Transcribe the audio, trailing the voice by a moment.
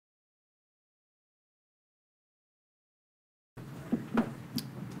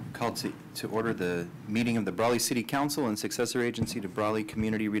Call to order the meeting of the Brawley City Council and successor agency to Brawley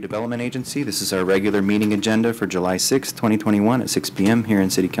Community Redevelopment Agency. This is our regular meeting agenda for July 6th, 2021 at 6 p.m. here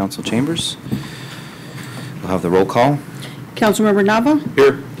in City Council chambers. We'll have the roll call. Councilmember Nava?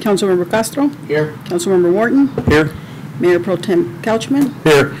 Here. Councilmember Castro? Here. Councilmember Wharton? Here. Mayor Pro Tem Couchman?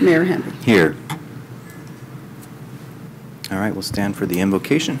 Here. Mayor Hamby? Here. All right, we'll stand for the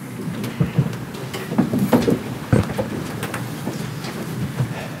invocation.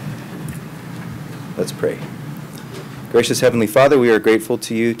 Let's pray. Gracious Heavenly Father, we are grateful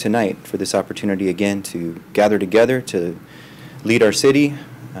to you tonight for this opportunity again to gather together, to lead our city,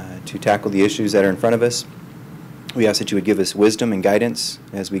 to tackle the issues that are in front of us. We ask that you would give us wisdom and guidance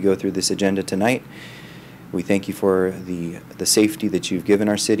as we go through this agenda tonight. We thank you for the safety that you've given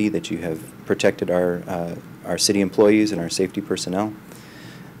our city, that you have protected our city employees and our safety personnel.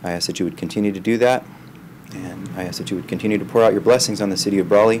 I ask that you would continue to do that, and I ask that you would continue to pour out your blessings on the city of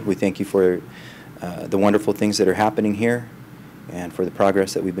Brawley. We thank you for the wonderful things that are happening here and for the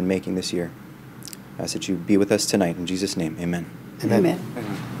progress that we've been making this year. I ask that you be with us tonight. In Jesus' name, amen. Amen.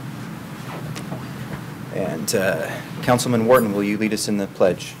 And Councilman Wharton, will you lead us in the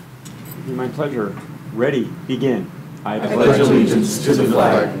pledge? My pleasure. Ready, begin. I pledge allegiance to the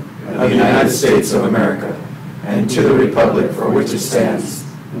flag of the United States of America and to the republic for which it stands,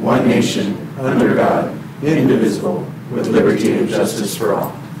 one nation, under God, indivisible, with liberty and justice for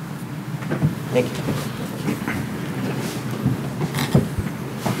all. Thank you.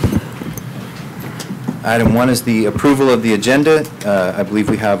 Item 1 is the approval of the agenda. I believe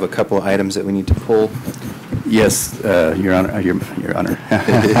we have a couple items that we need to pull. Yes, Your Honor. Your Honor. I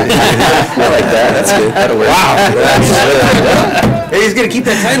like that. That's good. That'll work. Wow. Hey, he's going to keep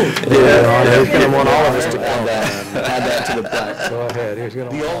that title. Yeah, he's going to want all of us to add that to the plaque. Go ahead. He's going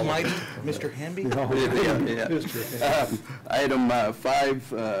to the almighty Mr. Hamby? Item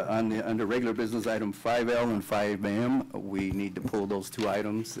 5 under regular business, item 5L and 5M. We need to pull those two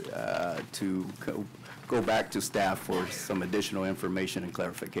items to go back to staff for some additional information and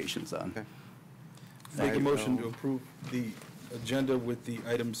clarifications on. Okay. Make a motion to approve the agenda with the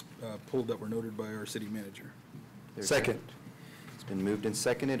items pulled that were noted by our city manager. Second. It's been moved and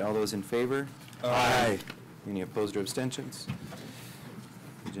seconded. All those in favor? Aye. Any opposed or abstentions?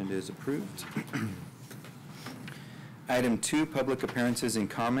 Agenda is approved. Item 2, public appearances and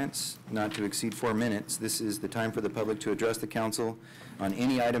comments, not to exceed 4 minutes. This is the time for the public to address the council on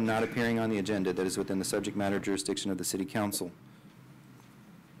any item not appearing on the agenda that is within the subject matter jurisdiction of the city council.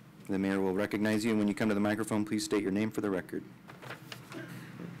 The mayor will recognize you, and when you come to the microphone, please state your name for the record.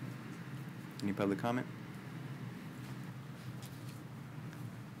 Any public comment?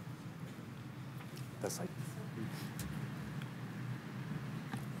 That's like.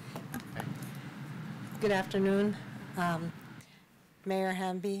 Good afternoon, Mayor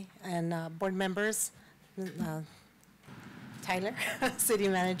Hamby and board members, Tyler, city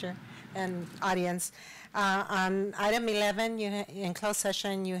manager, and audience. On item 11, in closed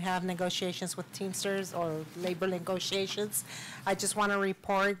session, you have negotiations with Teamsters or labor negotiations. I just want to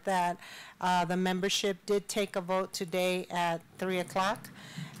report that the membership did take a vote today at 3 o'clock,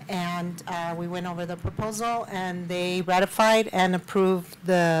 and we went over the proposal, and they ratified and approved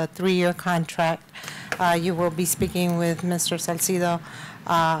the 3-year contract. You will be speaking with Mr. Salcido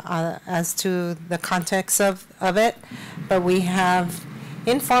as to the context of it, but we have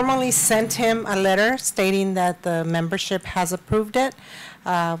informally sent him a letter stating that the membership has approved it.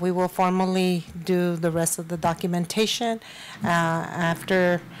 We will formally do the rest of the documentation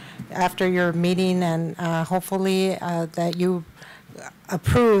after your meeting, and hopefully that you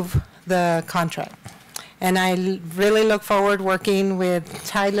approve the contract. And I really look forward working with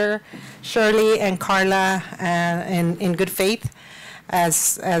Tyler, Shirley, and Carla in good faith,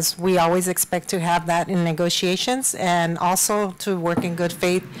 as we always expect to have that in negotiations, and also to work in good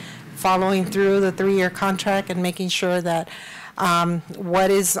faith following through the 3-year contract and making sure that what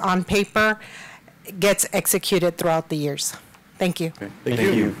is on paper gets executed throughout the years. Thank you. Okay.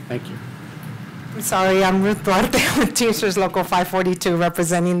 Thank you. Thank you. I'm sorry, I'm Ruth Duarte with Teamsters Local 542,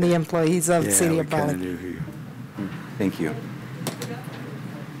 representing the employees of the City of Brawley. Thank you.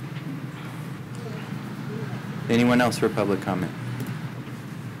 Anyone else for public comment?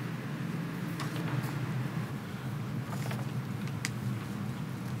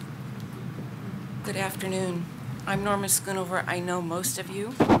 Good afternoon. I'm Norma Schoonover. I know most of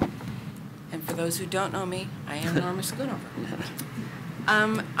you. And for those who don't know me, I am Norma Schoonover.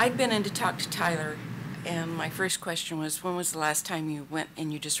 I'd been in to talk to Tyler, and my first question was, when was the last time you went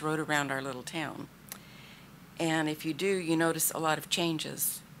and you just rode around our little town? And if you do, you notice a lot of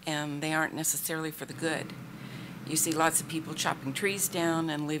changes, and they aren't necessarily for the good. You see lots of people chopping trees down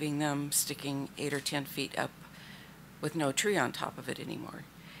and leaving them sticking 8 or 10 feet up with no tree on top of it anymore.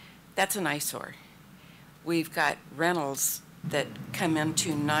 That's an eyesore. We've got rentals that come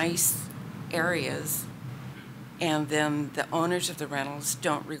into nice areas, and then the owners of the rentals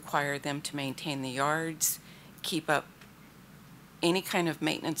don't require them to maintain the yards, keep up any kind of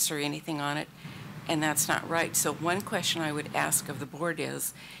maintenance or anything on it, and that's not right. So one question I would ask of the board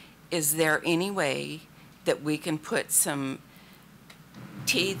is there any way that we can put some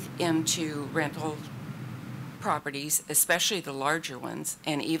teeth into rental properties, especially the larger ones,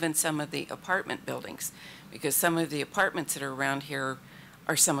 and even some of the apartment buildings, because some of the apartments that are around here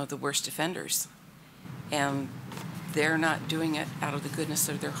are some of the worst offenders, and they're not doing it out of the goodness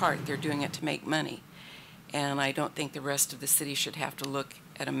of their heart. They're doing it to make money, and I don't think the rest of the city should have to look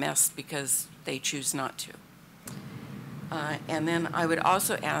at a mess because they choose not to. And then I would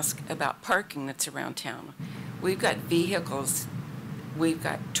also ask about parking that's around town. We've got vehicles, we've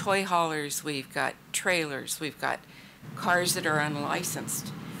got toy haulers, we've got trailers, we've got cars that are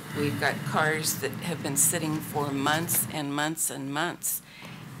unlicensed. We've got cars that have been sitting for months and months and months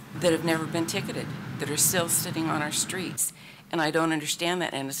that have never been ticketed, that are still sitting on our streets. And I don't understand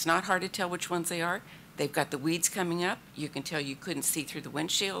that, and it's not hard to tell which ones they are. They've got the weeds coming up. You can tell you couldn't see through the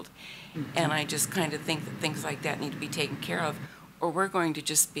windshield. And I just kind of think that things like that need to be taken care of, or we're going to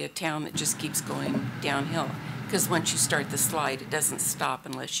just be a town that just keeps going downhill. Because once you start the slide, it doesn't stop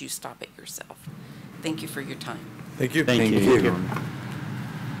unless you stop it yourself. Thank you for your time. Thank you. Thank you.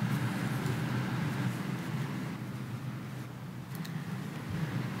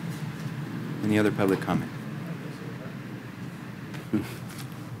 Any other public comment?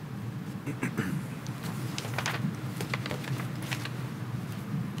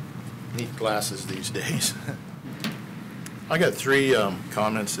 Need glasses these days. I got three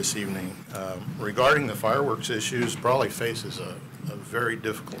comments this evening. Regarding the fireworks issues, Brawley faces a very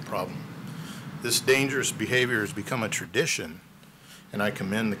difficult problem. This dangerous behavior has become a tradition, and I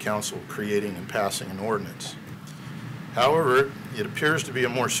commend the council creating and passing an ordinance. However, it appears to be a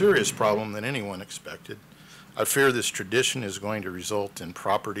more serious problem than anyone expected. I fear this tradition is going to result in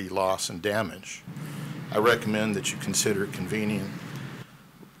property loss and damage. I recommend that you consider convening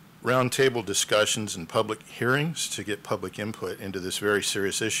roundtable discussions and public hearings to get public input into this very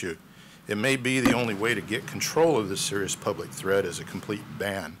serious issue. It may be the only way to get control of this serious public threat is a complete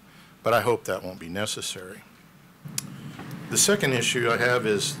ban, but I hope that won't be necessary. The second issue I have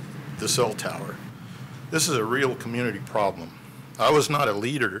is the cell tower. This is a real community problem. I was not a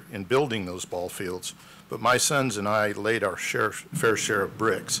leader in building those ball fields, but my sons and I laid our fair share of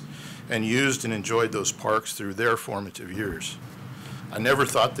bricks and used and enjoyed those parks through their formative years. I never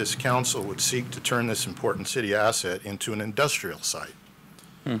thought this council would seek to turn this important city asset into an industrial site.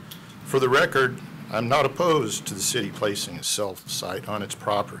 For the record, I'm not opposed to the city placing a cell site on its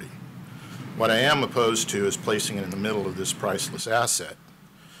property. What I am opposed to is placing it in the middle of this priceless asset.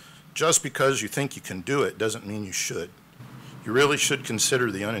 Just because you think you can do it doesn't mean you should. You really should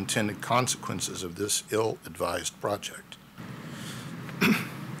consider the unintended consequences of this ill-advised project.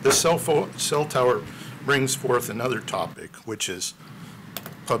 This cell tower brings forth another topic, which is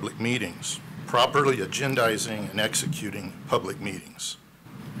public meetings, properly agendizing and executing public meetings.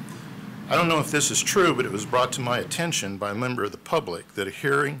 I don't know if this is true, but it was brought to my attention by a member of the public that a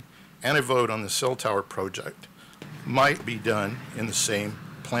hearing and a vote on the cell tower project might be done in the same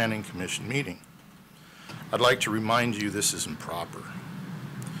Planning Commission meeting. I'd like to remind you this is improper.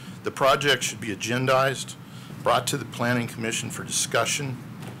 The project should be agendized, brought to the Planning Commission for discussion,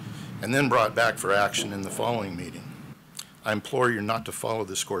 and then brought back for action in the following meeting. I implore you not to follow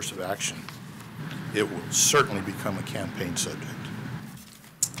this course of action. It will certainly become a campaign subject.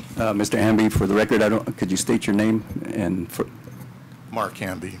 Mr. Hamby, for the record, could you state your name and for? Mark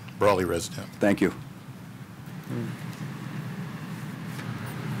Hamby, Brawley resident. Thank you.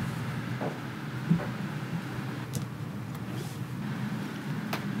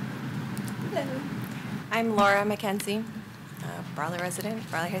 Hello. I'm Laura McKenzie, Brawley resident,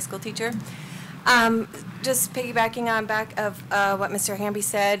 Brawley High School teacher. Just piggybacking on back of what Mr. Hamby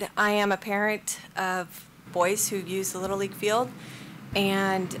said, I am a parent of boys who use the Little League field,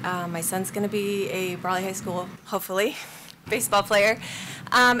 and my son's going to be a Brawley High School, hopefully, baseball player.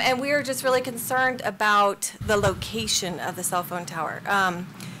 And we are just really concerned about the location of the cell phone tower.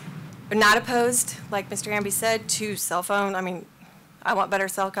 We're not opposed, like Mr. Hamby said, to cell phone. I mean, I want better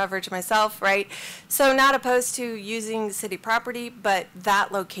cell coverage myself, right? So not opposed to using city property, but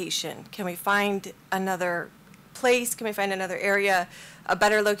that location. Can we find another place? Can we find another area, a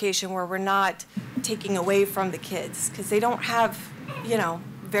better location where we're not taking away from the kids? Because they don't have, you know,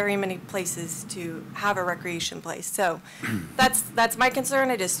 very many places to have a recreation place. So that's my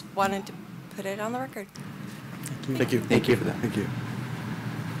concern. I just wanted to put it on the record. Thank you. Thank you for that. Thank you.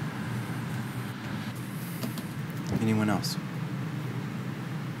 Anyone else?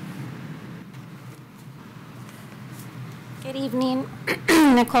 Good evening.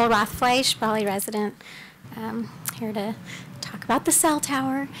 Nicole Rothfleisch, Brawley resident, here to talk about the cell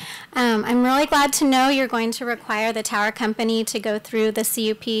tower. I'm really glad to know you're going to require the tower company to go through the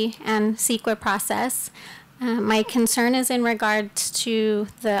CUP and CEQA process. My concern is in regards to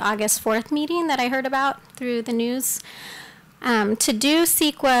the August 4th meeting that I heard about through the news. To do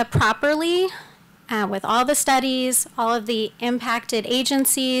CEQA properly, with all the studies, all of the impacted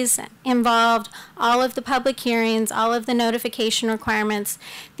agencies involved, all of the public hearings, all of the notification requirements,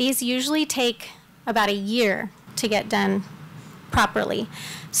 these usually take about a year to get done properly.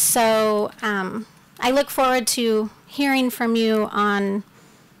 So I look forward to hearing from you on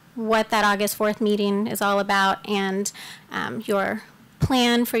what that August 4th meeting is all about and your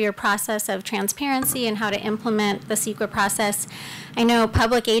plan for your process of transparency and how to implement the CEQA process. I know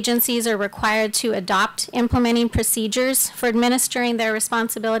public agencies are required to adopt implementing procedures for administering their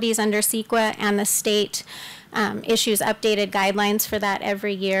responsibilities under CEQA, and the state issues updated guidelines for that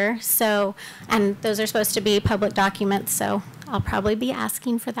every year. So, and those are supposed to be public documents, so I'll probably be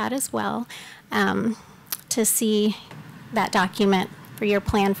asking for that as well, to see that document for your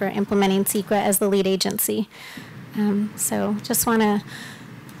plan for implementing CEQA as the lead agency. So just want to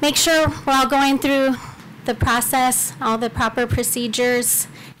make sure we're all going through the process, all the proper procedures,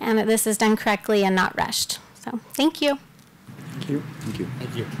 and that this is done correctly and not rushed. So thank you. Thank you. Thank you.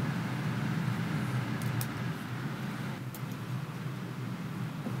 Thank you.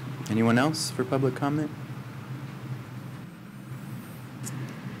 Anyone else for public comment?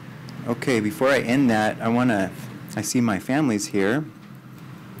 Okay, before I end that, I see my family's here,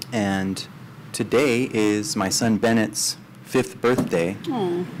 and today is my son Bennett's 5th birthday.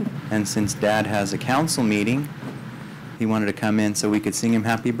 Oh. And since Dad has a council meeting, he wanted to come in so we could sing him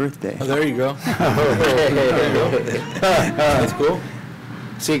happy birthday. Oh, there you go. That's cool.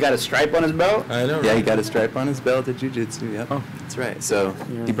 So he got a stripe on his belt? I know. Yeah, he got a stripe on his belt at jiu-jitsu. Yep, that's right. So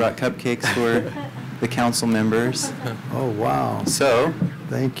he brought cupcakes for the council members. Oh, wow. So,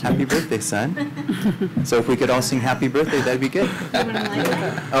 Thank you. happy birthday, son. So if we could all sing happy birthday, that'd be good.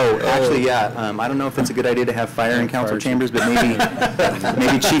 Oh, actually, yeah. I don't know if it's a good idea to have fire in council chambers, but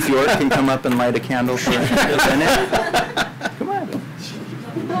maybe Chief York can come up and light a candle for Bennett. Come on.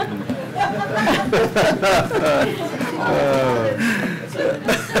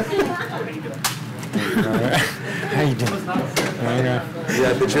 How you doing?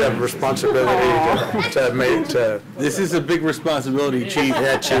 Yeah, but you have a responsibility to make, This is a big responsibility, Chief.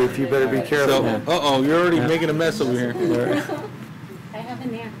 yeah, Chief, you better be careful. So, uh-oh, you're already making a mess over here. I have a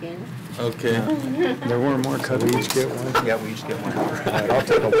napkin. Okay. There were more cups. We each get one? Yeah, we each get one. All right, I'll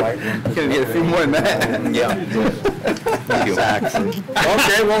take a white one. Gonna get a few more than that. Yeah. Thank you. Exactly.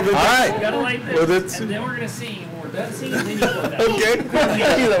 Okay, well, then. All right. You gotta light Well, this, that's- and then we're gonna sing. When we're done singing, then you blow that. Okay.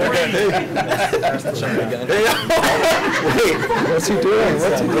 Wait, what's he doing?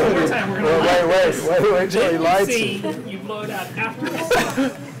 What's he doing? One more time, we're gonna Wait till he Then you lights it. sing, you blow it out afterwards.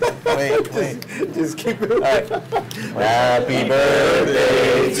 Wait. Just keep it. Happy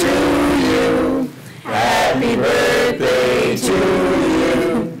birthday to you. Happy birthday to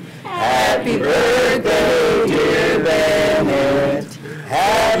you. Happy birthday, dear Bennett.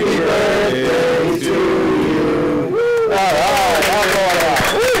 Happy birthday to you. All right,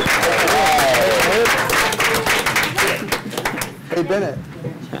 Hey, Bennett.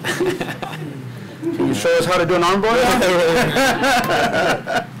 Can you show us how to do an armbar?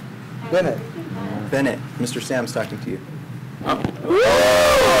 Bennett. Bennett, Mr. Sam's talking to you.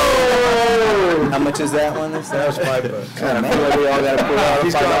 How much is that one? That was $5. Oh, man. We all got to put out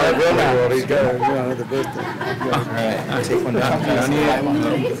He's got a He's got another birthday. All right, take one down.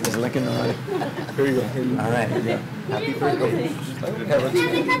 He's licking on it. Here you go. All right. Happy birthday.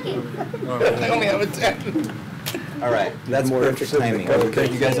 Only have a 10. All right, that's more perfect interested in timing. the Okay,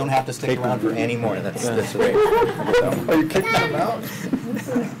 you guys don't have to stick around for any more. That's great. Are you kicking him out?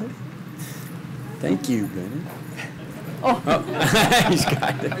 Thank you, Bennett. He's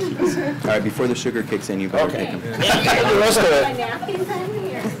got it. All right, before the sugar kicks in, you better take them. The rest of it.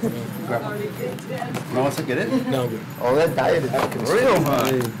 No one to get it? No, good. Oh, that diet is real,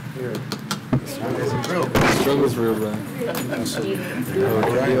 huh? Struggle's real, bro.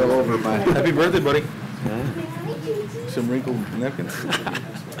 All over my. Happy birthday, buddy. Some wrinkled napkins.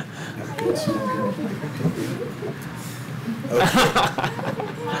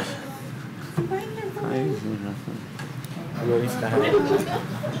 You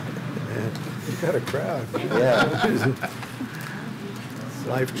got a crowd. Yeah.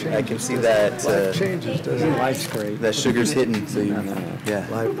 Life changes. I can see that. Life changes, doesn't it? Life's great. That sugar's hitting, so you yeah.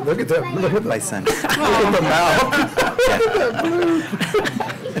 Life, look at that. Look at My son. Look at the mouth.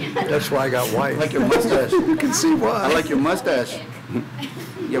 That's why I got white. I like your mustache. You can see why. I like your mustache.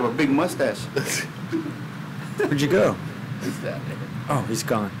 You have a big mustache. Where'd you go? Oh, he's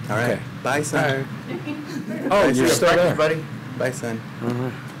gone. All right. Okay. Bye, son. Oh, you're still there. buddy. Bye, son.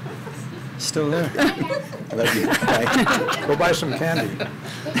 Still there. Love you. Bye. Go buy some candy.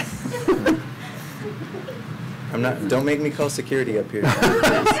 I'm not. Don't make me call security up here.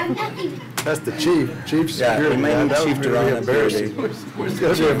 That's the chief. Chief's Yeah, security. we might man. need That Chief would to be run up embarrassing. here. It's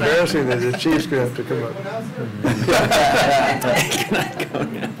going to be embarrassing that the chief's going to have to come up.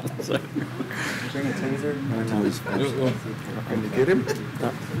 Bring a taser. Can you get him?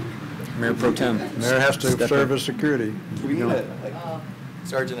 Mayor Pro Tem. Mayor has to Step serve up. as security. We need a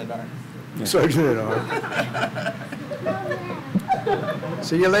sergeant at arms. Sergeant at arms.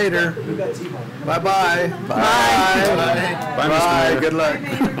 See you later. Bye-bye. Bye. Bye, Mr. Bye. Mayor. Good luck.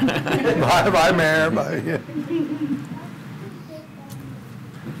 Bye, Mayor. Bye.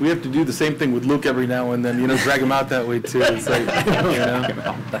 We have to do the same thing with Luke every now and then, drag him out that way too. It's like,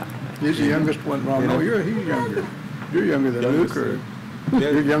 He's the youngest one. Well, no, he's younger. You're younger than Luke, or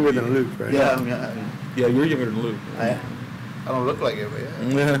you're younger than Luke, right? Yeah, yeah, you're younger than Luke. I don't look like it, but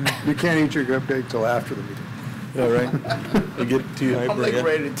yeah. You can't eat your cupcake till after the meeting. All right. You get to I'm like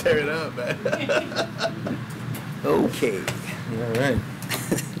ready to tear it up, man. Okay. All right.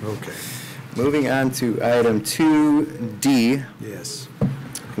 Okay. Moving on to item 2D. Yes.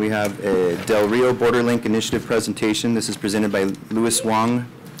 We have a Del Rio Border Link Initiative presentation. This is presented by Louis Wong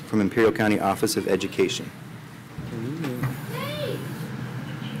from Imperial County Office of Education.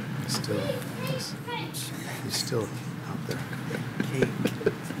 He's still out there.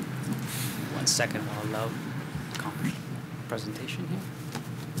 One second while I load the presentation here.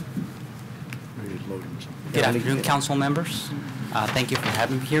 Maybe he's loading something. Good afternoon, council members. Thank you for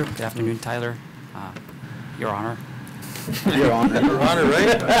having me here. Good afternoon, Tyler. Your Honor. Your Honor. Your Honor,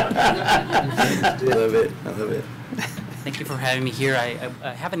 right? I love it. I love it. Thank you for having me here.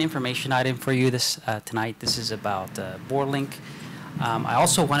 I have an information item for you tonight. This is about BoardLink. I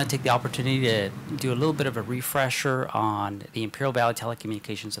also want to take the opportunity to do a little bit of a refresher on the Imperial Valley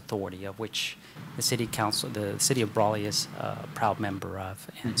Telecommunications Authority, of which the City Council, the City of Brawley is a proud member of.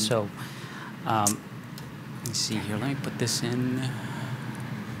 And so, let's see here. Let me put this in.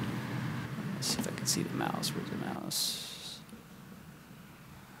 Let's see if I can see the mouse. Where's the mouse?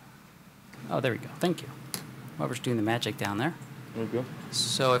 Oh, there we go. Thank you. Whoever's doing the magic down there. There we go.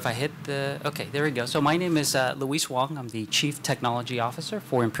 So if I hit the, okay, there we go. So my name is Luis Wong. I'm the Chief Technology Officer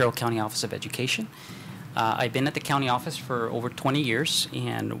for Imperial County Office of Education. I've been at the county office for over 20 years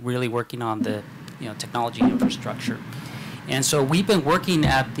and really working on the technology infrastructure. And so we've been working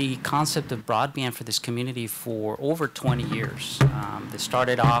at the concept of broadband for this community for over 20 years. This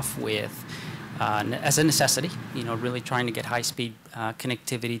started off with, as a necessity, really trying to get high-speed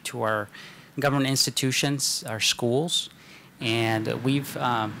connectivity to our government institutions, our schools. And we've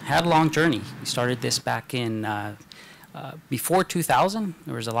had a long journey. We started this back in before 2000.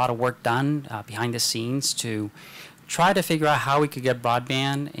 There was a lot of work done behind the scenes to try to figure out how we could get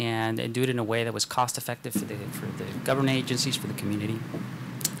broadband and do it in a way that was cost effective for the government agencies, for the community.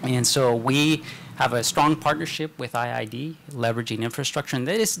 And so we have a strong partnership with IID, leveraging infrastructure. And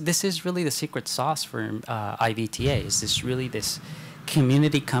this is really the secret sauce for IVTA, is this really this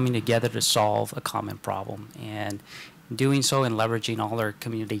community coming together to solve a common problem. And doing so and leveraging all our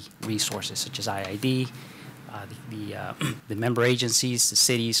community resources, such as IID, the member agencies, the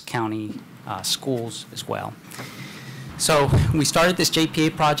cities, county, schools as well. So we started this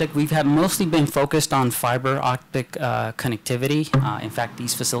JPA project. We've mostly been focused on fiber optic connectivity. In fact,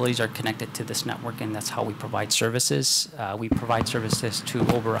 these facilities are connected to this network, and that's how we provide services. We provide services to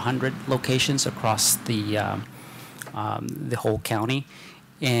over 100 locations across the whole county.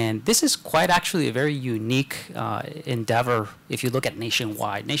 And this is quite actually a very unique endeavor if you look at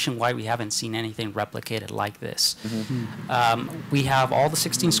nationwide. Nationwide, we haven't seen anything replicated like this. We have all the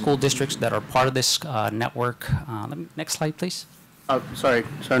 16 school districts that are part of this network. Next slide, please. Sorry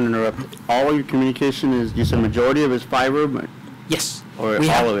to interrupt. All your communication is, you said majority of it is fiber? But yes. Or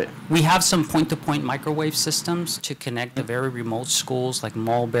all of it? We have some point-to-point microwave systems to connect the very remote schools like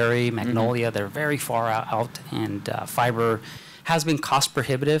Mulberry, Magnolia. They're very far out, and fiber has been cost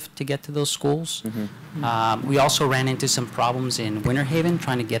prohibitive to get to those schools. We also ran into some problems in Winter Haven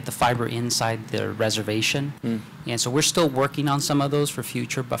trying to get the fiber inside the reservation. And so we're still working on some of those for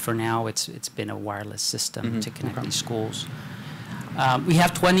future, but for now it's been a wireless system to connect these schools. We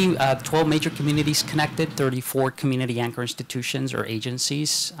have 12 major communities connected, 34 community anchor institutions or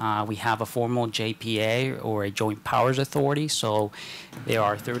agencies. We have a formal JPA or a Joint Powers Authority, so there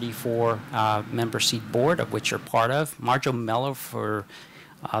are 34 member seat board of which you're part of. Marjo Mello for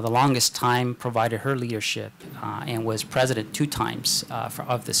the longest time provided her leadership and was president 2 times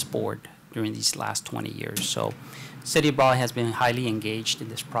of this board during these last 20 years. So City of Brawley has been highly engaged in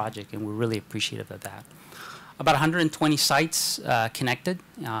this project, and we're really appreciative of that. About 120 sites connected.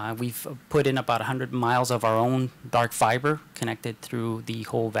 We've put in about 100 miles of our own dark fiber connected through the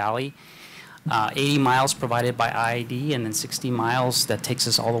whole valley. 80 miles provided by IID, and then 60 miles that takes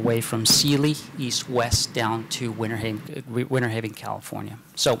us all the way from Sealy, east-west, down to Winter Haven, California.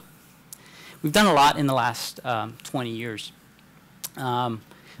 So we've done a lot in the last 20 years.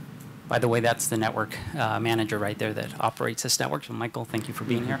 By the way, that's the network manager right there that operates this network. So Michael, thank you for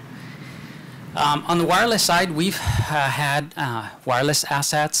being here. On the wireless side, we've had wireless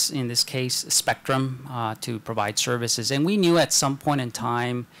assets, in this case Spectrum, to provide services. And we knew at some point in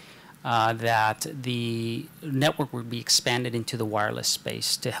time that the network would be expanded into the wireless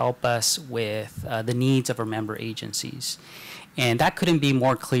space to help us with the needs of our member agencies. And that couldn't be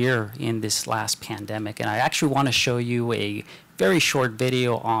more clear in this last pandemic. And I actually want to show you a very short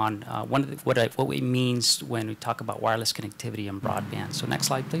video on what it means when we talk about wireless connectivity and broadband. So next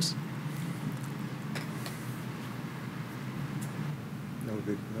slide, please.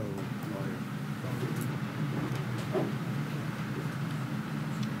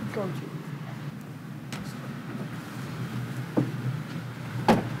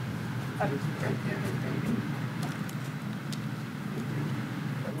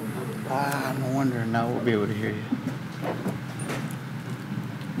 No wonder now we'll be able to hear you.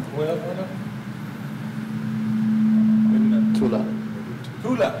 Too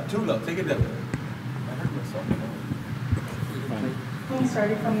loud. Too loud. Take it down. I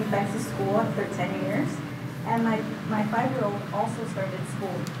started coming back to school after 10 years, and my 5-year-old also started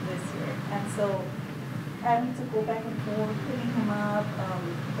school this year, and so having to go back and forth, picking him up,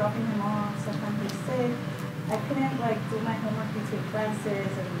 dropping him off, sometimes he's sick. I couldn't do my homework between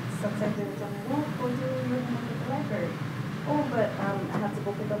classes, and sometimes they would tell me, well, go do your homework at the library. Oh, but I have to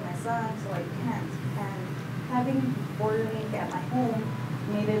go pick up my son, so I can't. And having Borderlink at my home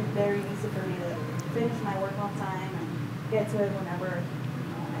made it very easy for me to finish my work on time and get to it whenever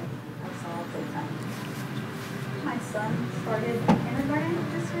I saw the time. My son started kindergarten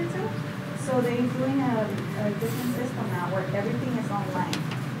this year too, so they're doing a different system now where everything is online.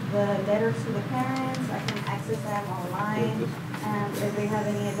 The letters to the parents, I can access them online, and if they have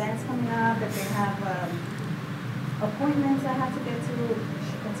any events coming up, if they have appointments I have to get to,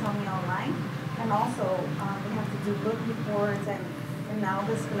 she can tell me online. And also, they have to do book reports, and now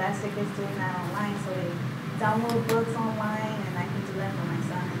the Scholastic is doing that online, so they download books online, and I can do that for my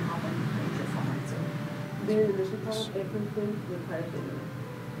son and help him finish his homework too. During the mission call, everything requires internet.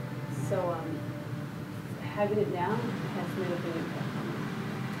 So having it down has made a big impact on me.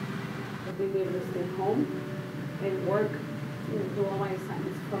 I've been able to stay home and work, do all my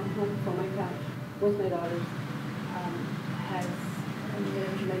assignments from home, from my couch, with my daughters, has made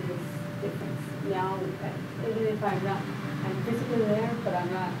a tremendous difference. Now, even if I'm physically there, but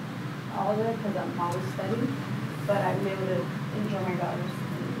I'm not all there because I'm always studying, but I'm able to enjoy my daughters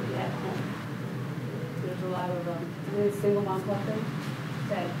at home. There's a lot of single moms out there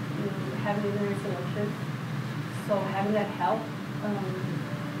that have internet connection, so having that help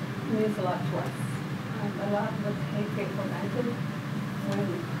means a lot to us. A lot of us take it for granted, when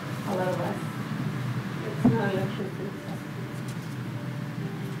a lot of us, it's not a luxury to us.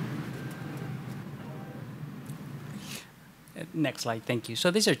 Next slide, thank you.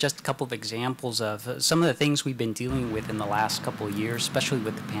 So these are just a couple of examples of some of the things we've been dealing with in the last couple of years, especially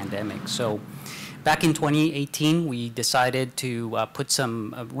with the pandemic. So back in 2018, we decided to put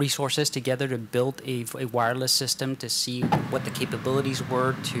some resources together to build a wireless system to see what the capabilities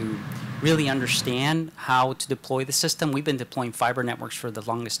were, to really understand how to deploy the system. We've been deploying fiber networks for the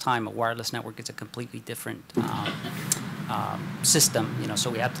longest time. A wireless network is a completely different system, so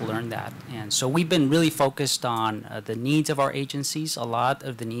we had to learn that. And so we've been really focused on the needs of our agencies. A lot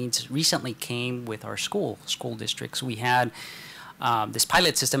of the needs recently came with our school districts. We had this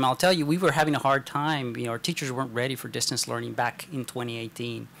pilot system. I'll tell you, we were having a hard time. Our teachers weren't ready for distance learning back in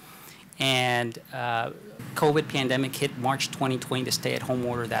 2018. And COVID pandemic hit March 2020, the stay-at-home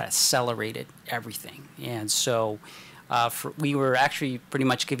order that accelerated everything. And so we were actually pretty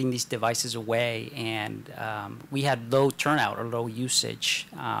much giving these devices away, and we had low turnout or low usage.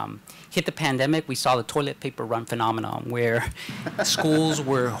 Hit the pandemic, we saw the toilet paper run phenomenon where schools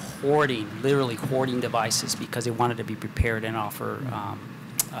were hoarding, literally hoarding devices because they wanted to be prepared and offer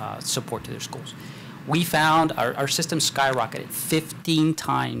support to their schools. We found our system skyrocketed 15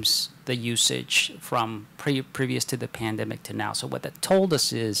 times the usage from previous to the pandemic to now. So what that told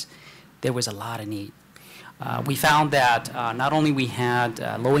us is there was a lot of need. We found that not only we had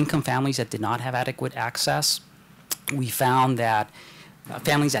low-income families that did not have adequate access, we found that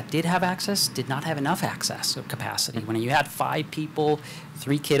families that did have access did not have enough access or capacity. When you had 5 people,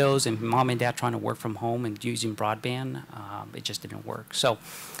 3 kiddos, and mom and dad trying to work from home and using broadband, it just didn't work. So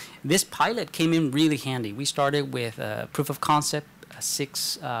this pilot came in really handy. We started with proof of concept,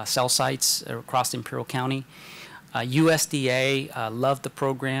 6 cell sites across Imperial County. USDA loved the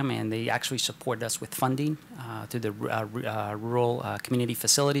program, and they actually supported us with funding through the Rural Community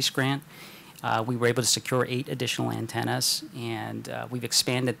Facilities Grant. We were able to secure 8 additional antennas, and we've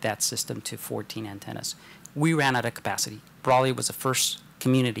expanded that system to 14 antennas. We ran out of capacity. Brawley was the first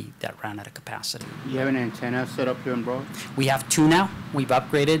community that ran out of capacity. You have an antenna set up here in Brawley? We have 2 now. We've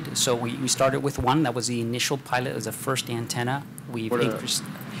upgraded. So we started with 1. That was the initial pilot. It was the first antenna. We've increased.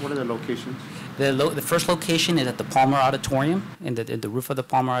 What are the locations? The first location is at the Palmer Auditorium, in the roof of the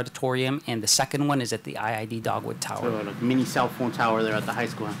Palmer Auditorium, and the second one is at the IID Dogwood Tower. So like mini cell phone tower there at the high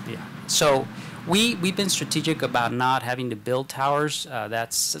school. Yeah. So we've been strategic about not having to build towers.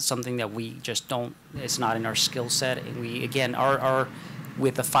 That's something that we just don't. It's not in our skill set. And we again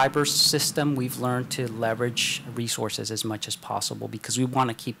with the fiber system, we've learned to leverage resources as much as possible because we want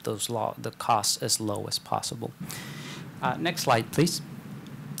to keep the costs as low as possible. Next slide, please.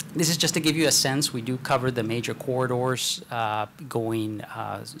 This is just to give you a sense. We do cover the major corridors going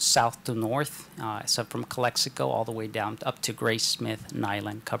south to north, so from Calexico all the way down up to Graysmith,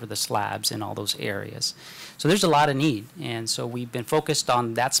 Nyland, cover the slabs in all those areas. So there's a lot of need, and so we've been focused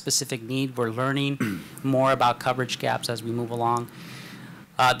on that specific need. We're learning more about coverage gaps as we move along.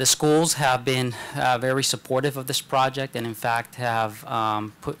 The schools have been very supportive of this project and in fact have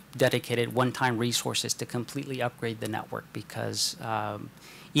dedicated one-time resources to completely upgrade the network because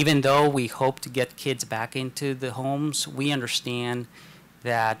even though we hope to get kids back into the homes, we understand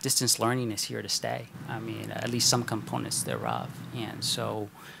that distance learning is here to stay. I mean, at least some components thereof. And so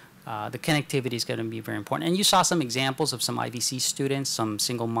the connectivity is going to be very important. And you saw some examples of some IVC students, some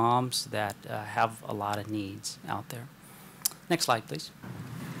single moms that have a lot of needs out there. Next slide, please.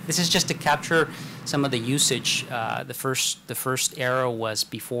 This is just to capture some of the usage. The first arrow was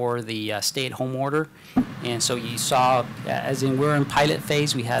before the stay-at-home order, and so you saw, as in we're in pilot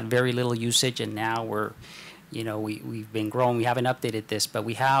phase, we had very little usage, and now we've been growing. We haven't updated this, but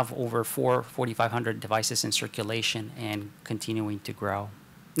we have over 4,500 devices in circulation and continuing to grow.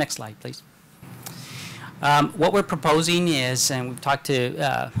 Next slide, please. What we're proposing is, and we've talked to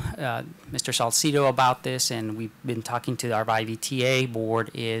Mr. Salcido about this, and we've been talking to our IVTA board,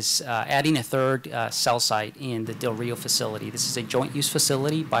 is adding a 3rd cell site in the Del Rio facility. This is a joint use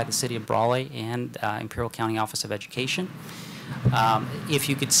facility by the City of Brawley and Imperial County Office of Education. If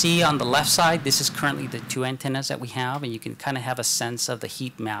you could see on the left side, this is currently the 2 antennas that we have, and you can kind of have a sense of the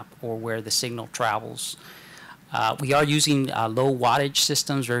heat map or where the signal travels. We are using low wattage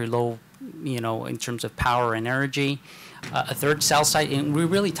systems, very low, in terms of power and energy. A 3rd cell site, and we're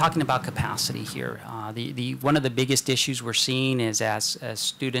really talking about capacity here. One of the biggest issues we're seeing is as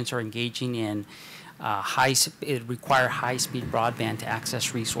students are engaging in require high-speed broadband to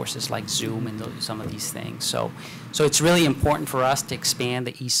access resources like Zoom and some of these things. So it's really important for us to expand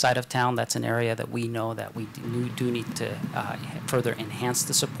the east side of town. That's an area that we know that we do need to further enhance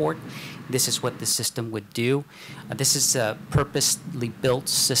the support. This is what the system would do. This is a purposely built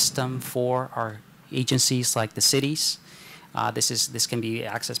system for our agencies like the cities. This can be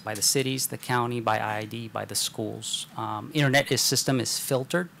accessed by the cities, the county, by IID, by the schools. Internet system is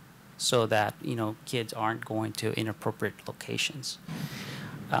filtered so that kids aren't going to inappropriate locations.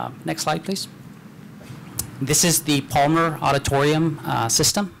 Next slide, please. This is the Palmer Auditorium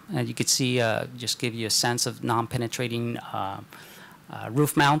system, and you could see, just give you a sense of non-penetrating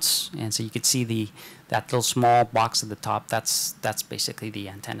roof mounts, and so you could see that little small box at the top. That's basically the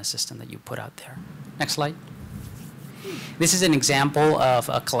antenna system that you put out there. Next slide. This is an example of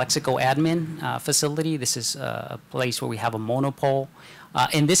a Calexico admin facility. This is a place where we have a monopole.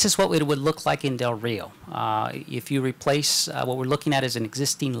 And this is what it would look like in Del Rio. If you replace, what we're looking at is an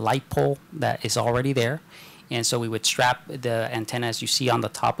existing light pole that is already there. And so we would strap the antenna, as you see on the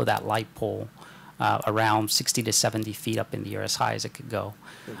top of that light pole, around 60 to 70 feet up in the air, as high as it could go.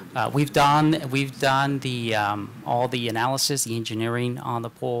 We've done the all the analysis, the engineering on the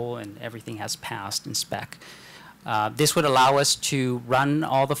pole, and everything has passed in spec. This would allow us to run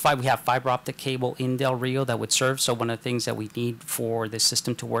all the we have fiber optic cable in Del Rio that would serve. So one of the things that we need for this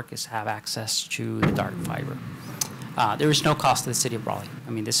system to work is to have access to the dark fiber. There is no cost to the city of Brawley. I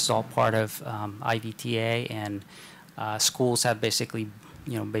mean, this is all part of IVTA, and schools have basically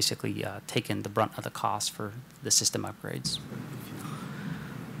taken the brunt of the cost for the system upgrades.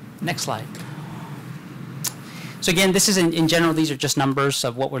 Next slide. So again, this is in general, these are just numbers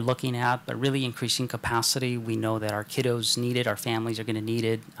of what we're looking at, but really increasing capacity. We know that our kiddos need it, our families are going to need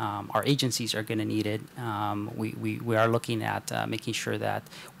it, our agencies are going to need it. We are looking at making sure that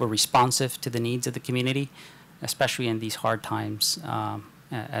we're responsive to the needs of the community, especially in these hard times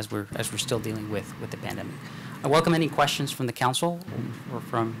as we're still dealing with the pandemic. I welcome any questions from the council or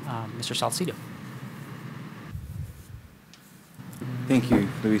from Mr. Salcido. Thank you,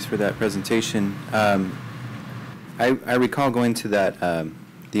 Luis, for that presentation. I recall going to that,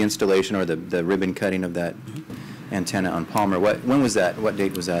 the installation or the ribbon cutting of that antenna on Palmer. When was that? What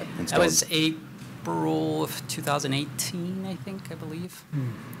date was that installed? That was April of 2018, I believe.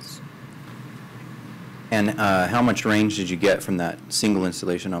 And how much range did you get from that single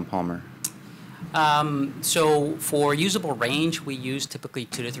installation on Palmer? So for usable range, we use typically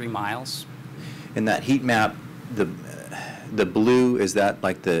 2 to 3 miles. In that heat map, the blue, is that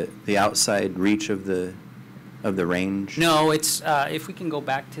like the outside reach of the range? No, it's if we can go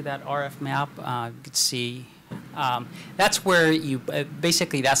back to that RF map, you could see that's where you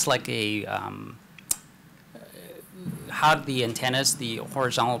basically that's like a how the antennas, the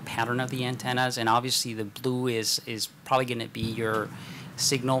horizontal pattern of the antennas, and obviously the blue is probably going to be your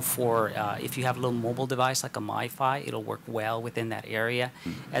signal for if you have a little mobile device like a MiFi, it'll work well within that area.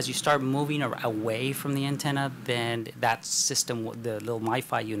 As you start moving away from the antenna, then that system, the little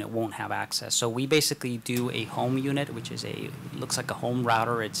MiFi unit, won't have access. So we basically do a home unit, which is looks like a home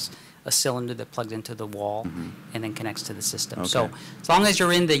router. It's a cylinder that plugs into the wall and then connects to the system. Okay. So as long as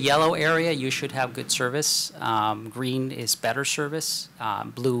you're in the yellow area, you should have good service. Green is better service.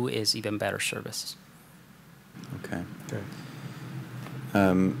 Blue is even better service. Okay.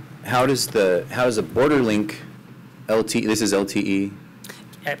 How does a border link LTE, this is LTE?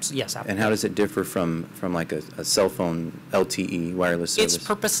 Yes. And how does it differ from like a cell phone LTE wireless service? It's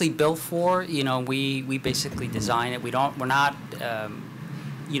purposely built for, we basically design it. We're not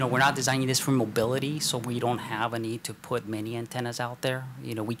designing this for mobility, so we don't have a need to put many antennas out there.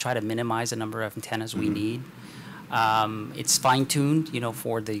 We try to minimize the number of antennas we need. It's fine-tuned,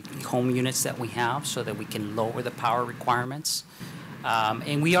 for the home units that we have so that we can lower the power requirements.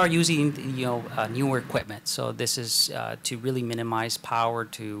 And we are using, newer equipment. So this is to really minimize power,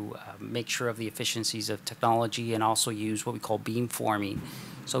 to make sure of the efficiencies of technology, and also use what we call beam forming.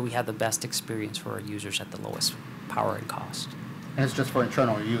 So we have the best experience for our users at the lowest power and cost. And it's just for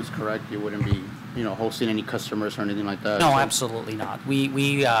internal use, correct? You wouldn't be, hosting any customers or anything like that? No, absolutely not.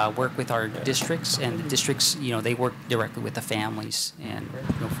 We work with our districts, and the districts, they work directly with the families and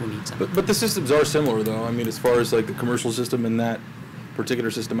who needs them. But the systems are similar, though. I mean, as far as like the commercial system and that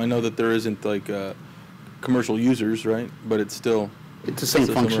particular system, I know that there isn't like commercial users, right? But it's still the same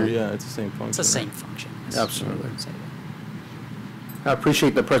function. Yeah, it's the same function. It's the same function. Yes. Absolutely. I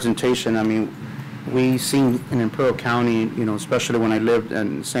appreciate the presentation. I mean, we seen in Imperial County, especially when I lived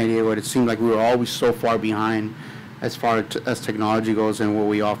in San Diego, it seemed like we were always so far behind as far as technology goes and what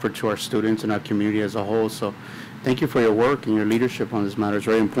we offer to our students and our community as a whole. So thank you for your work and your leadership on this matter. It's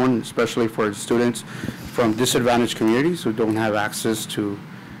very important, especially for students from disadvantaged communities who don't have access to,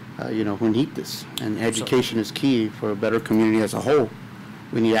 who need this. And education is key for a better community as a whole.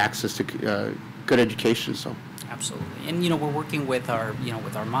 We need access to good education, so. Absolutely. And, we're working with our,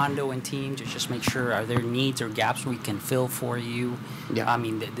 with Armando and team to just make sure are there needs or gaps we can fill for you. Yeah. I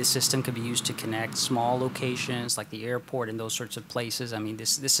mean, this system could be used to connect small locations like the airport and those sorts of places. I mean,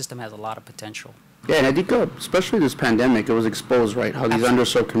 this system has a lot of potential. Yeah, and I think especially this pandemic, it was exposed, right, how these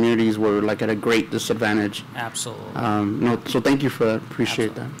underserved communities were like at a great disadvantage. Absolutely. So thank you for that.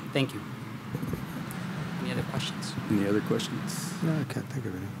 Appreciate that. Thank you. Any other questions? Any other questions? No, I can't think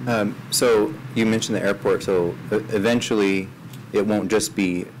of any. So you mentioned the airport, so eventually it won't just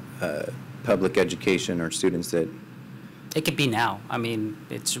be public education or students that... It could be now. I mean,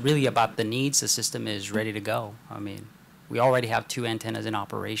 it's really about the needs. The system is ready to go. I mean, we already have 2 antennas in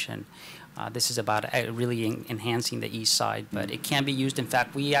operation. This is about really enhancing the east side, but it can be used. In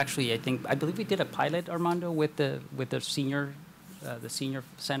fact, we actually, I believe we did a pilot, Armando, with the senior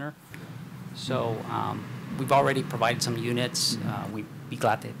center. So we've already provided some units. We'd be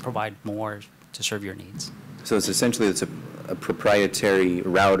glad to provide more to serve your needs. So it's essentially a proprietary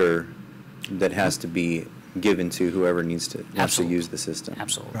router that has to be given to whoever needs to actually use the system.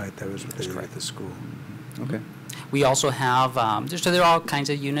 Absolutely. Right, that was what they did at the school. Okay. We also have, so there are all kinds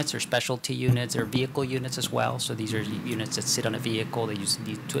of units. There are specialty units, there are vehicle units as well. So these are units that sit on a vehicle. They use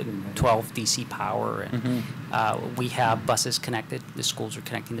 12 DC power. And we have buses connected. The schools are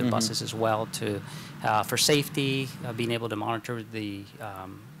connecting their buses as well to, for safety, being able to monitor the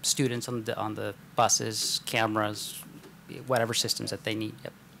students on the buses, cameras, whatever systems that they need.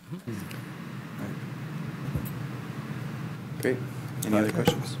 Yep. Great. Any other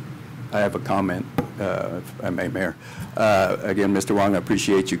questions? I have a comment, if I may, Mayor. Again, Mr. Wong, I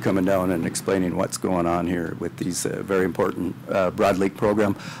appreciate you coming down and explaining what's going on here with these very important Broad Lake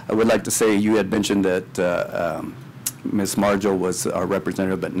program. I would like to say you had mentioned that Ms. Marjo was our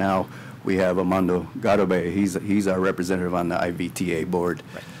representative, but now we have Armando Garobe. He's our representative on the IVTA board.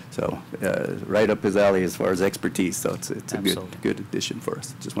 Right. So right up his alley as far as expertise. So it's a good addition for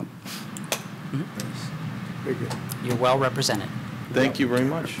us. Just one. Very good. You're well represented. Thank you very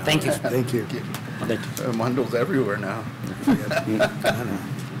much. Thank you. Thank you. Armando's everywhere now.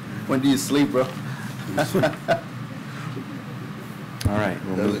 When do you sleep, bro? All right,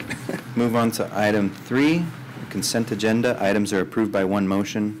 we'll move on to item 3, consent agenda. Items are approved by one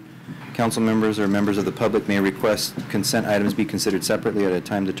motion. Council members or members of the public may request consent items be considered separately at a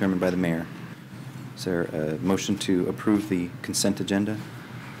time determined by the mayor. Is there a motion to approve the consent agenda?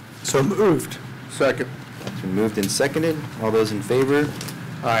 So moved. Second. It's been moved and seconded. All those in favor?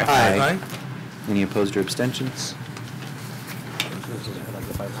 Aye. Aye. Any opposed or abstentions?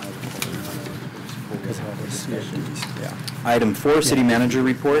 Item 4, city manager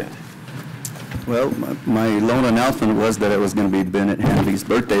report. Well, my lone announcement was that it was going to be Bennett Hanley's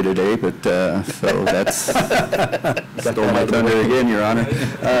birthday today, but so that's stole my thunder again, Your Honor.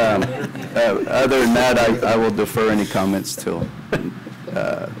 Other than that, I will defer any comments till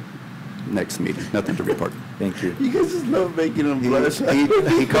next meeting. Nothing to report. Thank you. You guys just love making him blush.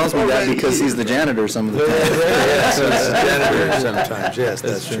 He calls me that because he's the janitor some of the time. Yes, he's the janitor sometimes. Yes,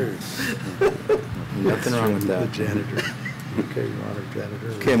 that's true. Nothing wrong with that. The janitor. Okay, Your Honor, janitor.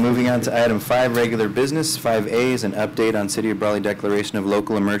 Okay, moving on to item 5, regular business. 5A is an update on City of Brawley declaration of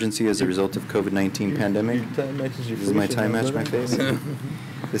local emergency as a result of COVID-19 pandemic. This is my time match my face.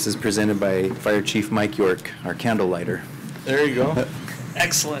 This is presented by Fire Chief Mike York, our candle lighter. There you go.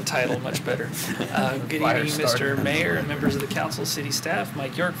 Excellent title, much better. Good evening, Mr. Mayor and members of the council, city staff.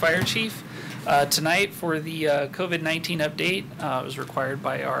 Mike York, Fire Chief. Tonight for the COVID-19 update, it was required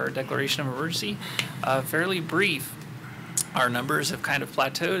by our declaration of emergency. Fairly brief. Our numbers have kind of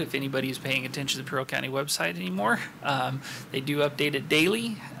plateaued if anybody is paying attention to the Imperial County website anymore. They do update it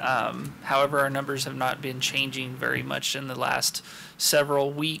daily. However, our numbers have not been changing very much in the last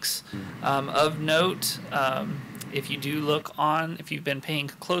several weeks. Of note, if you do look on, if you've been paying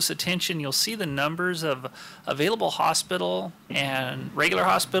close attention, you'll see the numbers of available hospital and regular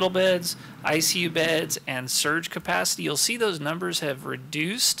hospital beds, ICU beds, and surge capacity. You'll see those numbers have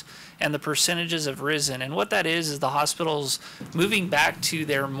reduced and the percentages have risen. And what that is the hospitals moving back to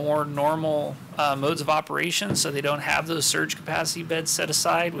their more normal modes of operation, so they don't have those surge capacity beds set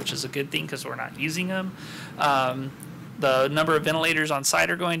aside, which is a good thing because we're not using them. The number of ventilators on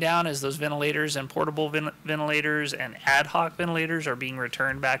site are going down as those ventilators and portable ventilators and ad hoc ventilators are being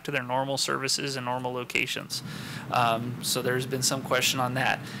returned back to their normal services and normal locations. So there's been some question on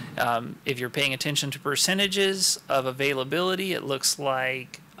that. If you're paying attention to percentages of availability, it looks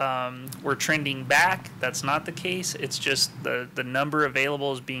like we're trending back. That's not the case. It's just the number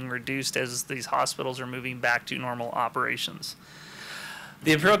available is being reduced as these hospitals are moving back to normal operations.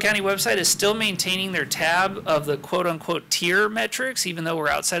 The Imperial County website is still maintaining their tab of the quote-unquote tier metrics, even though we're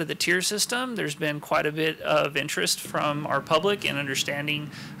outside of the tier system. There's been quite a bit of interest from our public and understanding,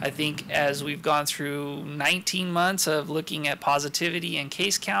 I think, as we've gone through 19 months of looking at positivity and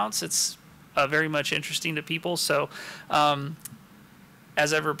case counts. It's very much interesting to people. So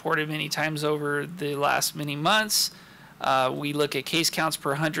as I've reported many times over the last many months, we look at case counts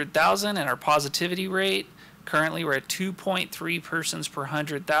per 100,000 and our positivity rate. Currently, we're at 2.3 persons per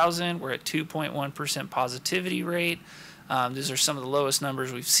 100,000. We're at 2.1% positivity rate. These are some of the lowest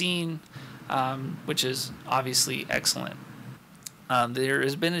numbers we've seen, which is obviously excellent. There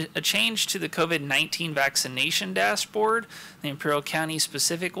has been a change to the COVID-19 vaccination dashboard. The Imperial County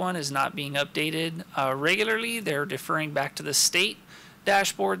specific one is not being updated regularly. They're deferring back to the state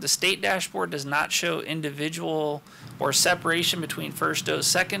dashboard. The state dashboard does not show individual or separation between first dose,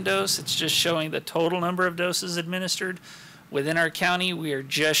 second dose. It's just showing the total number of doses administered. Within our county, we are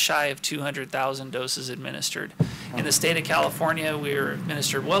just shy of 200,000 doses administered. In the state of California, we're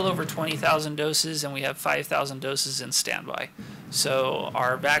administered well over 20,000 doses, and we have 5,000 doses in standby. So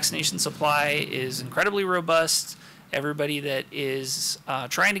our vaccination supply is incredibly robust. Everybody that is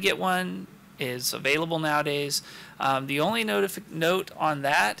trying to get one is available nowadays. The only note on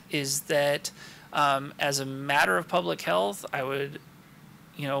that is that as a matter of public health, I would,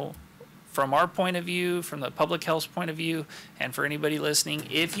 from our point of view, from the public health point of view, and for anybody listening,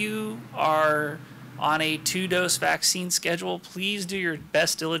 if you are on a 2-dose vaccine schedule, please do your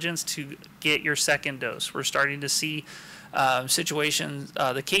best diligence to get your second dose. We're starting to see situations,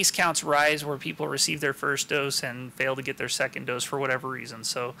 the case counts rise where people receive their first dose and fail to get their second dose for whatever reason.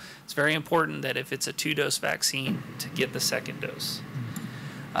 So it's very important that if it's a 2-dose vaccine, to get the second dose.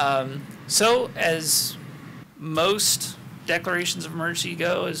 So as most declarations of emergency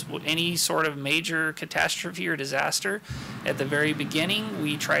go, as any sort of major catastrophe or disaster, at the very beginning,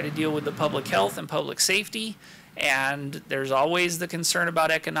 we try to deal with the public health and public safety. And there's always the concern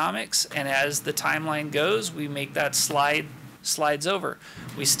about economics, and as the timeline goes, we make that slides over.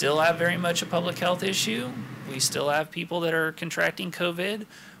 We still have very much a public health issue. We still have people that are contracting COVID.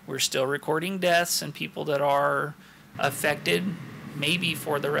 We're still recording deaths and people that are affected maybe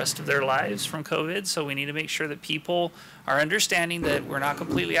for the rest of their lives from COVID. So we need to make sure that people are understanding that we're not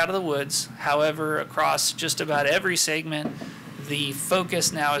completely out of the woods. However, across just about every segment, the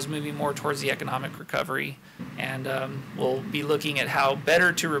focus now is moving more towards the economic recovery, and we'll be looking at how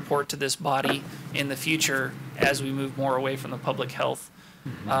better to report to this body in the future as we move more away from the public health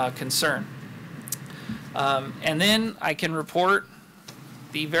concern. And then I can report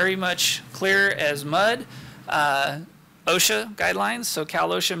the very much clear as mud OSHA guidelines. So Cal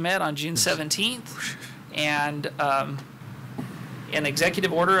OSHA met on June 17th, and an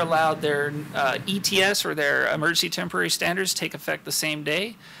executive order allowed their ETS, or their emergency temporary standards, to take effect the same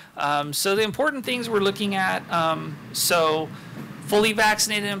day. So the important things we're looking at, so fully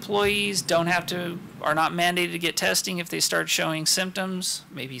vaccinated employees are not mandated to get testing if they start showing symptoms,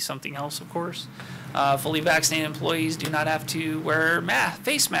 maybe something else, of course. Fully vaccinated employees do not have to wear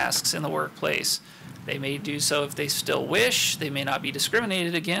face masks in the workplace. They may do so if they still wish. They may not be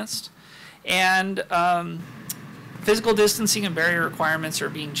discriminated against. And physical distancing and barrier requirements are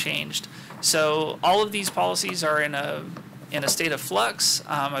being changed. So all of these policies are in a state of flux.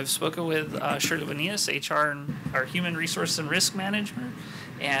 I've spoken with Shirley Bonias, HR and our Human Resources and Risk Management,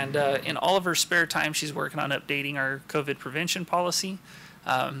 and in all of her spare time, she's working on updating our COVID prevention policy.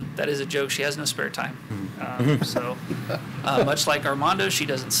 That is a joke. She has no spare time. So much like Armando, she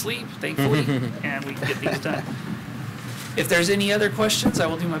doesn't sleep, thankfully, and we can get things done. If there's any other questions, I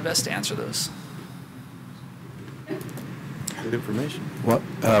will do my best to answer those. Good information. Well,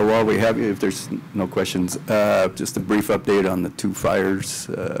 while we have you, if there's no questions, just a brief update on the 2 fires,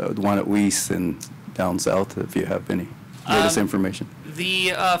 the one at Weiss and down south, if you have any latest information.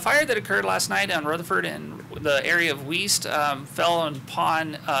 The fire that occurred last night on Rutherford in the area of Weiss fell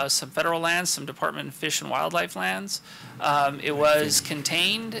upon some federal lands, some Department of Fish and Wildlife lands. It was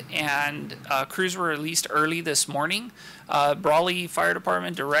contained, and crews were released early this morning. Brawley Fire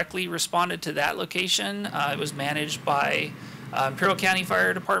Department directly responded to that location. It was managed by Imperial County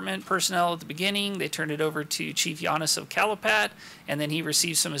Fire Department personnel at the beginning. They turned it over to Chief Giannis of Calapat, and then he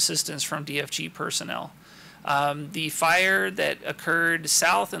received some assistance from DFG personnel. The fire that occurred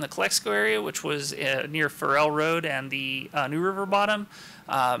south in the Calexico area, which was near Farrell Road and the New River Bottom,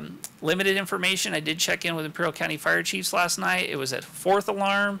 limited information. I did check in with Imperial County Fire Chiefs last night. It was at 4th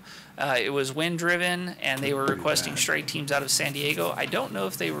alarm. It was wind driven, and they were requesting strike teams out of San Diego. I don't know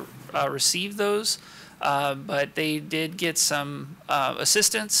if they received those, but they did get some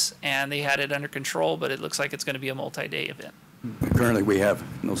assistance, and they had it under control, but it looks like it's going to be a multi-day event. Currently, we have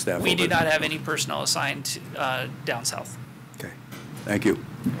no staff. We do not have any personnel assigned to, down south. Okay. Thank you.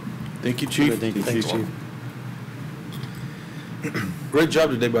 Thank you, Chief. Thank you, Chief. Great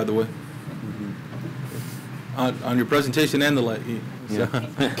job today, by the way. On your presentation and the light. Yeah.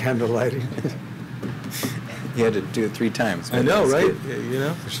 Candle lighting. You had to do it 3 times. I know, right? Yeah, you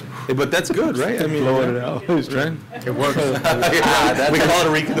know, hey, but that's good, right? I mean, blowing it out. Right? It works. We call it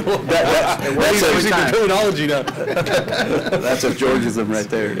a that's terminology now. That's a Georgism right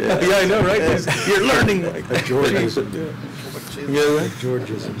there. Yeah, yeah, I know, right? You're learning. A Georgism. Yeah.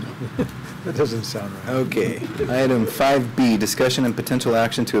 Georgism. That doesn't sound right. Okay. Item 5B, discussion and potential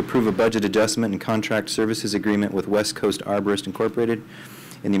action to approve a budget adjustment and contract services agreement with West Coast Arborist Incorporated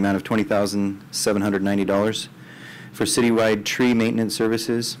in the amount of $20,790 for citywide tree maintenance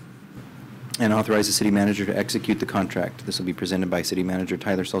services, and authorize the city manager to execute the contract. This will be presented by City Manager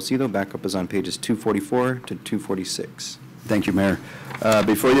Tyler Salcido. Backup is on pages 244 to 246. Thank you, Mayor.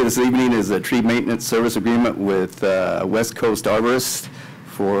 Before you this evening is a tree maintenance service agreement with West Coast Arborists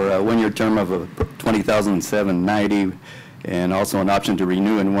for a one-year term of $20,790, and also an option to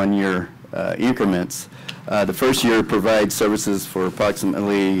renew in one-year increments. The first year provides services for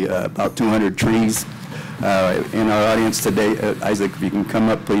approximately about 200 trees. In our audience today, Isaac, if you can come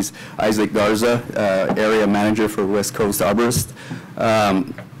up, please. Isaac Garza, Area Manager for West Coast Arborist.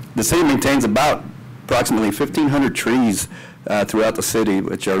 The city maintains about approximately 1,500 trees throughout the city,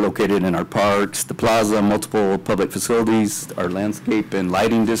 which are located in our parks, the plaza, multiple public facilities, our landscape and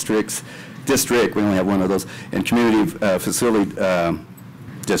lighting districts, we only have one of those, and community facility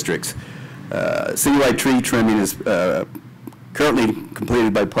districts. Citywide tree trimming is currently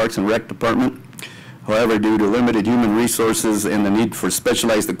completed by Parks and Rec Department. However, due to limited human resources and the need for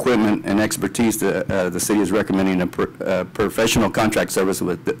specialized equipment and expertise, the city is recommending a professional contract service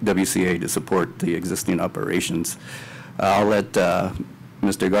with WCA to support the existing operations. I'll let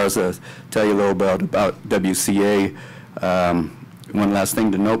Mr. Garza tell you a little bit about WCA. One last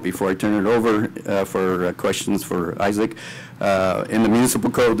thing to note before I turn it over for questions for Isaac. In the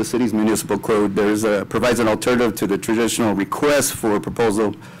municipal code, the city's municipal code, provides an alternative to the traditional request for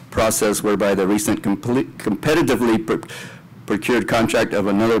proposal process whereby the recent competitively procured contract of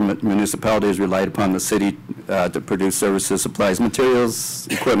another municipality is relied upon the city to produce services, supplies, materials,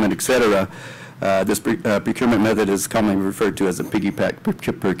 equipment, etc. This procurement method is commonly referred to as a piggyback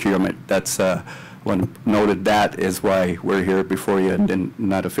procurement. That's when noted that is why we're here before you and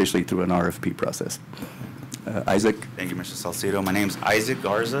not officially through an RFP process. Isaac. Thank you, Mr. Salcido. My name is Isaac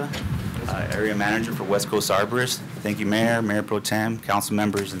Garza, Area Manager for West Coast Arborist. Thank you, Mayor, Mayor Pro Tem, council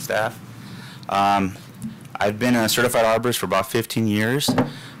members, and staff. I've been a certified arborist for about 15 years.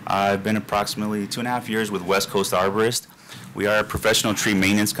 I've been approximately 2.5 years with West Coast Arborist. We are a professional tree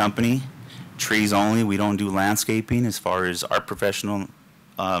maintenance company, trees only. We don't do landscaping. As far as our professional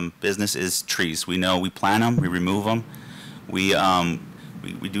business is trees. We plant them, we remove them. We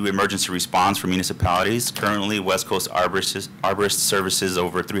do emergency response for municipalities. Currently, West Coast Arborist services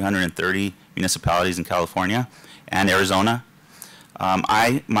over 330 municipalities in California and Arizona.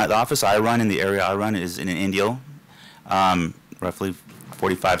 The office I run in the area I run is in Indio, roughly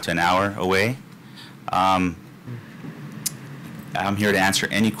 45 to an hour away. I'm here to answer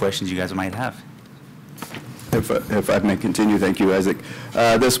any questions you guys might have. If I may continue, thank you, Isaac.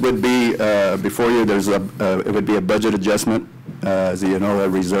 This would be, before you, it would be a budget adjustment. As you know, the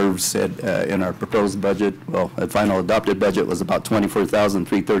reserve said in our proposed budget, well, the final adopted budget was about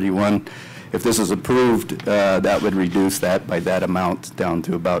 $24,331. If this is approved, that would reduce that by that amount down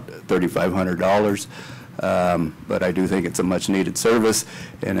to about $3,500. But I do think it's a much-needed service,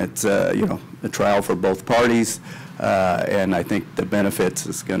 and it's a trial for both parties, and I think the benefits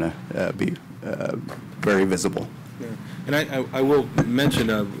is going to be very visible. Yeah. And I will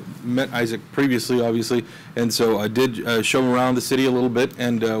mention, met Isaac previously, obviously, and so I did show him around the city a little bit,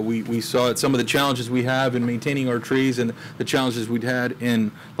 and we saw some of the challenges we have in maintaining our trees and the challenges we'd had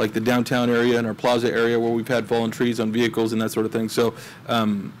in like the downtown area and our plaza area where we've had fallen trees on vehicles and that sort of thing. So,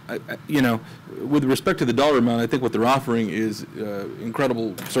 with respect to the dollar amount, I think what they're offering is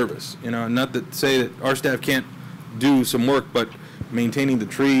incredible service. Not to say that our staff can't do some work, but maintaining the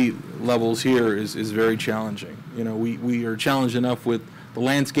tree levels here is very challenging. We are challenged enough with the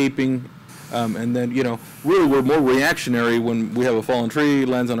landscaping, and then, really we're more reactionary when we have a fallen tree,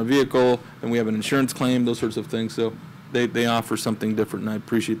 lands on a vehicle, and we have an insurance claim, those sorts of things. So they offer something different, and I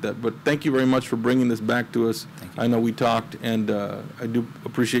appreciate that. But thank you very much for bringing this back to us. I know we talked, and I do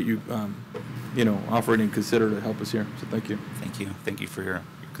appreciate you, offering and consider to help us here. So thank you. Thank you. Thank you for your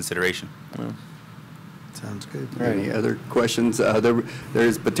consideration. Well, sounds good. Any other questions? There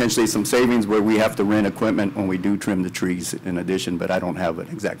is potentially some savings where we have to rent equipment when we do trim the trees in addition, but I don't have an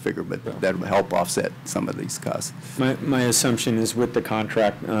exact figure, but that will help offset some of these costs. My assumption is with the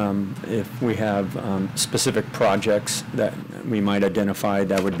contract, if we have specific projects that we might identify,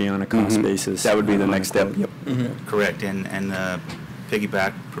 that would be on a cost basis. That would be the next step. Yep. Mm-hmm. Correct. And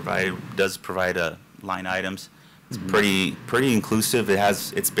Piggyback does provide line items. It's pretty inclusive.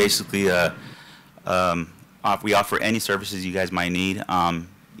 It's basically we offer any services you guys might need,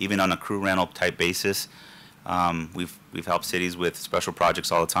 even on a crew rental type basis. We've helped cities with special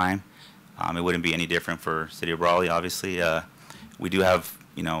projects all the time. It wouldn't be any different for City of Brawley, obviously. We do have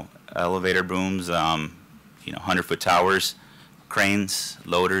elevator booms, 100-foot towers, cranes,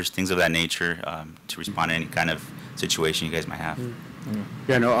 loaders, things of that nature to respond to any kind of situation you guys might have.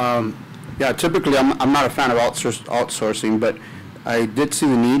 Yeah, typically I'm not a fan of outsourcing, but I did see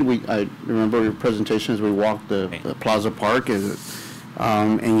the need. I remember your presentation as we walked the Plaza Park.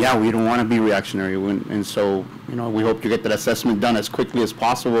 And yeah, we don't want to be reactionary. And so, we hope to get that assessment done as quickly as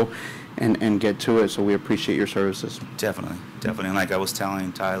possible and get to it. So we appreciate your services. Definitely, definitely. And like I was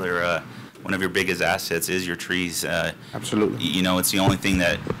telling Tyler, one of your biggest assets is your trees. Absolutely. It's the only thing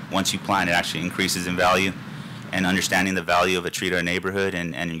that once you plant, it actually increases in value. And understanding the value of a tree to a neighborhood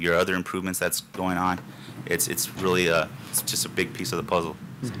and your other improvements that's going on, it's really it's just a big piece of the puzzle.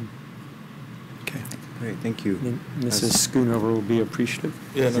 Mm-hmm. Okay, great, thank you. Mrs. Schoonover will be appreciative.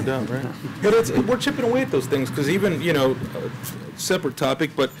 Yeah, no doubt, right? But we're chipping away at those things, because even, separate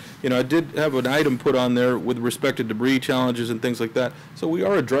topic, but, I did have an item put on there with respect to debris challenges and things like that. So we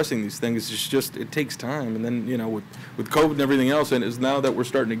are addressing these things. It's just, it takes time. And then, with COVID and everything else, and it's now that we're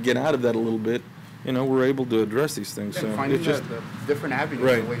starting to get out of that a little bit, we're able to address these things. So finding it's just the different avenues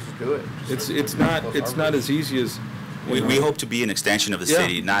right. and ways to do it. It's not as easy as. We hope to be an extension of the Yeah.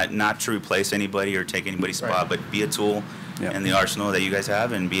 city, not to replace anybody or take anybody's spot, Right. but be a tool Yeah. in the arsenal that you guys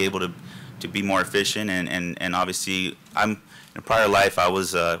have, and be able to be more efficient. And obviously, in a prior life, I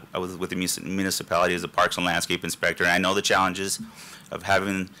was with the municipality as a parks and landscape inspector, and I know the challenges of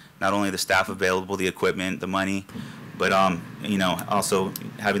having not only the staff available, the equipment, the money, but also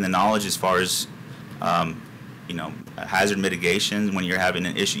having the knowledge as far as hazard mitigation. When you're having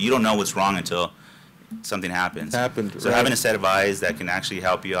an issue, you don't know what's wrong until something happens. So right. having a set of eyes that can actually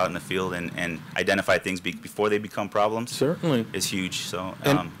help you out in the field and identify things before they become problems Certainly. is huge. So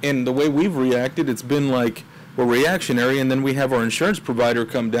And the way we've reacted, it's been like we're reactionary, and then we have our insurance provider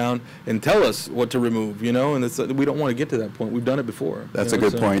come down and tell us what to remove, and it's, we don't want to get to that point. We've done it before. That's a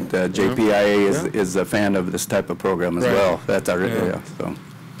good point. JPIA is a fan of this type of program as Right. well. That's our, Yeah. so,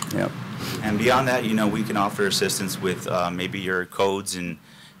 yeah. And beyond that, we can offer assistance with maybe your codes and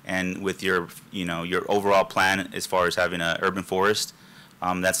with your your overall plan as far as having an urban forest.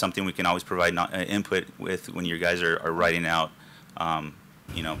 That's something we can always provide input with when you guys are writing out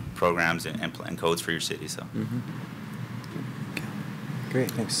programs and codes for your city. So. Mm-hmm.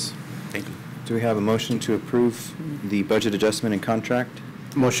 Great, thanks. Thank you. Do we have a motion to approve the budget adjustment and contract?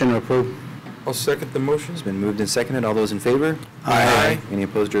 Motion to approve. I'll second the motion. It's been moved and seconded. All those in favor? Aye. Any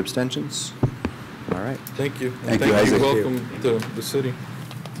opposed or abstentions? All right. Thank you. Thank you, Isaac. Welcome to the city.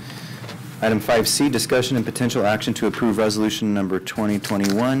 Item 5C, discussion and potential action to approve resolution number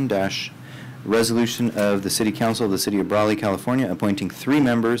 2021- resolution of the City Council of the City of Brawley, California, appointing 3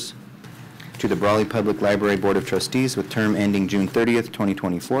 members to the Brawley Public Library Board of Trustees with term ending June 30th,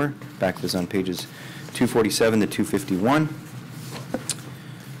 2024. Back was on pages 247 to 251.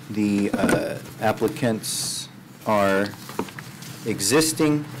 The applicants are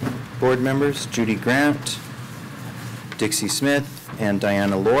existing board members, Judy Grant, Dixie Smith, and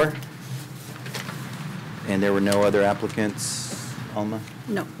Diana Lohr. And there were no other applicants, Alma?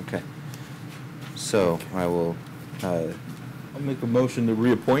 No. Okay. So I will, I'll make a motion to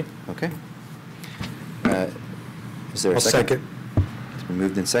reappoint. okay. Is there a I'll second? It's been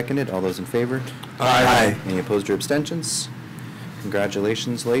moved and seconded. All those in favor? Aye. Any opposed or abstentions?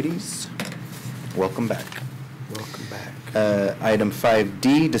 Congratulations, ladies. Welcome back. Welcome back. Item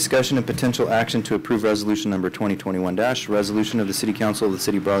 5D, discussion and potential action to approve resolution number 2021- resolution of the City Council of the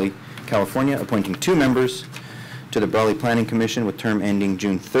City of Brawley, California, appointing 2 members to the Brawley Planning Commission with term ending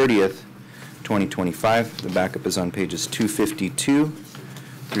June 30th, 2025. The backup is on pages 252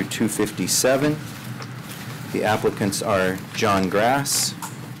 through 257. The applicants are John Grass,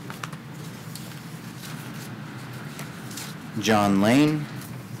 John Lane,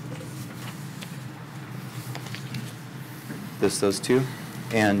 those 2,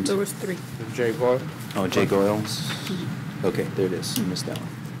 and... There was 3. Jay Goyle. Oh, Jay Goyles. Okay, there it is. You missed that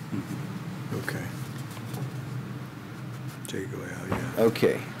one. Okay. Jay Goyle, yeah.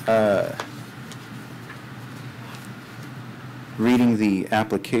 Okay. Reading the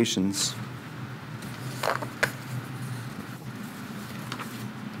applications.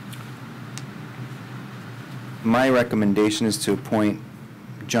 My recommendation is to appoint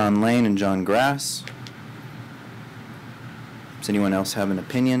John Lane and John Grass. Does anyone else have an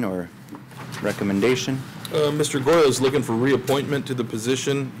opinion or recommendation? Mr. Goyle is looking for reappointment to the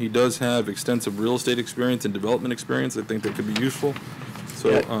position. He does have extensive real estate experience and development experience. I think that could be useful. So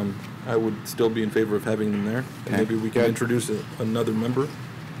Yeah. I would still be in favor of having them there. And Okay. maybe we can introduce another member.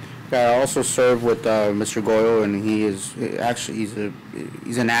 I also serve with Mr. Goyle, and he is actually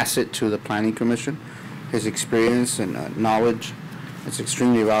he's an asset to the Planning Commission. His experience and knowledge is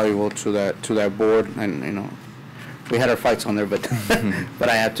extremely valuable to that board, and we had our fights on there, but but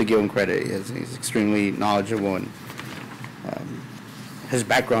I have to give him credit. He's extremely knowledgeable, and his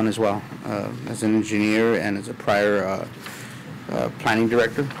background as well as an engineer and as a prior planning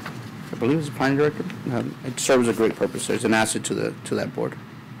director. I believe it's the planning director. It serves a great purpose. There's an asset to that board.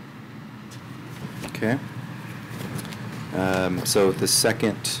 Okay. So the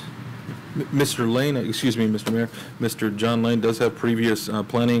second, Mr. Lane, excuse me, Mr. Mayor, Mr. John Lane does have previous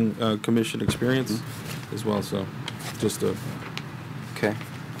planning commission experience as well, so just a okay.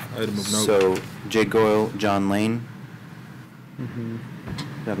 item of note. So Jay Goyle, John Lane. Mm-hmm.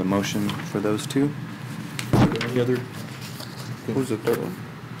 Do I have a motion for those two? Any other? Who's the third one?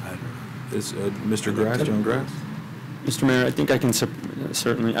 Is Mr. Grass, John Grass? Mr. Mayor, I think I can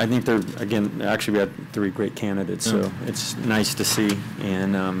certainly, I think they're, again, actually we had 3 great candidates, so it's nice to see.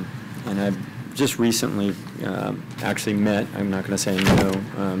 And I've just recently actually met, I'm not going to say no,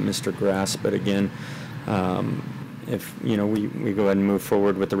 Mr. Grass, but again, if, you know, we go ahead and move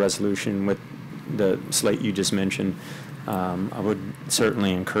forward with the resolution with the slate you just mentioned, I would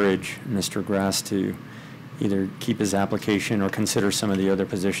certainly encourage Mr. Grass to either keep his application or consider some of the other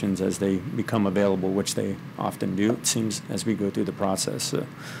positions as they become available, which they often do, it seems, as we go through the process. So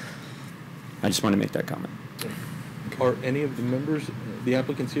I just want to make that comment. Are any of the members, the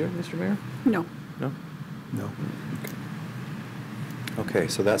applicants here, Mr. Mayor? No. No? No. Okay,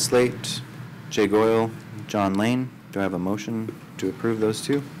 so that slate, Jay Goyle, John Lane. Do I have a motion to approve those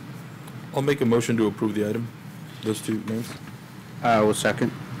two? I'll make a motion to approve the item, those 2 names. I will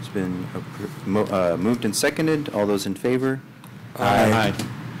second. It's been moved and seconded. All those in favor? Aye.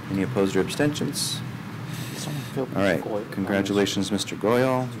 Any opposed or abstentions? All right. Congratulations, Mr.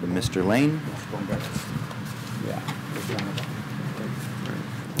 Goyle and Mr. Lane.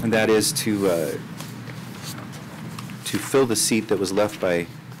 And that is to fill the seat that was left by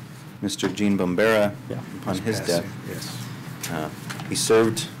Mr. Gene Bombera upon his death. Yes. He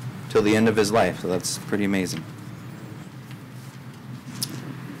served till the end of his life, so that's pretty amazing.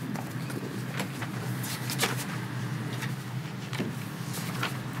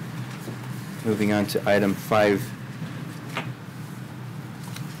 Moving on to item 5E.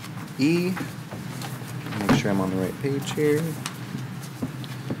 Make sure I'm on the right page here.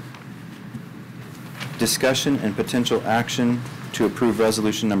 Discussion and potential action to approve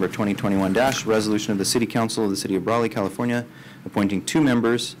resolution number 2021- resolution of the City Council of the City of Brawley, California, appointing 2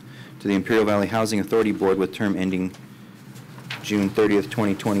 members to the Imperial Valley Housing Authority Board with term ending June 30th,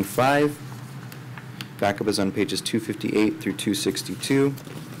 2025. Backup is on pages 258 through 262.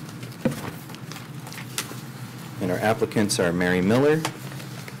 And our applicants are Mary Miller,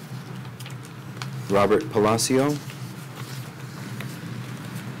 Robert Palacio,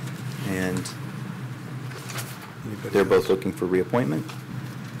 and they're both looking for reappointment.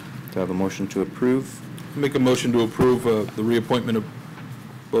 Do I have a motion to approve? Make a motion to approve the reappointment of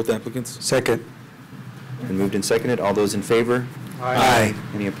both applicants. Second. Been moved and seconded. All those in favor? Aye.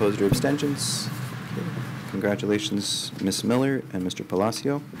 Any opposed or abstentions? Congratulations, Ms. Miller and Mr.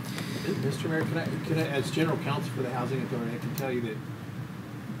 Palacio. Mr. Mayor, can I, as general counsel for the Housing Authority, I can tell you that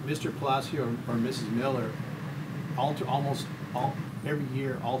Mr. Palacio or Mrs. Miller almost every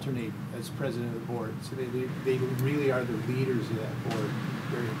year alternate as president of the board. So they really are the leaders of that board.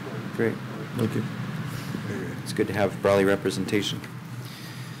 Very important. Great. Thank you. It's good to have Brawley representation.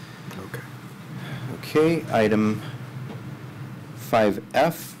 Okay. Okay, item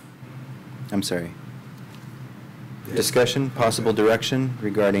 5F. I'm sorry. Discussion, possible direction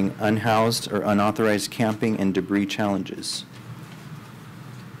regarding unhoused or unauthorized camping and debris challenges.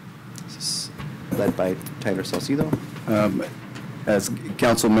 This is led by Tyler Salcido. As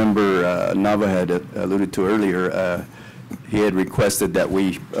Councilmember Nava had alluded to earlier, he had requested that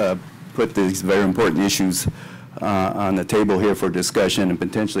we put these very important issues on the table here for discussion and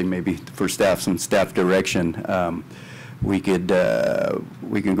potentially maybe for staff, some staff direction. We can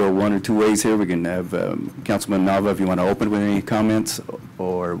go one or two ways here. We can have Councilman Nava, if you want to open with any comments,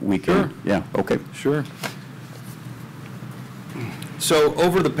 or we can. Sure. Yeah, okay. Sure. So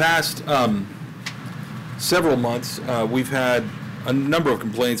over the past several months, we've had a number of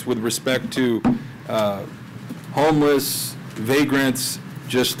complaints with respect to homeless, vagrants,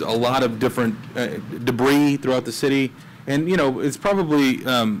 just a lot of different debris throughout the city. And, you know, it's probably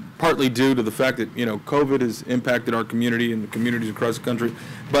partly due to the fact that, you know, COVID has impacted our community and the communities across the country.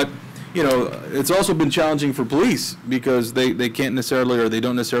 But, you know, it's also been challenging for police because they can't necessarily, or they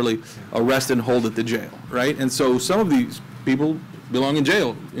don't necessarily arrest and hold at the jail, right? And so some of these people belong in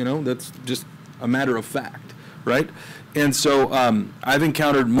jail, you know, that's just a matter of fact, right? And so I've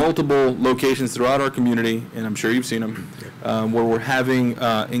encountered multiple locations throughout our community, and I'm sure you've seen them, where we're having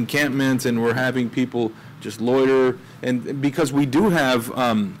encampments and we're having people just loiter. And because we do have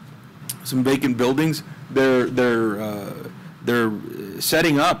some vacant buildings, they're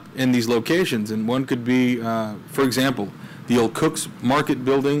setting up in these locations. And one could be, for example, The old Cook's Market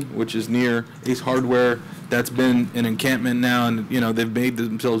building, which is near Ace Hardware, that's been an encampment now, and they've made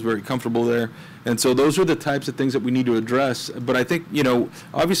themselves very comfortable there. And so those are the types of things that we need to address. But I think,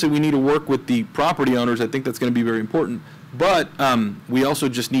 obviously we need to work with the property owners. I think that's going to be very important. But we also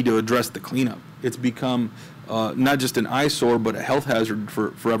just need to address the cleanup. It's become not just an eyesore, but a health hazard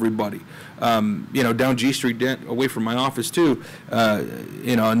for everybody. Down G Street, away from my office too,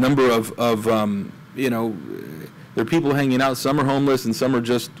 a number of there are people hanging out. Some are homeless, and some are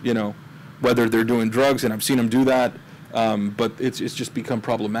just, whether they're doing drugs, and I've seen them do that. But it's just become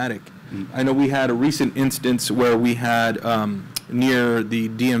problematic. I know we had a recent instance where we had near the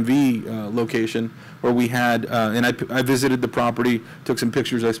DMV location where we had, and I visited the property, took some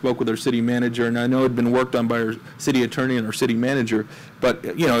pictures, I spoke with our city manager, and I know it had been worked on by our city attorney and our city manager, but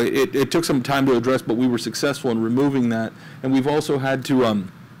it took some time to address, but we were successful in removing that. And we've also had to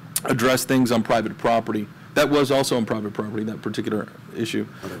address things on private property. That was also on private property, that particular issue.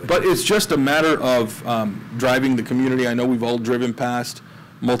 But it's just a matter of driving the community. I know we've all driven past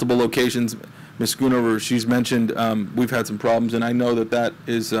multiple locations. Ms. Schoonover, she's mentioned we've had some problems, and I know that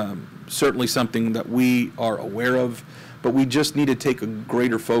is certainly something that we are aware of, but we just need to take a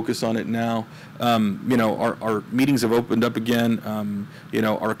greater focus on it now. Our meetings have opened up again.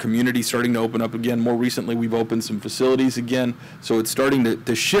 Our community's starting to open up again. More recently, we've opened some facilities again, so it's starting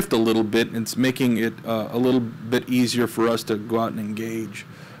to shift a little bit, and it's making it a little bit easier for us to go out and engage.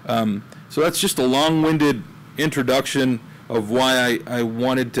 So that's just a long-winded introduction of why I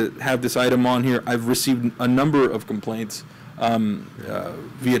wanted to have this item on here. I've received a number of complaints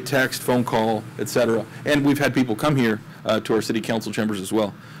via text, phone call, etc. And we've had people come here to our city council chambers as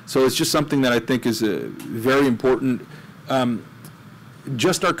well. So it's just something that I think is very important.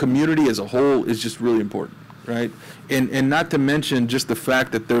 Just our community as a whole is just really important, right? And not to mention just the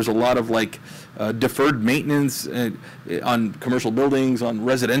fact that there's a lot of deferred maintenance on commercial buildings, on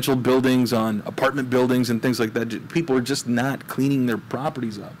residential buildings, on apartment buildings and things like that. People are just not cleaning their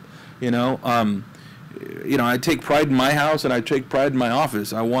properties up, I take pride in my house and I take pride in my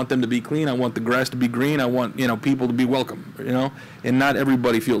office. I want them to be clean. I want the grass to be green. I want, people to be welcome, and not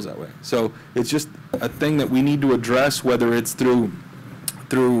everybody feels that way. So it's just a thing that we need to address, whether it's through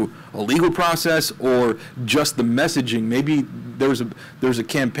a legal process or just the messaging. Maybe there's a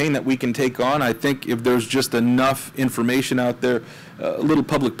campaign that we can take on. I think if there's just enough information out there, a little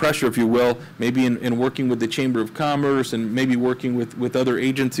public pressure, if you will, maybe in working with the Chamber of Commerce and maybe working with other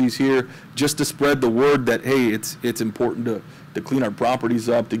agencies here, just to spread the word that, hey, it's important to clean our properties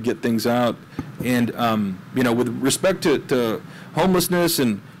up, to get things out. And, with respect to homelessness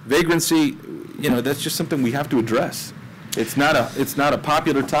and vagrancy, that's just something we have to address. It's not a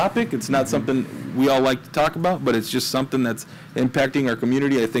popular topic. It's not something we all like to talk about, but it's just something that's impacting our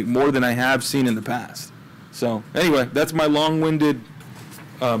community, I think, more than I have seen in the past. So anyway, that's my long-winded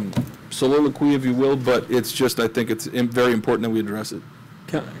soliloquy, if you will, but it's just, I think it's very important that we address it.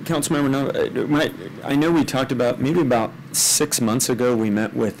 Councilmember, I know we talked about, maybe about 6 months ago, we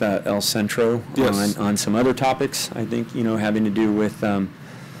met with El Centro on some other topics, I think, having to do with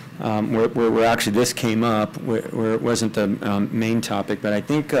where actually this came up, where it wasn't the main topic, but I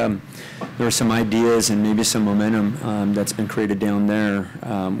think there are some ideas and maybe some momentum that's been created down there,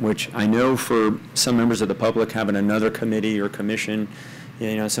 which I know for some members of the public having another committee or commission,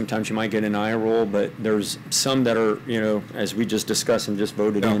 sometimes you might get an eye roll, but there's some that are, as we just discussed and just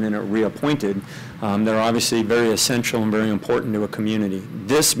voted in and are reappointed, they're obviously very essential and very important to a community.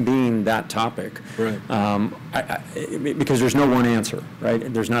 This being that topic, right? Because there's no one answer,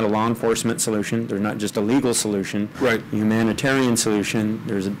 right? There's not a law enforcement solution. There's not just a legal solution. Right. Humanitarian solution.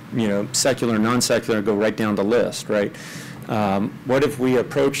 There's a, secular, non-secular, go right down the list, right? What if we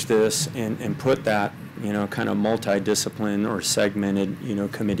approach this and put that kind of multidiscipline or segmented,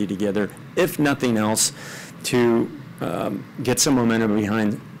 committee together, if nothing else, to get some momentum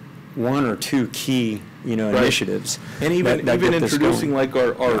behind one or two key, initiatives. And even introducing like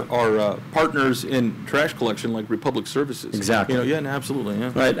our partners in trash collection, like Republic Services. Exactly. Yeah, absolutely.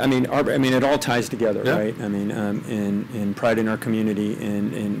 Yeah. Right. I mean, it all ties together, right? I mean, in pride in our community,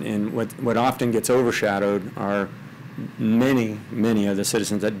 and what often gets overshadowed are many of the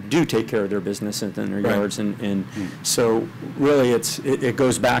citizens that do take care of their business in their yards, and so really it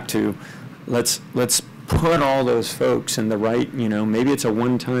goes back to let's put all those folks in the right, maybe it's a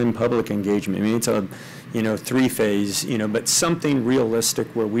one-time public engagement, maybe it's a 3-phase, but something realistic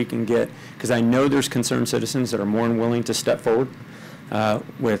where we can get, because I know there's concerned citizens that are more than willing to step forward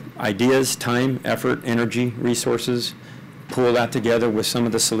with ideas, time, effort, energy, resources pull that together with some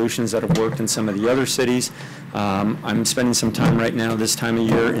of the solutions that have worked in some of the other cities. I'm spending some time right now this time of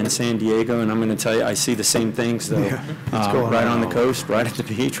year in San Diego, and I'm going to tell you, I see the same things, though, right on the coast, right at the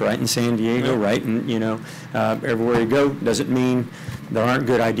beach, right in San Diego, right in, everywhere you go. Doesn't mean there aren't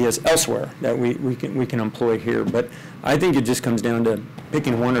good ideas elsewhere that we can employ here. But I think it just comes down to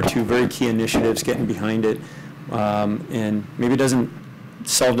picking one or two very key initiatives, getting behind it, and maybe it doesn't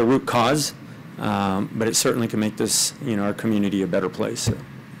solve the root cause, but it certainly can make this, our community a better place. So.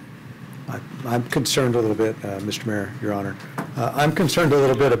 I'm concerned a little bit, Mr. Mayor, Your Honor. I'm concerned a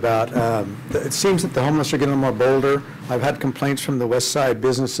little bit about, it seems that the homeless are getting a little more bolder. I've had complaints from the West Side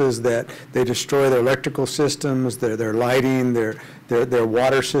businesses that they destroy their electrical systems, their lighting, their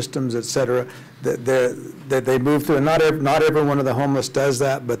water systems, et cetera, that they move through. And not every one of the homeless does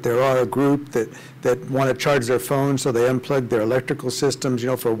that, but there are a group that want to charge their phones, so they unplug their electrical systems,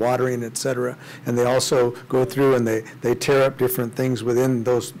 for watering, et cetera. And they also go through and they tear up different things within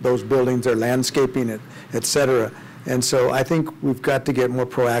those buildings, their landscaping, et cetera. And so I think we've got to get more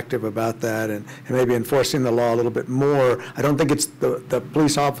proactive about that and maybe enforcing the law a little bit more. I don't think it's the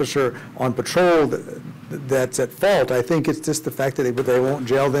police officer on patrol that's at fault. I think it's just the fact that they won't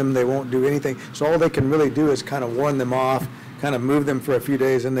jail them, they won't do anything. So all they can really do is kind of warn them off, kind of move them for a few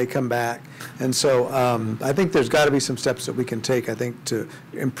days, and they come back. And so I think there's got to be some steps that we can take, I think, to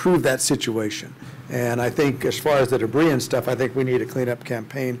improve that situation. And I think as far as the debris and stuff, I think we need a cleanup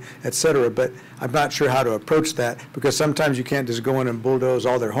campaign, et cetera. But I'm not sure how to approach that, because sometimes you can't just go in and bulldoze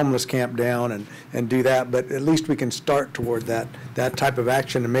all their homeless camp down and do that. But at least we can start toward that type of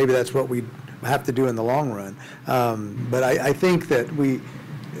action, and maybe that's what we have to do in the long run. But I think that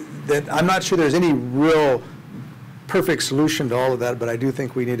I'm not sure there's any real perfect solution to all of that, but I do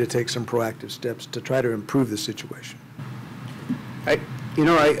think we need to take some proactive steps to try to improve the situation. I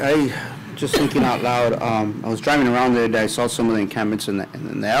just thinking out loud, I was driving around the other day, I saw some of the encampments in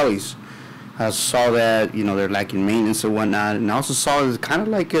the alleys. I saw that, they're lacking maintenance and whatnot, and I also saw it's kind of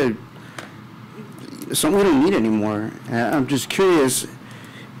like something we don't need anymore. And I'm just curious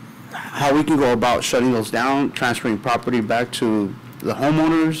how we can go about shutting those down, transferring property back to the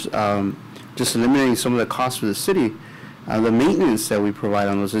homeowners, just eliminating some of the costs for the city. The maintenance that we provide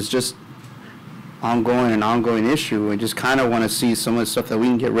on those is just an ongoing issue. I just kind of want to see some of the stuff that we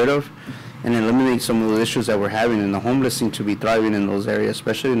can get rid of and eliminate some of the issues that we're having. And the homeless seem to be thriving in those areas,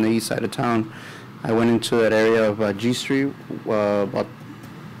 especially in the east side of town. I went into that area of G Street,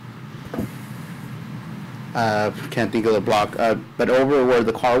 can't think of the block, but over where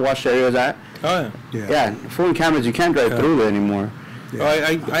the car wash area is at. Oh, yeah. Yeah, full cameras, you can't drive through there anymore. Yeah.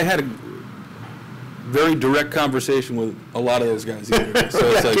 I had a very direct conversation with a lot of those guys. So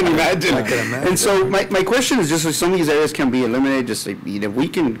it's I can imagine. And so my question is just, some of these areas can be eliminated. Just if we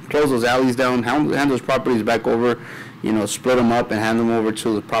can close those alleys down, hand those properties back over, split them up and hand them over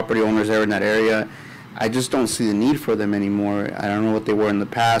to the property owners there in that area. I just don't see the need for them anymore. I don't know what they were in the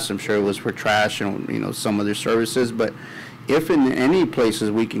past. I'm sure it was for trash and some other services. But if in any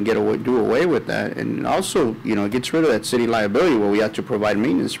places we can do away with that, and also it gets rid of that city liability where we have to provide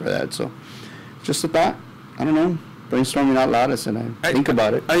maintenance for that. So just a thought. I don't know. Brainstorming out loud. I think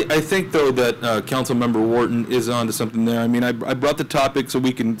about it. I think though that Councilmember Wharton is onto something there. I mean, I brought the topic so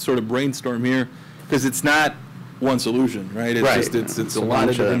we can sort of brainstorm here, because it's not one solution, right? It's a lot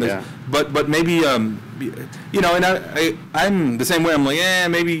of different things. But maybe and I'm the same way. I'm like,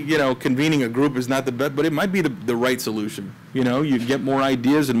 maybe convening a group is not the best, but it might be the right solution. You get more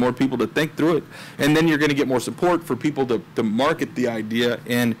ideas and more people to think through it, and then you're going to get more support for people to market the idea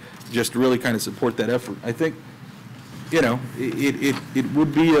and just really kind of support that effort. I think it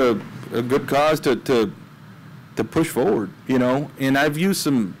would be a good cause to push forward. And I've used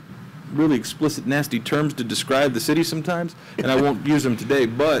some really explicit, nasty terms to describe the city sometimes, and I won't use them today,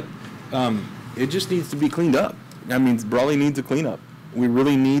 but it just needs to be cleaned up. I mean, Brawley needs a cleanup. We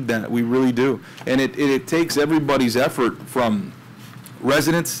really need that. We really do. And it takes everybody's effort, from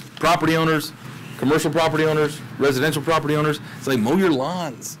residents, property owners, commercial property owners, residential property owners. It's like, mow your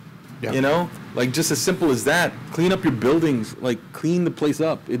lawns, like just as simple as that. Clean up your buildings, like clean the place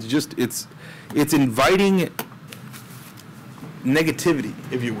up. It's inviting negativity,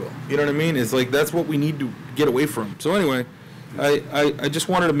 if you will. You know what I mean? It's like, that's what we need to get away from. So anyway, I just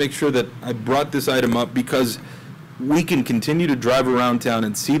wanted to make sure that I brought this item up, because we can continue to drive around town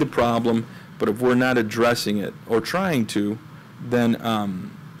and see the problem, but if we're not addressing it or trying to,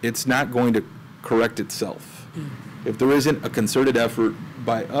 then it's not going to correct itself. If there isn't a concerted effort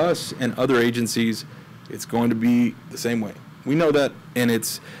by us and other agencies, it's going to be the same way. We know that,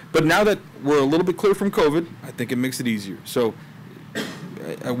 but now that we're a little bit clear from COVID, I think it makes it easier. So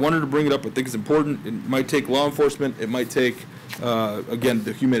I wanted to bring it up. I think it's important. It might take law enforcement. It might take, again,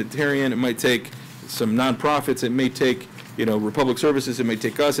 the humanitarian. It might take some nonprofits. It may take, Republic Services. It may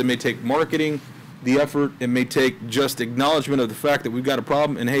take us. It may take marketing, the effort. It may take just acknowledgement of the fact that we've got a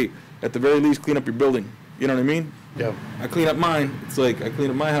problem. And, hey, at the very least, clean up your building. You know what I mean? Yeah. I clean up mine. It's like I clean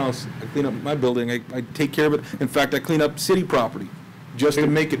up my house. I clean up my building. I take care of it. In fact, I clean up city property just to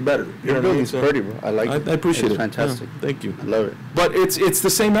make it better. Your building's pretty, bro. I like it. I appreciate It's it. fantastic. Yeah, thank you. I love it. But it's the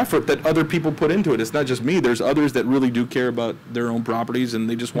same effort that other people put into it. It's not just me. There's others that really do care about their own properties, and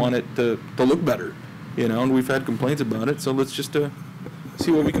they just want it to look better. And we've had complaints about it, so let's just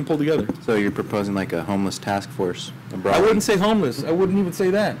see what we can pull together. So you're proposing like a homeless task force? I wouldn't say homeless. I wouldn't even say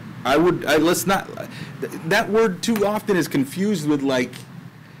that. Let's not, that word too often is confused with like,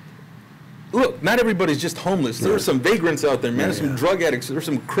 look, not everybody's just homeless. There are some vagrants out there, man. There's some drug addicts. There's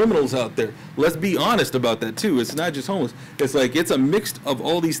some criminals out there. Let's be honest about that too. It's not just homeless. It's like, it's a mix of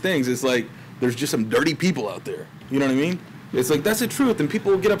all these things. It's like, there's just some dirty people out there. You know what I mean? It's like, that's the truth, and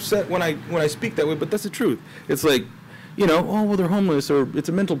people will get upset when I speak that way, but that's the truth. It's like, oh, well, they're homeless, or it's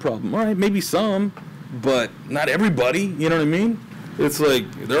a mental problem. All right, maybe some, but not everybody, you know what I mean? It's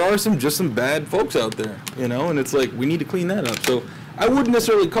like, there are just some bad folks out there, and it's like, we need to clean that up. So I wouldn't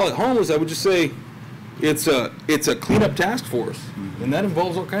necessarily call it homeless. I would just say it's a cleanup task force, and that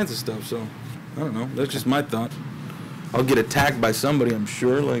involves all kinds of stuff. So I don't know. That's just my thought. I'll get attacked by somebody, I'm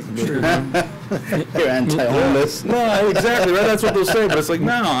sure. Like, You're anti-homeless. No, exactly, right? That's what they'll say. But it's like,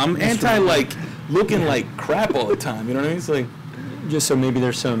 no, I'm anti, like, looking like crap all the time. You know what I mean? It's like, Just so maybe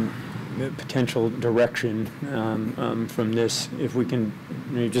there's some potential direction from this, if we can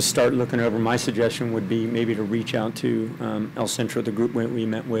just start looking over. My suggestion would be maybe to reach out to El Centro, the group we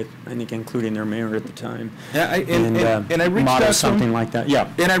met with, I think including their mayor at the time. Yeah, and I reached model out to something him, like that.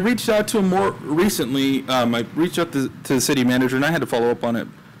 Yeah. And I reached out to him more recently. I reached out to the city manager, and I had to follow up on it,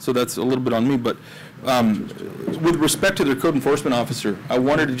 so that's a little bit on me. But with respect to their code enforcement officer, I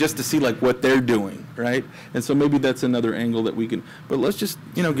wanted just to see like what they're doing, right? And so maybe that's another angle that we can. But let's just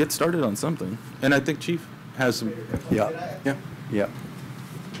get started on something. And I think Chief has some. Yeah.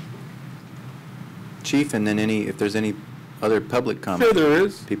 Chief, and then if there's any other public comments. Sure, there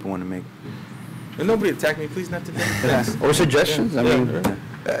is. People want to make. And nobody attack me, please, not today. Or suggestions. I mean.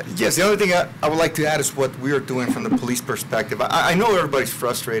 Yes, the only thing I would like to add is what we are doing from the police perspective. I know everybody's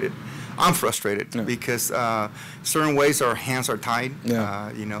frustrated. I'm frustrated because certain ways our hands are tied,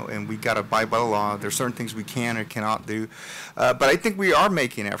 and we got to abide by the law. There's certain things we can or cannot do. But I think we are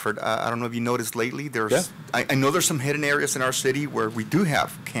making effort. I don't know if you noticed lately, I know there's some hidden areas in our city where we do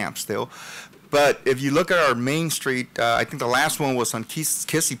have camps still. But if you look at our main street, I think the last one was on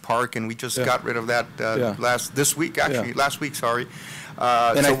Kissy Park, and we just got rid of that last week, sorry.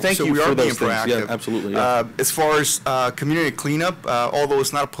 And I thank you for those things. Yeah, absolutely. As far as community cleanup, although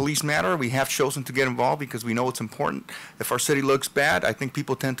it's not a police matter, we have chosen to get involved because we know it's important. If our city looks bad, I think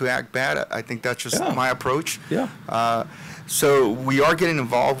people tend to act bad. I think that's just my approach. Yeah. So we are getting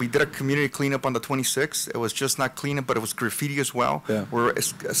involved. We did a community cleanup on the 26th. It was just not cleanup, but it was graffiti as well. Yeah. We're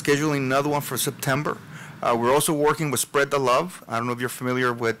scheduling another one for September. We're also working with Spread the Love. I don't know if you're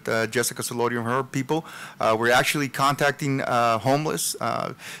familiar with Jessica Solorio and her people. We're actually contacting homeless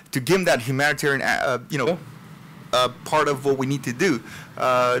to give them that humanitarian, part of what we need to do.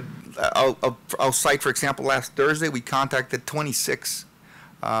 I'll cite, for example, last Thursday we contacted 26.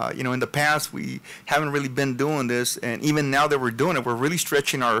 In the past we haven't really been doing this, and even now that we're doing it, we're really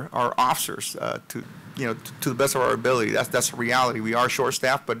stretching our officers to the best of our ability. That's a reality. We are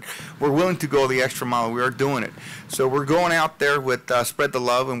short-staffed, but we're willing to go the extra mile. We are doing it. So we're going out there with Spread the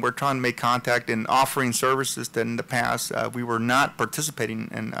Love, and we're trying to make contact and offering services that in the past we were not participating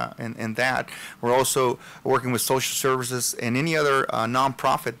in that. We're also working with social services and any other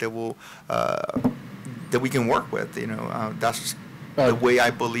nonprofit that we can work with. That's the way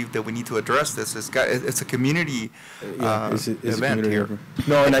I believe that we need to address this. It's a community event here.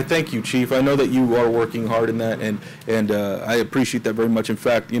 No, and I thank you, Chief. I know that you are working hard in that, and I appreciate that very much. In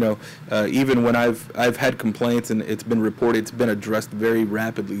fact, even when I've had complaints and it's been reported, it's been addressed very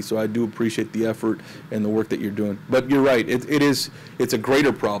rapidly. So I do appreciate the effort and the work that you're doing. But you're right. It's a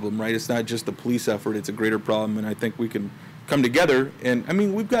greater problem, right? It's not just the police effort. It's a greater problem, and I think we can come together, and I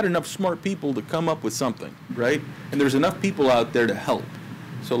mean, we've got enough smart people to come up with something, right? And there's enough people out there to help.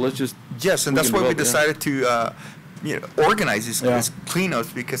 So let's just and that's why we decided to organize these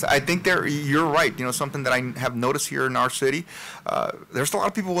cleanups, because I think you're right. Something that I have noticed here in our city, there's a lot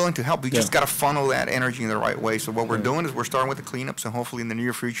of people willing to help. We just got to funnel that energy in the right way. So what we're doing is we're starting with the cleanups, and hopefully in the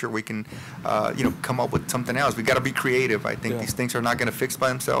near future we can come up with something else. We got to be creative. I think these things are not going to fix by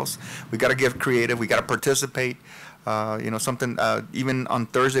themselves. We got to get creative. We got to participate. Something, even on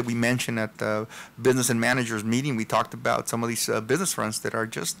Thursday, we mentioned at the business and managers meeting, we talked about some of these business fronts that are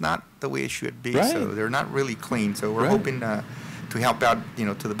just not the way it should be. Right. So they're not really clean. So we're Right. hoping to help out,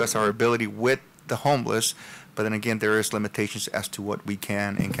 to the best of our ability with the homeless. But then again, there is limitations as to what we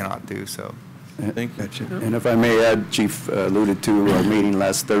can and cannot do. So. Thank you. And if I may add, Chief alluded to our meeting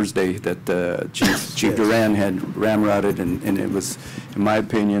last Thursday that Chief Duran had ramrodded, and it was, in my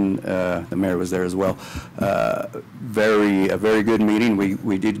opinion, the mayor was there as well, a very good meeting.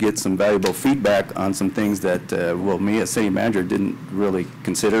 We did get some valuable feedback on some things that, me as city manager didn't really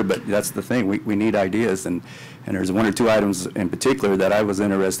consider, but that's the thing. We need ideas, and there's one or two items in particular that I was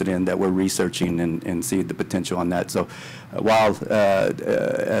interested in that we're researching and see the potential on that. So while,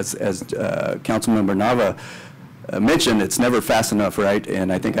 as Councilmember Nava mentioned, it's never fast enough, right?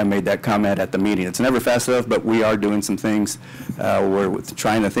 And I think I made that comment at the meeting. It's never fast enough, but we are doing some things. We're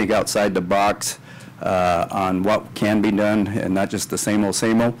trying to think outside the box on what can be done and not just the same old,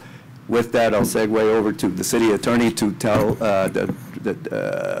 same old. With that, I'll segue over to the city attorney to tell,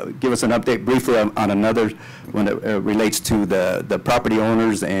 give us an update briefly on another one that relates to the property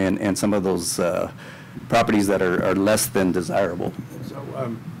owners and some of those properties that are less than desirable. So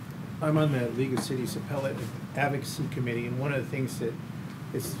I'm on the League of Cities Appellate Advocacy Committee, and one of the things that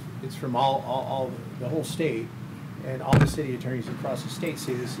it's from all the whole state, and all the city attorneys across the state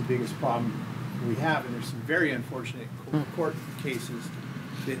say this is the biggest problem we have, and there's some very unfortunate court cases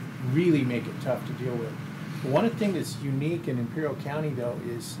that really make it tough to deal with. One thing that's unique in Imperial County, though,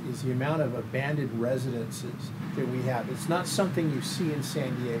 is the amount of abandoned residences that we have. It's not something you see in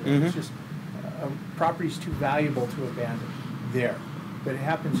San Diego. Mm-hmm. It's just property's too valuable to abandon there. But it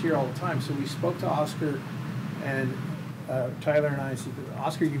happens here all the time. So we spoke to Oscar, and Tyler and I said,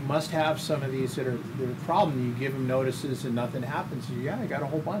 Oscar, you must have some of these that are a problem. You give them notices and nothing happens. He said, yeah, I got a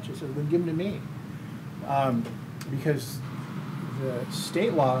whole bunch. I said, then give them to me. Because the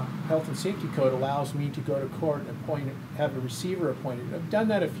state law, health and safety code, allows me to go to court and have a receiver appointed. I've done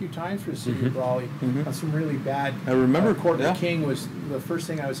that a few times for the city of Brawley on some really bad. I remember Courtney King was the first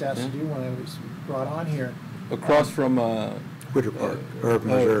thing I was asked to do when I was brought on here. Across from Witter Park, or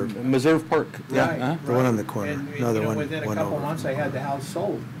Meserve. Meserve Park. Yeah, Right. The one on the corner. And, No, the one within a couple over. months, I had the house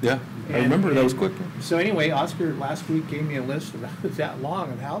sold. Yeah, I remember that was quick. So anyway, Oscar last week gave me a list of that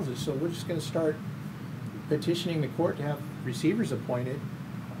long of houses. So we're just going to start petitioning the court to have receivers appointed.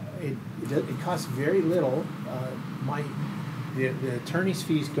 It costs very little. The attorney's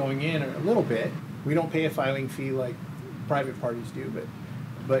fees going in are a little bit. We don't pay a filing fee like private parties do,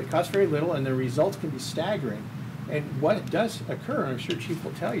 but it costs very little, and the results can be staggering. And what does occur, I'm sure Chief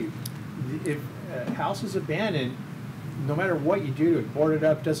will tell you, if a house is abandoned, no matter what you do to it, board it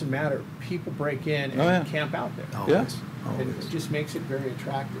up, doesn't matter. People break in and camp out there. Yes. And it just makes it very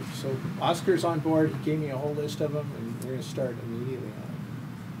attractive. So Oscar's on board. He gave me a whole list of them, and we're going to start immediately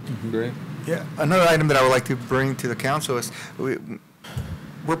on it. Great. Yeah, another item that I would like to bring to the council is we're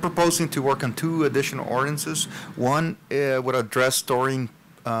proposing to work on 2 additional ordinances. One would address storing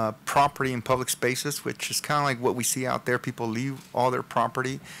property in public spaces, which is kind of like what we see out there. People leave all their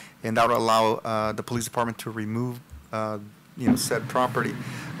property, and that would allow the police department to remove said property.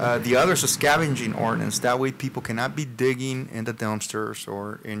 The other is a scavenging ordinance. That way people cannot be digging in the dumpsters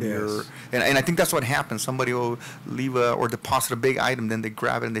or in your, and I think that's what happens. Somebody will leave or deposit a big item, then they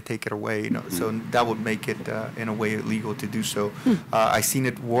grab it and they take it away. So that would make it in a way illegal to do so. I've seen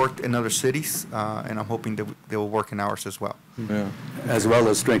it worked in other cities, and I'm hoping that they will work in ours as well. Yeah. As well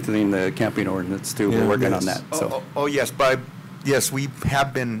as strengthening the camping ordinance too. We're working on that. So. Oh yes, yes, we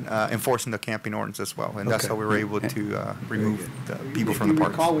have been enforcing the camping ordinance as well, and that's how we were able to remove the people from the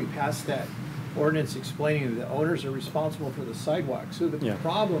parks. If you recall, we passed that ordinance explaining that the owners are responsible for the sidewalk. So the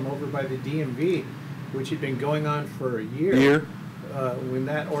problem over by the DMV, which had been going on for a year, when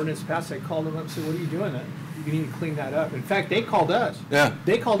that ordinance passed, I called them up and said, what are you doing? You need to clean that up. In fact, they called us. Yeah.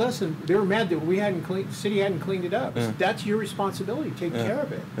 They called us, and they were mad that the city hadn't cleaned it up. So that's your responsibility. Take care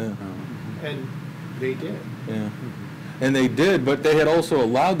of it. Yeah. And they did. Yeah. And they did, but they had also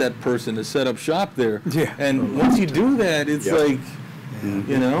allowed that person to set up shop there. Yeah. And once you do that, it's like,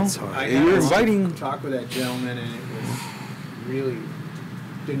 you're inviting. Talk with that gentleman, and it was really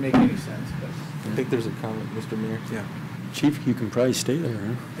didn't make any sense. But I think there's a comment, Mr. Mayor. Yeah. Chief, you can probably stay there,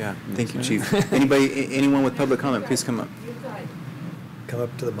 huh? Yeah. Thank you, Chief. Anyone with public comment, please come up. Come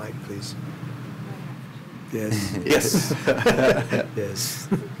up to the mic, please. Yes. Yes. Yes.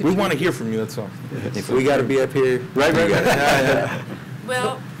 We want to hear from you, that's all. If we got to be up here, right.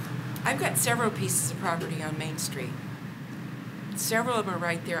 Well, I've got several pieces of property on Main Street. Several of them are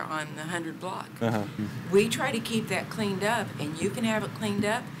right there on the 100 block. Uh-huh. We try to keep that cleaned up, and you can have it cleaned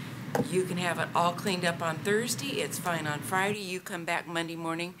up, You can have it all cleaned up on Thursday, it's fine on Friday, you come back Monday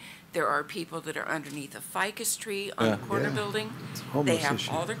morning, there are people that are underneath a ficus tree on the corner building. They have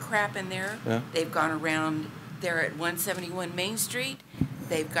all their crap in there. Yeah. They've gone around there at 171 Main Street,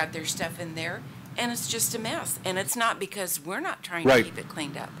 they've got their stuff in there, and it's just a mess. And it's not because we're not trying to keep it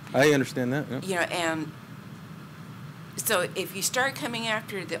cleaned up. I understand that, yeah. You know, and so if you start coming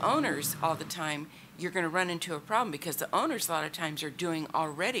after the owners all the time, you're going to run into a problem because the owners a lot of times are doing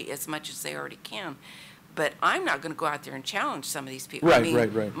already as much as they already can. But I'm not going to go out there and challenge some of these people. Right, I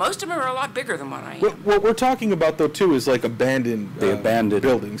mean, right. Most of them are a lot bigger than what I am. What we're talking about, though, too, is like abandoned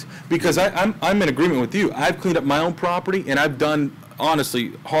buildings. Because I'm in agreement with you. I've cleaned up my own property, and I've done,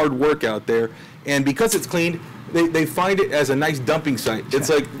 honestly, hard work out there. And because it's cleaned, they find it as a nice dumping site. It's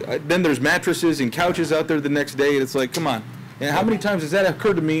like, then there's mattresses and couches out there the next day, and it's like, come on. And how many times has that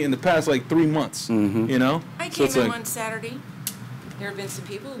occurred to me in the past, like, 3 months? You know? I came in one Saturday. There have been some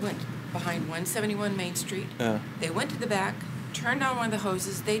people who went behind 171 Main Street. They went to the back, turned on one of the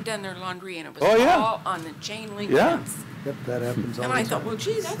hoses. They'd done their laundry, and it was all on the chain link fence. Yep, that happens all And the I time. thought, well,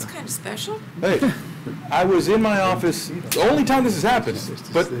 gee, that's kind of special. Hey, I was in my office, the only time this has happened,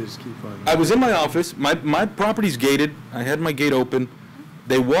 but I was in my office, my property's gated, I had my gate open,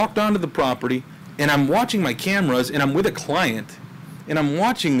 they walked onto the property, and I'm watching my cameras, and I'm with a client, and I'm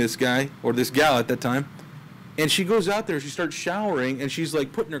watching this guy, or this gal at that time, and she goes out there, she starts showering, and she's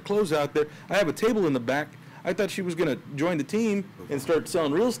like putting her clothes out there. I have a table in the back. I thought she was going to join the team and start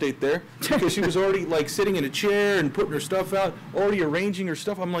selling real estate there because she was already like sitting in a chair and putting her stuff out, already arranging her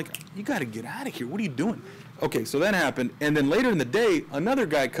stuff. I'm like, you got to get out of here. What are you doing? Okay, so that happened. And then later in the day, another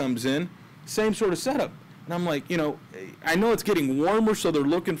guy comes in, same sort of setup. And I'm like, you know, I know it's getting warmer, so they're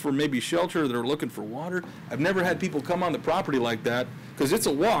looking for maybe shelter, they're looking for water. I've never had people come on the property like that because it's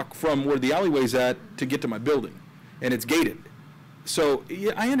a walk from where the alleyway's at to get to my building, and it's gated. So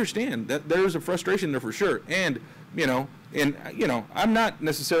yeah, I understand that there's a frustration there for sure, and I'm not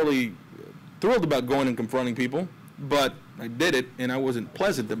necessarily thrilled about going and confronting people, but I did it, and I wasn't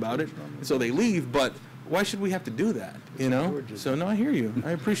pleasant about it, and so they leave. But why should we have to do that? You know? So no, I hear you.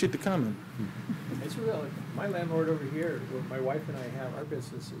 I appreciate the comment. It's real. My landlord over here, where my wife and I have our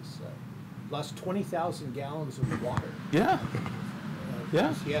businesses, lost 20,000 gallons of water. Yeah.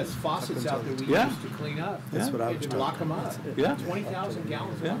 Yeah. He has faucets out there we Yeah. used to clean up. That's what I was to talking lock them about. up. Yeah. 20,000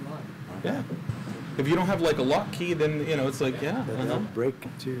 gallons in Yeah. one month. Yeah. If you don't have like a lock key, then you know it's like They'll break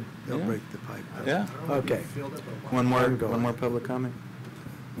it too. They'll break the pipe. Yeah. Okay. One more public comment.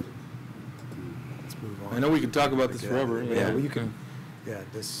 Let's move on. I know we could talk about this forever. Yeah, well, you can. Yeah,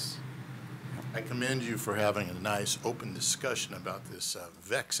 this. I commend you for having a nice, open discussion about this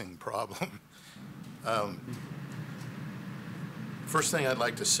vexing problem. First thing I'd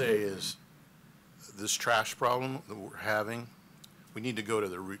like to say is this trash problem that we're having, we need to go to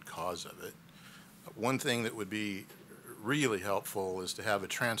the root cause of it. One thing that would be really helpful is to have a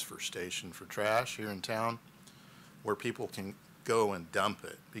transfer station for trash here in town where people can go and dump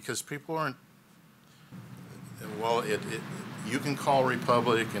it, because people aren't, well, you can call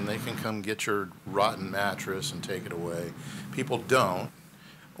Republic and they can come get your rotten mattress and take it away. People don't,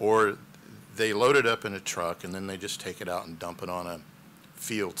 or they load it up in a truck and then they just take it out and dump it on a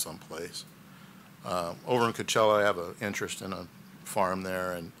field someplace. Over in Coachella, I have an interest in a farm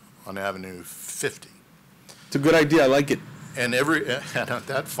there and on Avenue 50. It's a good idea. I like it. And at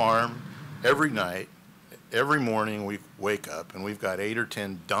that farm, every night, every morning we wake up and we've got 8 or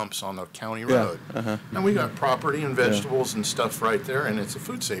 10 dumps on the county road. And we got property and vegetables and stuff right there, and it's a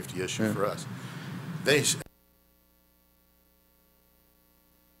food safety issue for us. They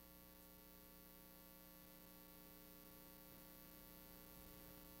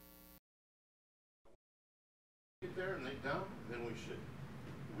get there and they dump, then we should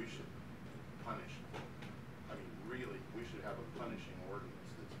punish them. I mean, really, we should have a punishing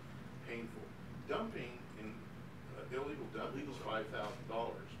ordinance that's painful. Dumping in illegal dumping is $5,000,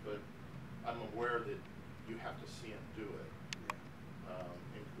 but I'm aware that you have to see them do it.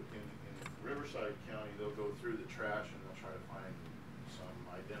 In Riverside County, they'll go through the trash and they'll try to find some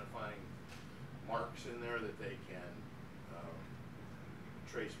identifying marks in there that they can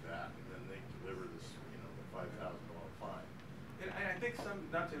trace back, and then they deliver this, the $5,000 fine. And I think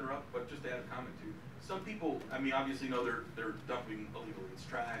not to interrupt, but just to add a comment too, some people, I mean, obviously know they're dumping illegally. It's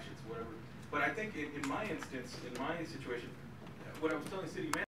trash, it's whatever. But I think in my instance, in my situation, what I was telling city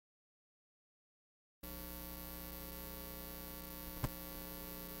manager,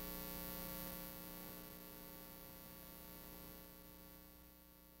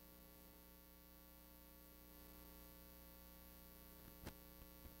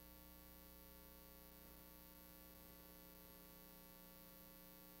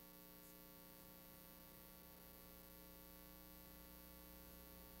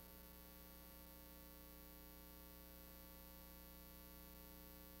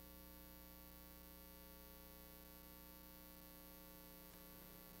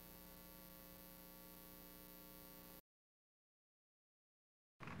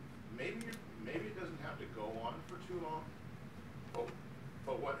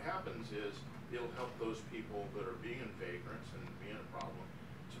 it'll help those people that are being vagrants and being a problem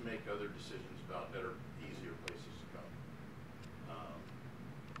to make other decisions about better, easier places to go.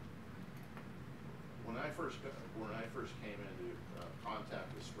 When I first came into contact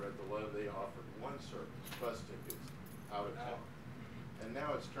with Spread the Love, they offered one service, bus tickets out of town. And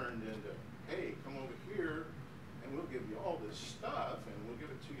now it's turned into, hey, come over here and we'll give you all this stuff and we'll give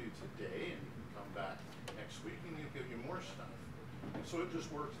it to you today and you can come back next week and we'll give you more stuff. And so it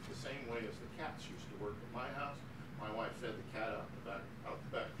just works the same way as the cats used to work at my house. My wife fed the cat out the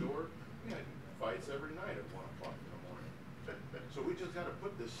back door. We had fights every night at 1 o'clock in the morning. So we just got to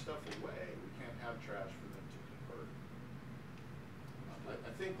put this stuff away. We can't have trash for them to convert.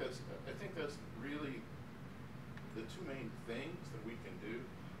 I think that's really the two main things that we can do.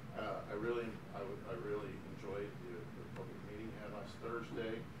 I really enjoyed the public meeting we had last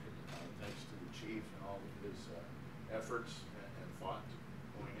Thursday. Thanks to the chief and all of his efforts and thought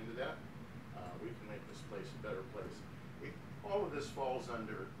going into that. We can make this place a better place. All of this falls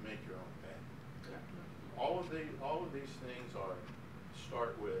under make your own bed. All of these things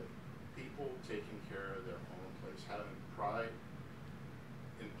start with people taking care of their own place, having pride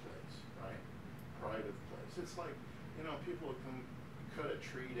in place, right? Pride of place. It's like, you know, people come cut a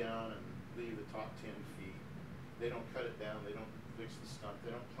tree down and leave the top 10 feet. They don't cut it down. They don't fix the stump.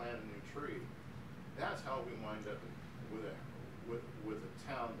 They don't plant a new tree. That's how we wind up with a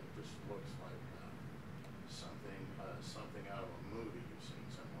town that just looks like something out of a movie you've seen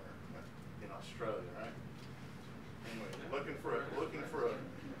somewhere in Australia, right? Anyway, looking for a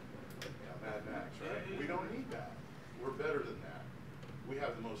Mad Max, right? We don't need that. We're better than that. We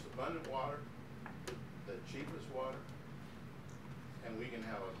have the most abundant water, the cheapest water, and we can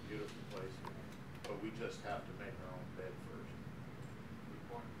have a beautiful place, but we just have to make our own bed first.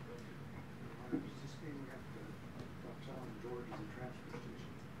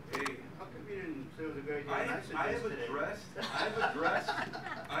 Hey, how come you didn't say it was a good idea? I've addressed.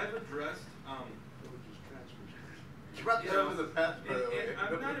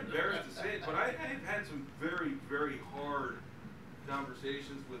 I'm not embarrassed to say it, but I've had some very, very hard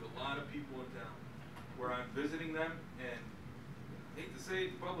conversations with a lot of people in town where I'm visiting them, and I hate to say it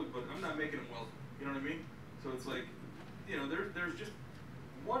in public, but I'm not making them welcome. You know what I mean? So it's like, you know, there's just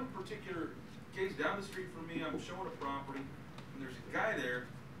one particular case down the street from me. I'm showing a property, and there's a guy there.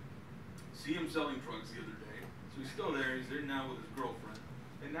 See him selling drugs the other day. So he's still there. He's there now with his girlfriend,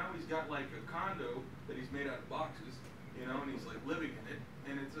 and now he's got like a condo that he's made out of boxes, you know, and he's like living in it.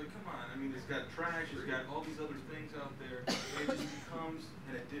 And it's like, come on. I mean, it's got trash. It's got all these other things out there. And it just becomes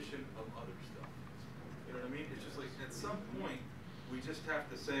an addition of other stuff. You know what I mean? It's just like at some point we just have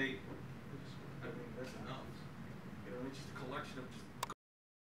to say, I mean, that's enough. You know, it's just a collection of just.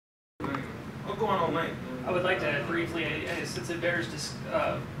 I'll go on all night. I would like to briefly, since it bears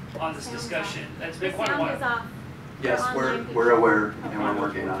on this discussion, it's been quite a while. Sound is off. Yes, we're aware and we're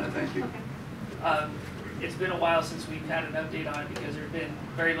working on it. Thank you. It's been a while since we've had an update on it because there's been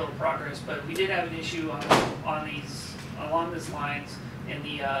very little progress, but we did have an issue along these lines in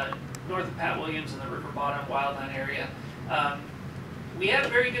the north of Pat Williams and the River Bottom Wildland area. We had a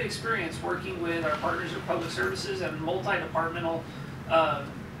very good experience working with our partners at Public Services and multi-departmental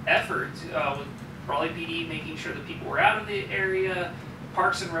effort with Brawley PD, making sure that people were out of the area,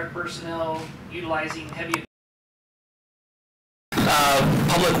 Parks and Rec personnel utilizing heavy.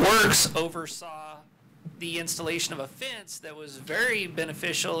 Public Works oversaw the installation of a fence that was very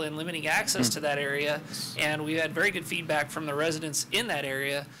beneficial in limiting access to that area, and we had very good feedback from the residents in that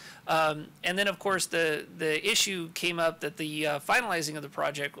area. And then, of course, the issue came up that the finalizing of the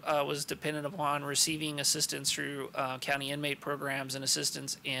project was dependent upon receiving assistance through county inmate programs and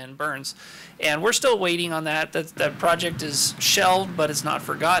assistance in Burns. And we're still waiting on that. That project is shelved, but it's not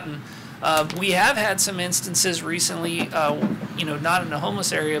forgotten. We have had some instances recently, you know, not in a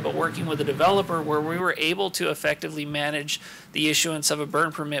homeless area, but working with a developer where we were able to effectively manage the issuance of a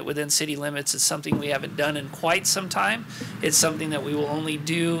burn permit within city limits. It's something we haven't done in quite some time. It's something that we will only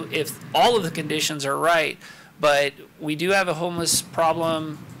do if all of the conditions are right. But we do have a homeless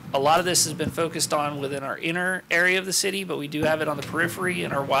problem. A lot of this has been focused on within our inner area of the city, but we do have it on the periphery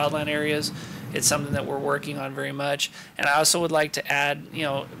in our wildland areas. It's something that we're working on very much. And I also would like to add, you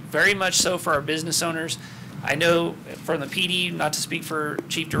know, very much so for our business owners. I know from the PD, not to speak for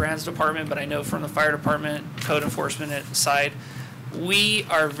Chief Duran's department, but I know from the fire department, code enforcement side, we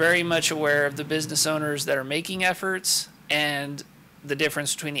are very much aware of the business owners that are making efforts and the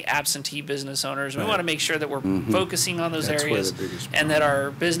difference between the absentee business owners. We want to make sure that we're focusing on those areas and that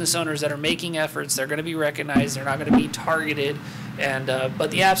our business owners that are making efforts, they're going to be recognized, they're not going to be targeted. And but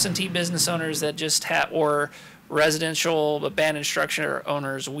the absentee business owners that just have, or residential abandoned structure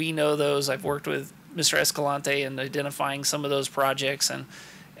owners. We know those. I've worked with Mr. Escalante in identifying some of those projects, and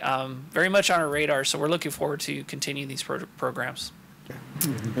very much on our radar. So we're looking forward to continue these programs.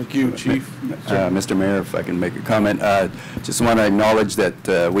 Thank you, Chief. Mr. Mayor, if I can make a comment, just want to acknowledge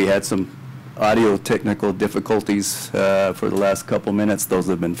that we had some audio technical difficulties for the last couple minutes. Those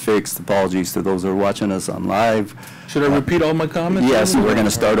have been fixed. Apologies to those who are watching us on live. Should I repeat all my comments? Yes, we're going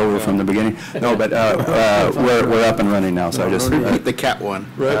to start over from the beginning. No, but we're up and running now, so I just Repeat the cat one.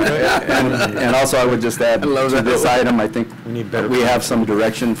 Right. and also I would just add to this item, I think we have some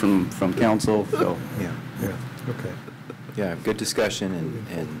direction from council. So Yeah. Okay. Yeah, good discussion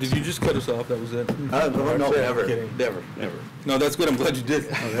and Did you just cut us off? That was it? No, never, never. No, that's good. I'm glad you did.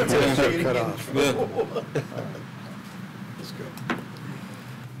 That's it. Cut off. Yeah. Let's go.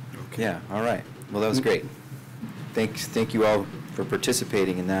 Yeah, all right. Well, that was great. Thank you all for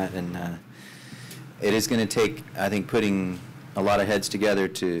participating in that, and it is going to take, I think, putting a lot of heads together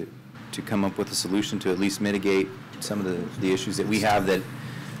to come up with a solution to at least mitigate some of the issues that we have that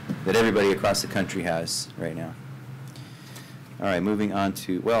everybody across the country has right now. All right, moving on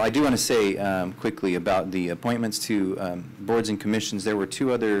to, well, I do want to say quickly about the appointments to boards and commissions. There were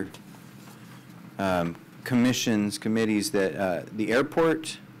two other committees that, the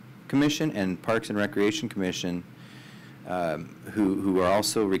Airport Commission and Parks and Recreation Commission, who are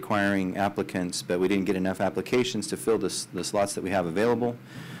also requiring applicants, but we didn't get enough applications to fill the slots that we have available.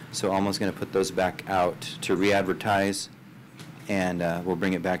 So almost going to put those back out to re-advertise, and we'll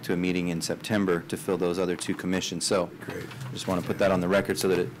bring it back to a meeting in September to fill those other two commissions. So Great. just want to put that on the record so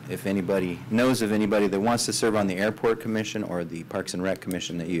that if anybody knows of anybody that wants to serve on the Airport Commission or the Parks and Rec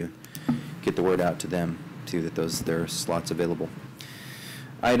Commission, that you get the word out to them too, that there are slots available.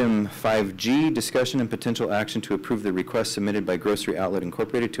 Item 5G, discussion and potential action to approve the request submitted by Grocery Outlet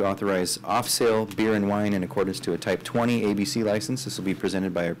Incorporated to authorize off-sale beer and wine in accordance to a Type 20 ABC license. This will be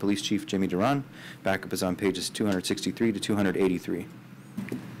presented by our Police Chief, Jimmy Duran. Backup is on pages 263 to 283.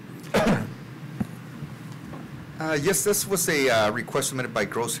 Yes, this was a request submitted by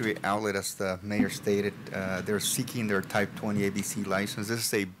Grocery Outlet, as the mayor stated. They're seeking their Type 20 ABC license. This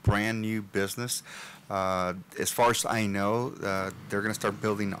is a brand-new business. As far as I know, they're going to start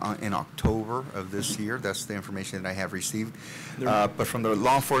building in October of this year. That's the information that I have received. But from the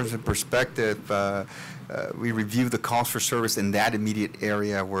law enforcement perspective, we reviewed the cost for service in that immediate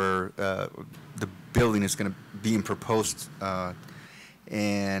area where the building is going to be proposed,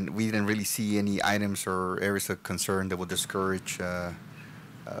 and we didn't really see any items or areas of concern that would discourage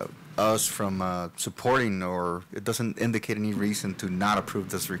us from supporting, or it doesn't indicate any reason to not approve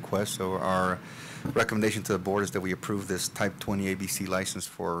this request. So our recommendation to the board is that we approve this Type 20 ABC license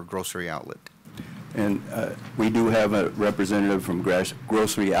for Grocery Outlet. And we do have a representative from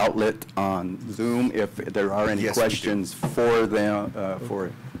Grocery Outlet on Zoom. If there are any questions for them,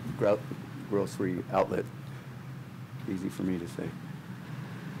 for Grocery Outlet, easy for me to say.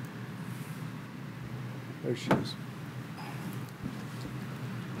 There she is.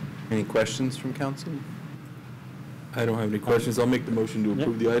 Any questions from council? I don't have any questions. I'll make the motion to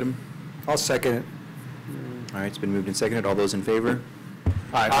approve the item. I'll second it. All right, it's been moved and seconded. All those in favor?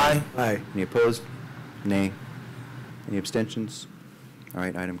 Aye. Aye. Any opposed? Nay. Any abstentions? All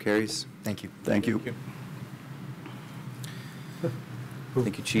right, item carries. Thank you. Thank you.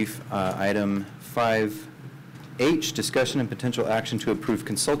 Thank you, Chief. Item 5H, discussion and potential action to approve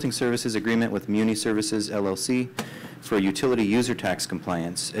consulting services agreement with Muni Services, LLC for utility user tax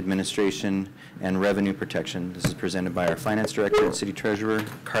compliance, administration, and revenue protection. This is presented by our Finance Director and City Treasurer,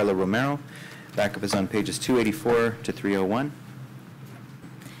 Carla Romero. Backup is on pages 284 to 301.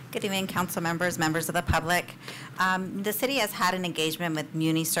 Good evening, council members, members of the public. The city has had an engagement with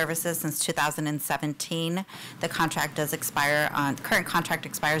Muni Services since 2017. The contract does expire current contract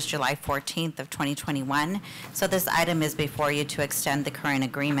expires July 14th of 2021. So this item is before you to extend the current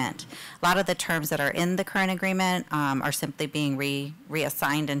agreement. A lot of the terms that are in the current agreement are simply being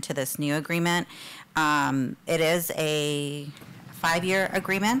reassigned into this new agreement. It is a 5-year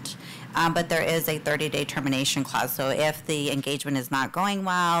agreement, but there is a 30-day termination clause. So if the engagement is not going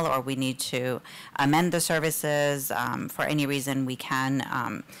well, or we need to amend the services for any reason, we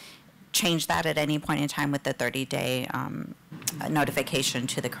can change that at any point in time with the 30-day notification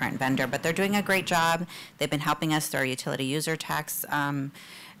to the current vendor. But they're doing a great job. They've been helping us through our utility user tax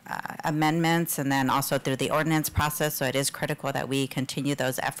amendments, and then also through the ordinance process. So it is critical that we continue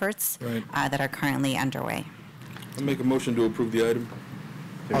those efforts that are currently underway. I'll make a motion to approve the item.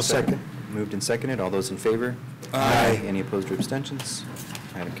 I'll second. Moved and seconded. All those in favor? Aye. Any opposed or abstentions?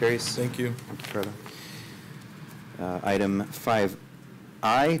 Item carries. Thank you. Thank you, Carla. Item 5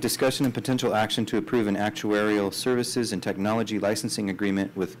 I, discussion and potential action to approve an actuarial services and technology licensing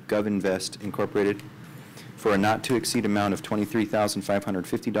agreement with GovInvest Incorporated for a not-to-exceed amount of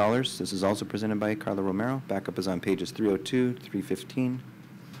 $23,550. This is also presented by Carla Romero. Backup is on pages 302, 315.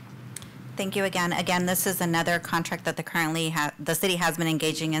 Thank you again. Again, this is another contract that the city has been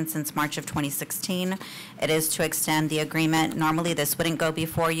engaging in since March of 2016. It is to extend the agreement. Normally, this wouldn't go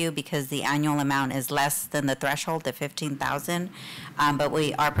before you because the annual amount is less than the threshold of $15,000. But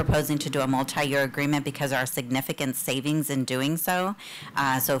we are proposing to do a multi-year agreement because there are significant savings in doing so.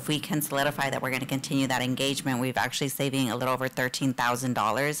 So if we can solidify that we're going to continue that engagement, we've actually saving a little over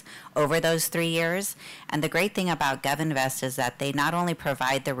 $13,000 over those 3 years. And the great thing about GovInvest is that they not only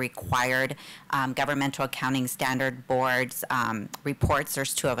provide the required governmental accounting standard boards reports.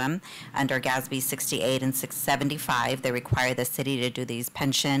 There's 2 of them under GASB 68 and 675. They require the city to do these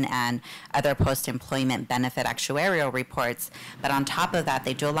pension and other post-employment benefit actuarial reports. But on top of that,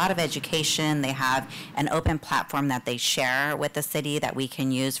 they do a lot of education. They have an open platform that they share with the city that we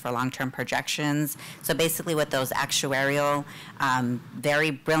can use for long-term projections. So basically what those actuarial,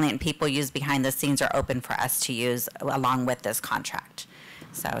 very brilliant people use behind the scenes are open for us to use along with this contract.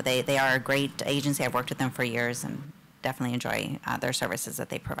 So they are a great agency. I've worked with them for years and definitely enjoy their services that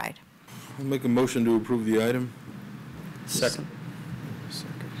they provide. I'll make a motion to approve the item. Second.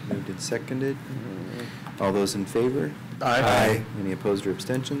 Moved and seconded. All those in favor? Aye. Any opposed or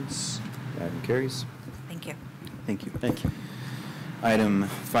abstentions? The item carries. Thank you. Thank you. Thank you. Item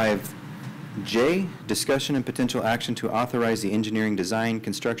 5J, discussion and potential action to authorize the engineering, design,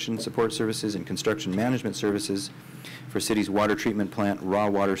 construction support services, and construction management services for city's water treatment plant raw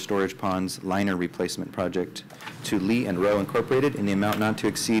water storage ponds liner replacement project to Lee and Rowe Incorporated in the amount not to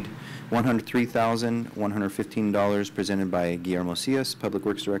exceed $103,115 presented by Guillermo Cias, Public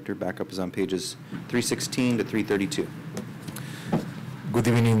Works Director. Backup is on pages 316 to 332. Good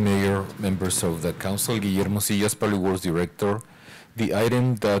evening, Mayor, members of the Council. Guillermo Cias, Public Works Director. The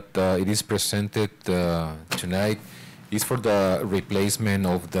item that it is presented tonight is for the replacement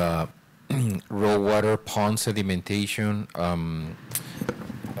of the raw water pond sedimentation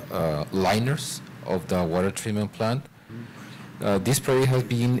liners of the water treatment plant. This project has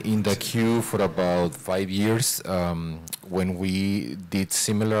been in the queue for about 5 years. When we did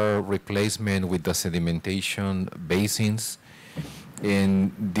similar replacement with the sedimentation basins,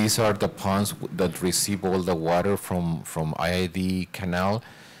 and these are the ponds that receive all the water from IID canal,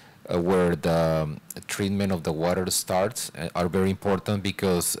 where the treatment of the water starts, are very important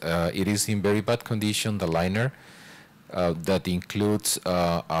because it is in very bad condition, the liner, that includes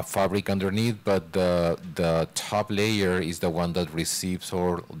a fabric underneath, but the top layer is the one that receives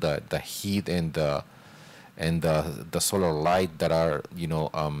all the heat and the solar light that are,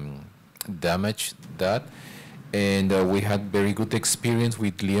 damage that. And we had very good experience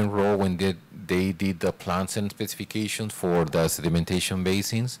with Lee and Rowe when they did the plans and specifications for the sedimentation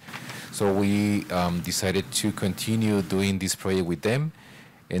basins. So we decided to continue doing this project with them,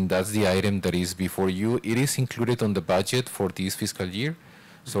 and that's the item that is before you. It is included on the budget for this fiscal year,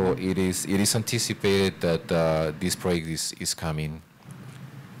 so it is anticipated that this project is coming.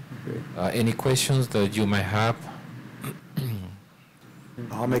 Any questions that you might have?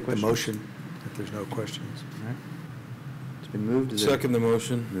 I'll make the motion if there's no questions. All right. It's been moved. Second the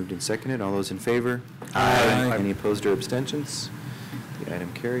motion. Moved and seconded. All those in favor? Aye. Any opposed or abstentions? The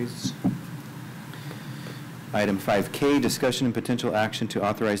item carries. Item 5K, discussion and potential action to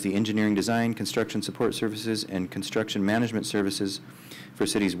authorize the engineering, design, construction support services, and construction management services for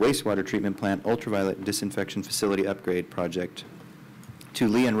city's wastewater treatment plant ultraviolet disinfection facility upgrade project to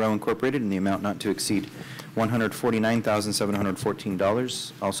Lee and Rowe Incorporated in the amount not to exceed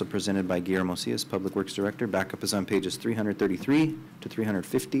 $149,714, also presented by Guillermo Cias, Public Works Director. Backup is on pages 333 to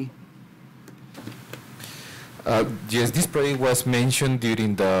 350. Yes, this project was mentioned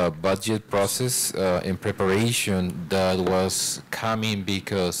during the budget process in preparation that was coming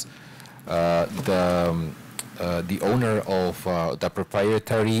because the owner of the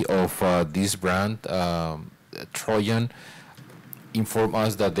proprietary of this brand, Trojan, informed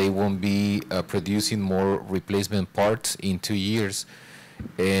us that they won't be producing more replacement parts in 2 years,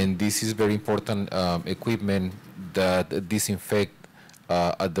 and this is very important equipment that disinfect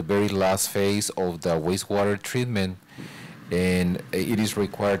at the very last phase of the wastewater treatment, and it is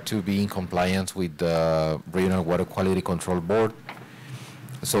required to be in compliance with the Regional Water Quality Control Board.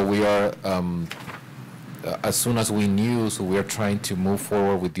 So we are, as soon as we knew, so we are trying to move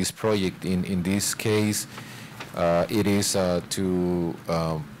forward with this project. In this case, it is for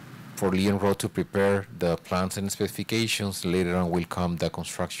Lee and Rowe to prepare the plans and specifications. Later on will come the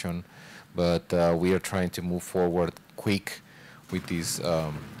construction, but we are trying to move forward quick with this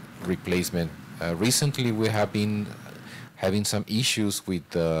replacement. Recently, we have been having some issues with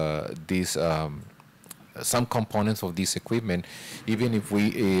these some components of this equipment. Even if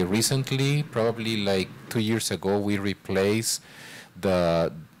we recently, probably like 2 years ago, we replaced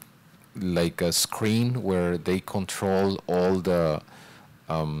the a screen where they control all the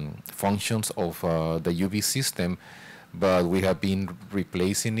functions of the UV system, but we have been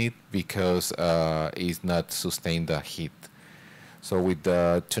replacing it because it's not sustained the heat. So with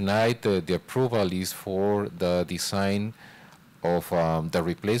tonight, the approval is for the design of the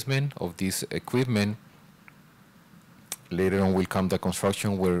replacement of this equipment. Later on will come the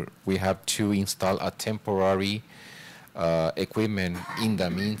construction where we have to install a temporary equipment in the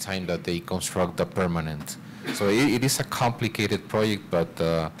meantime that they construct the permanent. So it is a complicated project,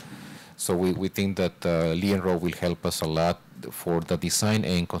 but so we think that Lee and Rowe will help us a lot for the design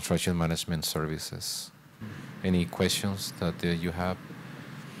and construction management services. Any questions that you have?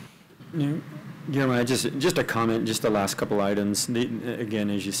 Guillermo, just a comment, just the last couple items. Again,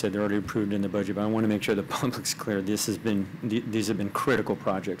 as you said, they're already approved in the budget, but I want to make sure the public's clear. These have been critical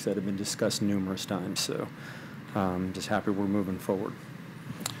projects that have been discussed numerous times, so just happy we're moving forward.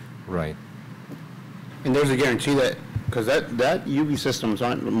 Right. And there's a guarantee that, because that UV systems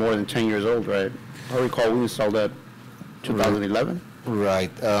aren't more than 10 years old, right? I recall we installed that 2011.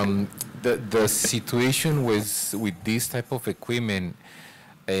 Right. The situation with this type of equipment,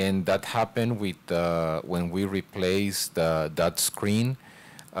 and that happened with when we replaced that screen.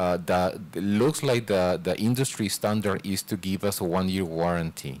 That looks like the industry standard is to give us a 1-year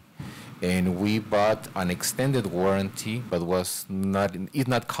warranty, and we bought an extended warranty, but it's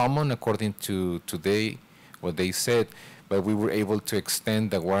not common according to today what they said. But we were able to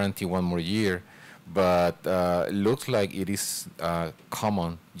extend the warranty 1 more year. But looks like it is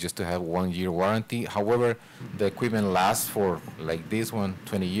common just to have 1-year warranty. However, the equipment lasts for, like this one,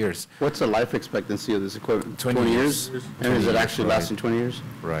 20 years. What's the life expectancy of this equipment? 20 years. And is it actually lasting 20 years?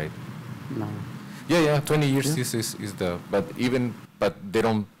 Right. No. Yeah, 20 years is the, but they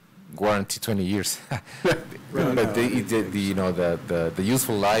don't guarantee 20 years. But the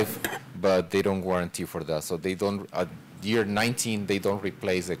useful life, but they don't guarantee for that. So they don't, year 19, they don't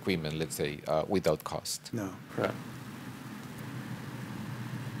replace equipment, let's say, without cost. No. Correct.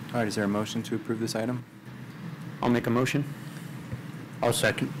 All right, is there a motion to approve this item? I'll make a motion. I'll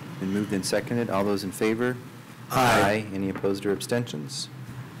second. Been moved and seconded. All those in favor? Aye. Any opposed or abstentions?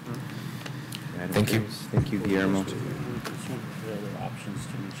 Thank you. Thank you, Guillermo.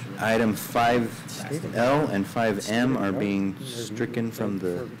 Item 5L and 5M are being stricken from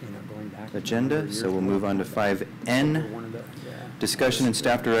the agenda, so we'll move on to 5N. Discussion and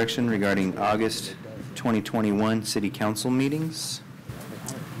staff direction regarding August 2021 City Council meetings.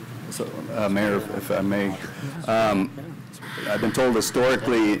 So, Mayor, if I may, I've been told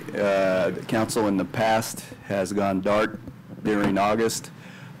historically the council in the past has gone dark during August.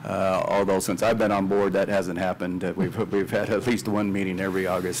 Although since I've been on board, that hasn't happened. We've had at least one meeting every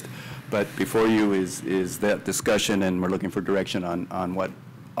August. But before you is that discussion, and we're looking for direction on what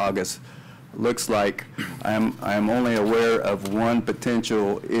August looks like. I'm only aware of one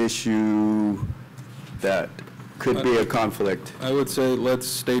potential issue that could be a conflict. I would say let's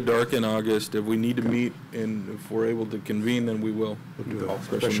stay dark in August. If we need to meet and if we're able to convene, then we will. We'll do a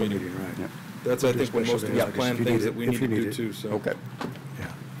special meeting, right. Yeah. That's, I think, what most of us plan things that we need to do too. So. Okay.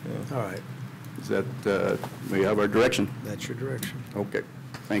 Yeah. All right. Is that, we have our direction? That's your direction. Okay.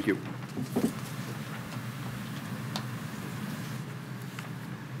 Thank you.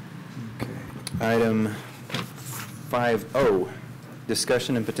 Item 5O,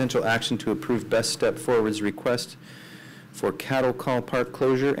 discussion and potential action to approve Best Step Forward's request for cattle call park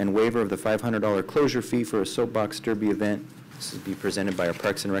closure and waiver of the $500 closure fee for a soapbox derby event. This will be presented by our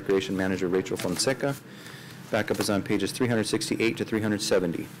Parks and Recreation Manager, Rachel Fonseca. Backup is on pages 368 to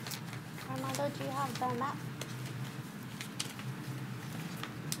 370. Armando, do you have the map?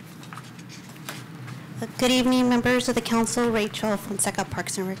 Good evening, members of the council. Rachel Fonseca,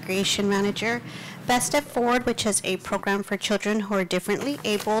 Parks and Recreation Manager. Best Step Forward, which is a program for children who are differently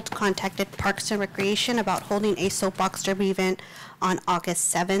abled, contacted Parks and Recreation about holding a soapbox derby event on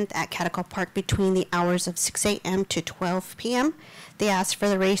August 7th at Catacomb Park between the hours of 6 a.m. to 12 p.m. They asked for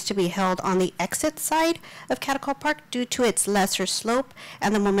the race to be held on the exit side of Catacomb Park due to its lesser slope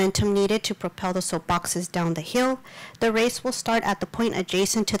and the momentum needed to propel the soapboxes down the hill. The race will start at the point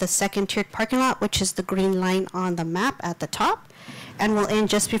adjacent to the second-tiered parking lot, which is the green line on the map at the top, and will end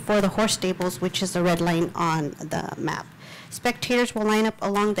just before the horse stables, which is the red line on the map. Spectators will line up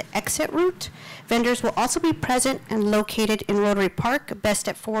along the exit route. Vendors will also be present and located in Rotary Park. Best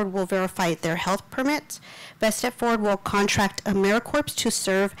Step Forward will verify their health permits. Best Step Forward will contract AmeriCorps to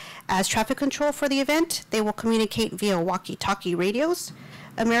serve as traffic control for the event. They will communicate via walkie-talkie radios.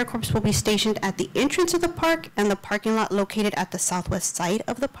 AmeriCorps will be stationed at the entrance of the park and the parking lot located at the southwest side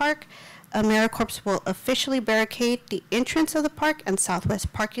of the park. AmeriCorps will officially barricade the entrance of the park and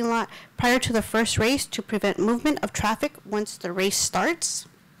southwest parking lot prior to the first race to prevent movement of traffic once the race starts.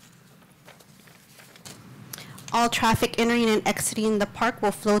 All traffic entering and exiting the park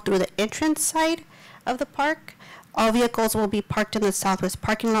will flow through the entrance side of the park. All vehicles will be parked in the southwest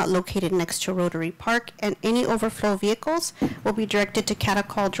parking lot located next to Rotary Park, and any overflow vehicles will be directed to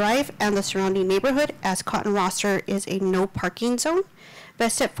Catacall Drive and the surrounding neighborhood, as Cotton Rosser is a no parking zone.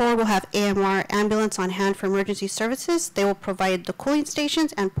 Best Step Forward will have AMR ambulance on hand for emergency services. They will provide the cooling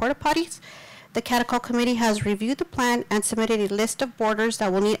stations and porta potties. The Catacall Committee has reviewed the plan and submitted a list of boarders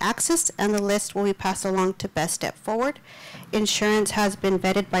that will need access, and the list will be passed along to Best Step Forward. Insurance has been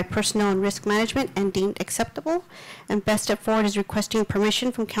vetted by Personnel and Risk Management and deemed acceptable, and Best Step Forward is requesting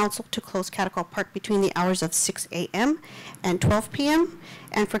permission from Council to close Catacall Park between the hours of 6 a.m. and 12 p.m.,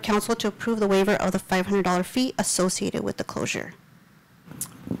 and for Council to approve the waiver of the $500 fee associated with the closure.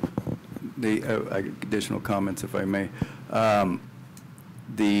 The additional comments, if I may.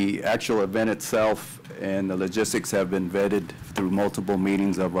 The actual event itself and the logistics have been vetted through multiple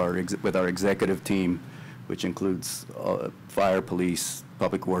meetings of with our executive team, which includes fire, police,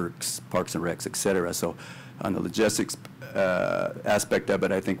 public works, parks and recs, et cetera. So on the logistics aspect of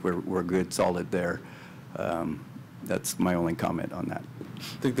it, I think we're good, solid there. That's my only comment on that.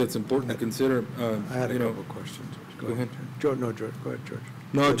 I think that's important to consider. I had a couple of questions. Go ahead. George, no, George. Go ahead, George.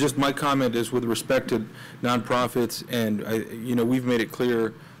 No, just my comment is with respect to nonprofits, and we've made it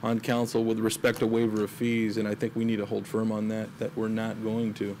clear on council with respect to waiver of fees, and I think we need to hold firm on that we're not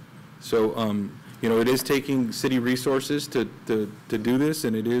going to. So, it is taking city resources to do this,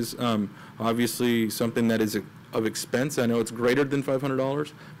 and it is obviously something that is of expense. I know it's greater than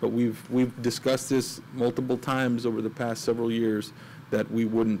 $500, but we've discussed this multiple times over the past several years that we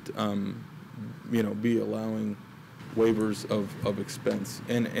wouldn't, be allowing waivers of expense,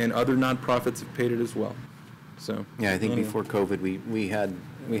 and other nonprofits have paid it as well. So yeah, I think before COVID we had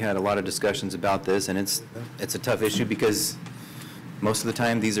a lot of discussions about this, and it's a tough issue because most of the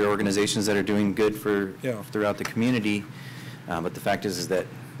time these are organizations that are doing good throughout the community, but the fact is that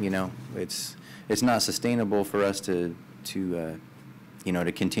it's not sustainable for us to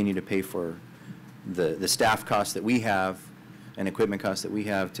continue to pay for the staff costs that we have and equipment costs that we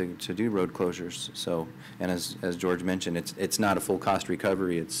have to do road closures. So, and as George mentioned, it's not a full cost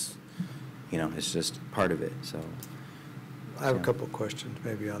recovery. It's just part of it. So, I have a couple of questions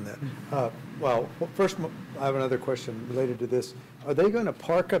maybe on that. Well, first, I have another question related to this. Are they going to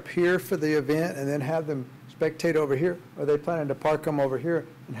park up here for the event and then have them spectate over here? Or are they planning to park them over here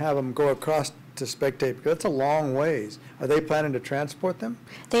and have them go across to spectate? Because that's a long ways. Are they planning to transport them?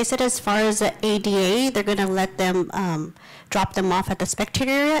 They said as far as the ADA, they're going to let them drop them off at the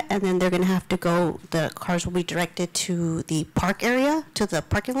spectator area, and then they're going to have to go, the cars will be directed to the park area, to the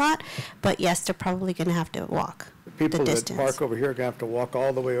parking lot. But yes, they're probably going to have to walk People that park over here are going to have to walk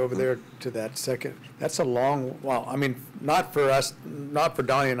all the way over there to that second. That's a long, well, I mean, not for us, not for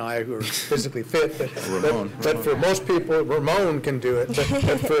Donnie and I who are physically fit, but for most people, Ramon can do it.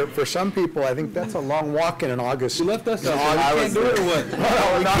 But for some people, I think that's a long walk in August. You left us. I can't do it or what?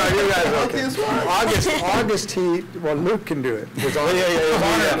 No, not you guys. Okay. August heat. Well, Luke can do it.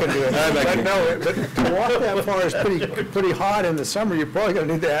 Connor can do it. But no, but to walk that far is pretty hot in the summer. You're probably going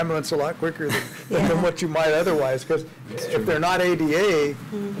to need the ambulance a lot quicker than what you might otherwise. Because if they're not ADA,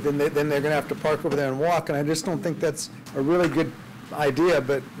 then they're going to have to park over there and walk, and I just don't think that's a really good idea,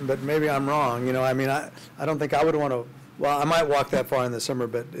 but maybe I'm wrong. I mean, I don't think I would want to, well, I might walk that far in the summer,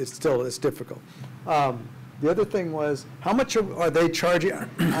 but it's difficult. The other thing was, how much are they charging?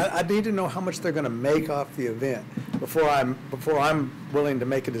 I need to know how much they're going to make off the event before I'm willing to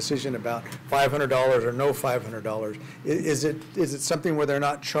make a decision about $500 or no $500. Is it something where they're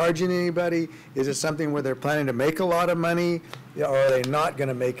not charging anybody? Is it something where they're planning to make a lot of money, or are they not going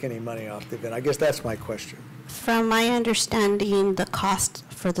to make any money off the event? I guess that's my question. From my understanding, the cost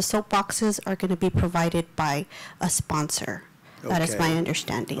for the soapboxes are going to be provided by a sponsor. That is my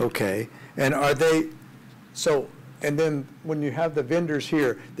understanding. Okay, and are they? So, and then when you have the vendors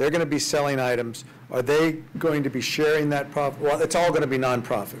here, they're going to be selling items. Are they going to be sharing that profit? Well, it's all going to be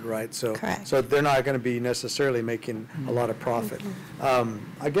nonprofit, right? So, correct. So they're not going to be necessarily making a lot of profit.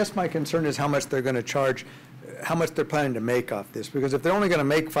 I guess my concern is how much they're going to charge how much they're planning to make off this, because if they're only going to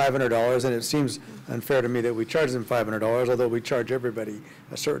make $500, and it seems unfair to me that we charge them $500, although we charge everybody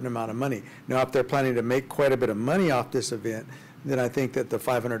a certain amount of money. Now, if they're planning to make quite a bit of money off this event, then I think that the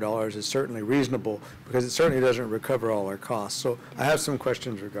 $500 is certainly reasonable, because it certainly doesn't recover all our costs. So I have some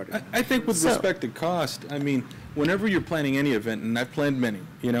questions regarding that. I think with respect to cost, I mean, whenever you're planning any event, and I've planned many,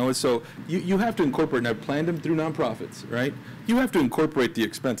 you know, so you have to incorporate, and I've planned them through nonprofits, right? You have to incorporate the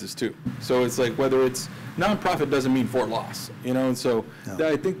expenses too. So it's like, whether it's nonprofit doesn't mean for loss, you know, and so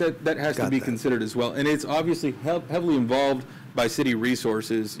I think that has to be considered as well. And it's obviously heavily involved by city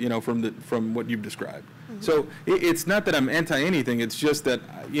resources, you know, from what you've described. So it's not that I'm anti-anything, it's just that,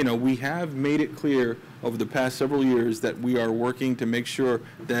 you know, we have made it clear over the past several years that we are working to make sure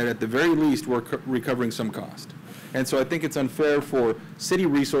that at the very least we're recovering some cost. And so I think it's unfair for city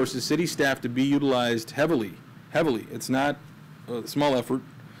resources, city staff to be utilized heavily. It's not a small effort,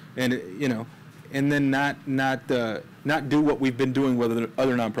 and, you know, and then not do what we've been doing with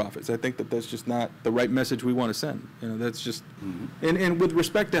other nonprofits. I think that's just not the right message we want to send. You know, that's just, and with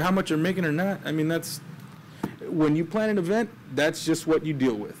respect to how much they're making or not, I mean, that's, when you plan an event, that's just what you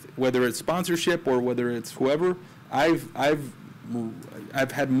deal with. Whether it's sponsorship or whether it's whoever, I've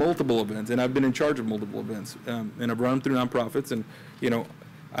had multiple events, and I've been in charge of multiple events, and I've run them through nonprofits, and, you know,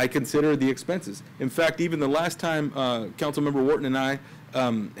 I consider the expenses. In fact, even the last time Councilmember Wharton and I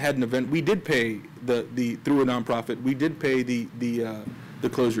had an event, we did pay through a nonprofit. We did pay the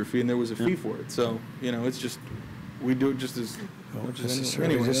closure fee, and there was a fee for it. So, you know, it's just, we do it just as much as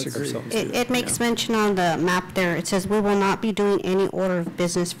anyone. It makes mention on the map there. It says, "We will not be doing any order of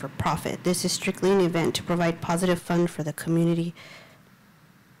business for profit. This is strictly an event to provide positive fund for the community."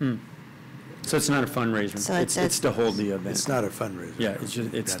 So it's not a fundraiser. So it's to hold the event. It's not a fundraiser. Yeah,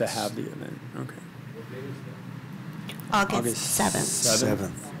 it's to have the event. Okay. August 7th.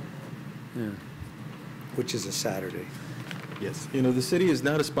 7th. Yeah. Which is a Saturday. Yes. You know, the city is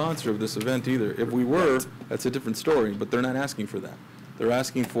not a sponsor of this event either. If we were, that's a different story, but they're not asking for that. They're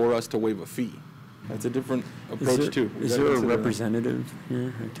asking for us to waive a fee. That's a different approach too. Is there a representative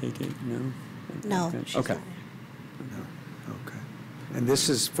here? I take it, no? No. Okay. Okay. And this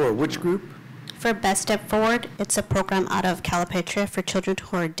is for which group? For Best Step Forward, it's a program out of Calipatria for children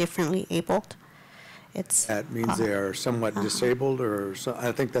who are differently abled. That means they are somewhat disabled, or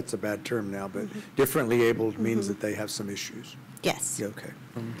I think that's a bad term now, but differently abled means that they have some issues. Yes. Yeah, okay.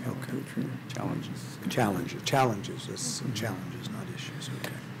 Challenges. Challenges. There's some challenges, not issues.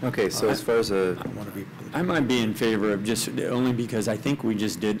 Okay. Okay, so as far as I might be in favor of just, only because I think we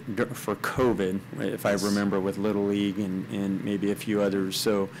just did for COVID, if I remember, with Little League and maybe a few others.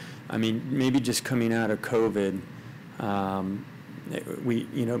 So, I mean, maybe just coming out of COVID, we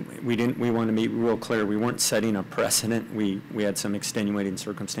want to be real clear. We weren't setting a precedent. We had some extenuating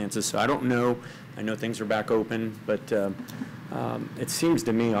circumstances. So I don't know. I know things are back open, but it seems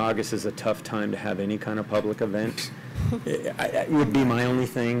to me August is a tough time to have any kind of public event. It would be my only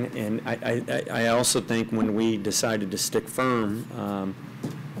thing. And I also think when we decided to stick firm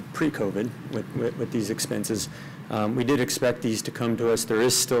pre-COVID with these expenses, we did expect these to come to us. There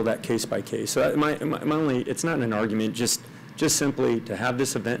is still that case by case. So my only, it's not an argument, just simply to have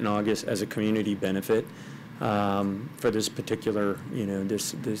this event in August as a community benefit for this particular, you know,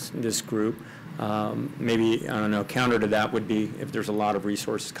 this group. Maybe, I don't know, counter to that would be if there's a lot of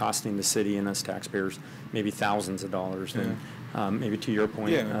resources costing the city and us taxpayers maybe thousands of dollars, then maybe to your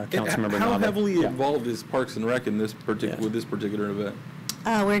point, Councilmember How Nava. heavily involved is Parks and Rec in this with this particular event?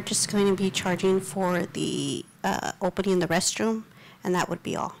 We're just going to be charging for the opening the restroom, and that would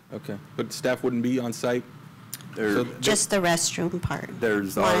be all. Okay, but staff wouldn't be on site? Just the restroom part.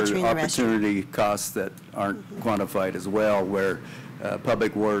 There's monitoring our the restroom. opportunity costs that aren't quantified as well, where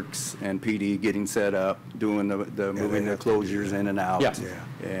Public Works and PD getting set up, doing the moving the closures in and out. Yeah.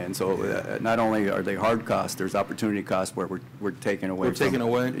 And so not only are they hard costs, there's opportunity costs where we're taking away. We're taking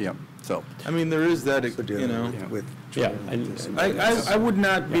away? Yeah. So. I mean, there is that, you know. With I would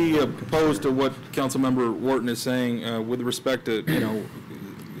not be opposed to what Councilmember Wharton is saying with respect to, you know,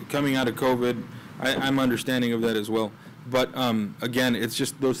 coming out of COVID. I'm understanding of that as well. But again, it's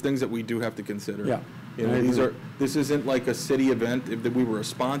just those things that we do have to consider. Yeah. You know, this isn't like a city event. If we were a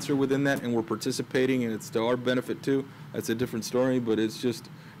sponsor within that and we're participating and it's to our benefit too, that's a different story. But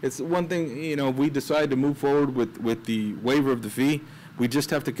it's one thing, you know, we decide to move forward with the waiver of the fee. We just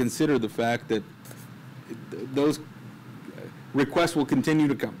have to consider the fact that those requests will continue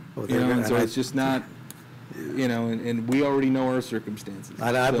to come. You know, and so it's just not, you know, and we already know our circumstances.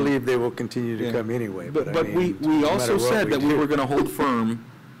 And I believe they will continue to come anyway. But I mean, we also said that we were going to hold firm,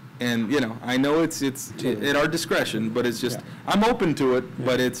 and, you know, I know it's at our discretion, but it's just, I'm open to it,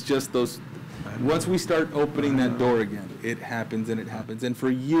 but it's just those Once we start opening that door again, it happens and it happens. And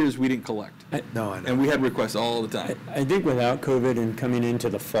for years, we didn't collect. I know. And we had requests all the time. I think without COVID and coming into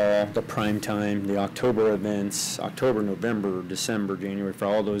the fall, the prime time, the October events, October, November, December, January, for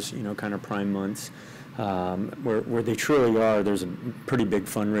all those, kind of prime months, where they truly are, there's a pretty big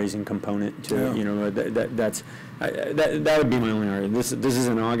fundraising component to it. That would be my only argument. This is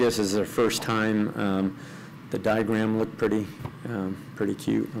in August. This is the first time. The diagram looked pretty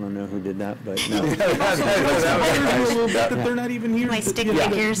cute. I don't know who did that, but no. They're not even here. My stick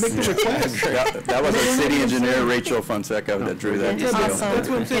figures. That was our city engineer, Rachel Fonseca, that drew that. That's what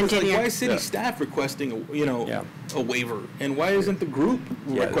I'm saying. It's like, Engineer. why is city staff requesting, a waiver? And why isn't the group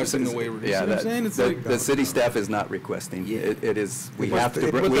requesting the waiver? You see what I'm saying? It's like The city staff is not requesting. It is, we have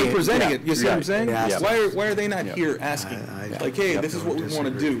to. But they're presenting it. You see what I'm saying? Yeah. Why are they not here asking? Like, hey, this is what we want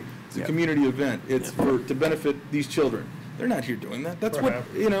to do. It's a community event. It's to benefit these children. They're not here doing that. That's what,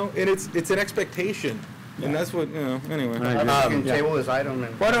 and it's an expectation. And that's what, anyway. Table this item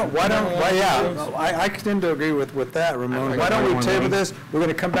and. I tend to agree with that, Ramon. Why don't we table this? We're going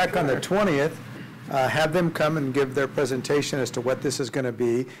to come back on the 20th, have them come and give their presentation as to what this is going to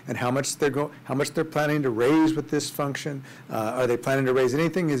be and how much they're planning to raise with this function. Are they planning to raise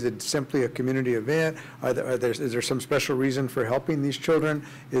anything? Is it simply a community event? Is there some special reason for helping these children?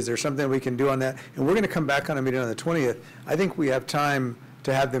 Is there something we can do on that? And we're going to come back on a meeting on the 20th. I think we have time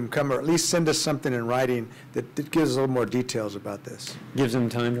to have them come, or at least send us something in writing that gives us a little more details about this. Gives them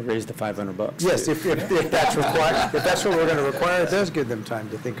time to raise the $500. Yes, if that's required, if that's what we're going to require, it does give them time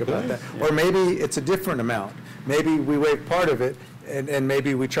to think about that. Or maybe it's a different amount. Maybe we waive part of it, and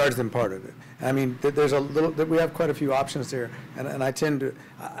maybe we charge them part of it. I mean, there's we have quite a few options there, and I tend to,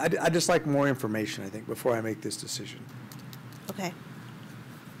 I just like more information, I think, before I make this decision. Okay.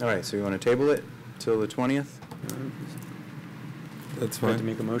 All right, so you want to table it till the 20th? That's Do you have to fine.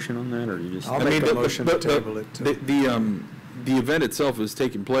 make a motion on that, or you just? I'll make a motion to table it. The event itself is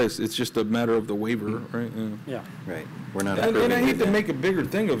taking place. It's just a matter of the waiver, right? Yeah. Right. We're not And approving I hate the to event. make a bigger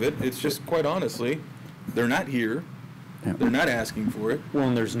thing of it. It's just, quite honestly, they're not here. They're not asking for it. Well,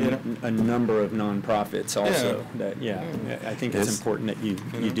 and there's a number of nonprofits also that, I think it's important that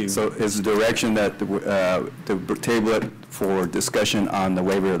you do. So is the direction that to table it for discussion on the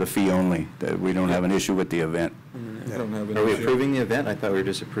waiver of the fee only, that we don't have an issue with the event? I don't have an Are we issue. approving the event? I thought we were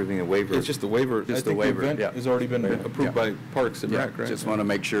just approving a waiver. It's just a waiver. Just I the think waiver, the event yeah. has already been approved by Parks and Rec, right? Just want to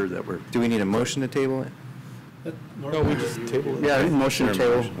make sure that we're. Do we need a motion to table it? No, we just table it. Yeah, motion to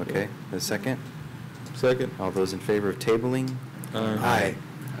table. Okay, a second? Second. All those in favor of tabling? Aye.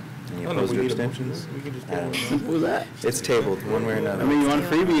 Any Oh, no, opposed we or need a abstentions? motion. We can just I don't table know. it. What was that? It's tabled, one way or another. I mean, you want a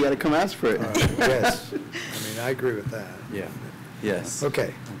freebie, you got to come ask for it. Yes, I mean, I agree with that. Yeah. Yes.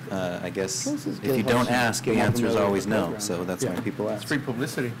 Okay. I guess if you don't ask, the answer is always no, so that's why people ask. Free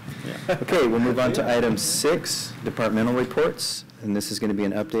publicity. Okay, we'll move on to item 6, departmental reports. And this is going to be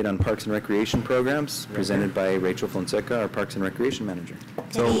an update on Parks and Recreation programs presented by Rachel Fonseca, our Parks and Recreation Manager.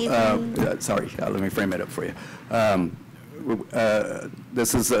 So, sorry, let me frame it up for you.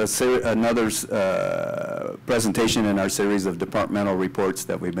 This is another presentation in our series of departmental reports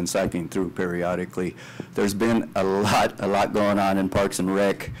that we've been cycling through periodically. There's been a lot going on in Parks and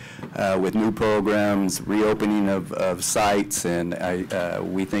Rec with new programs, reopening of sites, and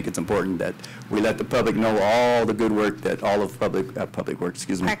we think it's important that we let the public know all the good work that all of Public Works,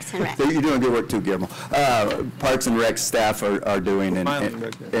 excuse me. Parks and Rec. You're doing good work too, Guillermo. Parks and Rec staff are doing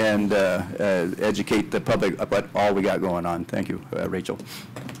and educate the public about all we got going on. Thank you, Rachel.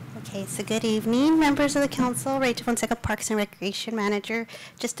 Okay, so good evening, members of the council. Rachel Fonseca, Parks and Recreation Manager.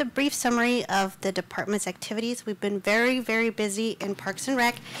 Just a brief summary of the department's activities. We've been very, very busy in Parks and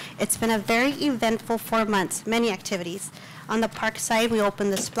Rec. It's been a very eventful 4 months, many activities. On the park side, we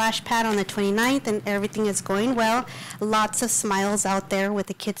opened the splash pad on the 29th, and everything is going well. Lots of smiles out there with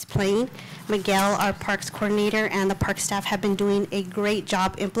the kids playing. Miguel, our parks coordinator, and the park staff have been doing a great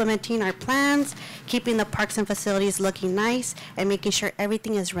job implementing our plans, keeping the parks and facilities looking nice, and making sure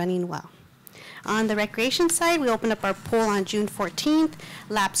everything is running well. On the recreation side, we opened up our pool on June 14th.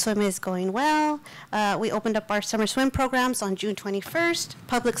 Lap swim is going well. We opened up our summer swim programs on June 21st.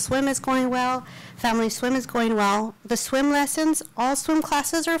 Public swim is going well. Family swim is going well. The swim lessons, all swim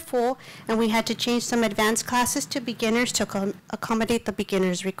classes are full, and we had to change some advanced classes to beginners to accommodate the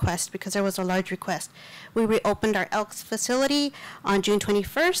beginners' request because there was a large request. We reopened our Elks facility on June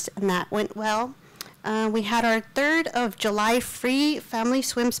 21st, and that went well. We had our 3rd of July free family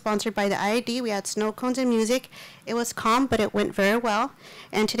swim sponsored by the IID. We had snow cones and music. It was calm, but it went very well.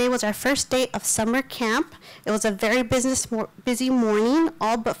 And today was our first day of summer camp. It was a very busy morning.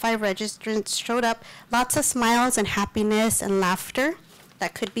 All but 5 registrants showed up. Lots of smiles and happiness and laughter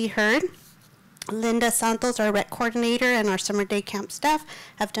that could be heard. Linda Santos, our rec coordinator, and our summer day camp staff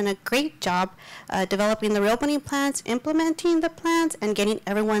have done a great job developing the reopening plans, implementing the plans, and getting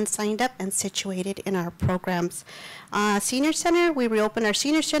everyone signed up and situated in our programs. Senior Center, we reopened our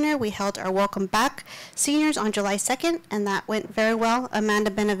Senior Center. We held our Welcome Back Seniors on July 2nd, and that went very well. Amanda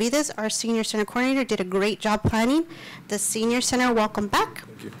Benavides, our Senior Center coordinator, did a great job planning the Senior Center Welcome Back.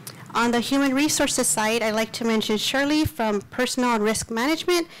 Thank you. On the human resources side, I'd like to mention Shirley from Personnel and Risk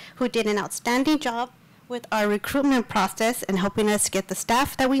Management, who did an outstanding job with our recruitment process and helping us get the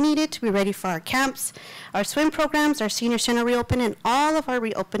staff that we needed to be ready for our camps, our swim programs, our Senior Center reopening, and all of our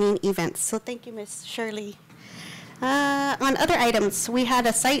reopening events. So thank you, Ms. Shirley. On other items, we had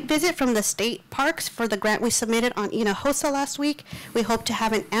a site visit from the state parks for the grant we submitted on Hinojosa last week. We hope to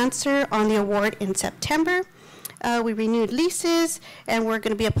have an answer on the award in September. We renewed leases, and we're going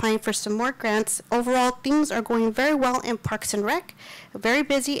to be applying for some more grants. Overall, things are going very well in Parks and Rec. Very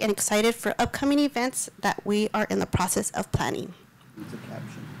busy and excited for upcoming events that we are in the process of planning.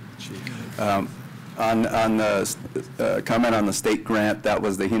 On the comment on the state grant, that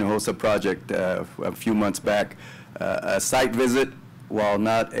was the Hinojosa project a few months back. A site visit, while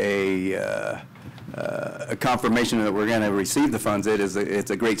not a confirmation that we're going to receive the funds,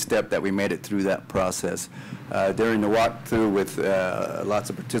 it's a great step that we made it through that process. During the walkthrough with lots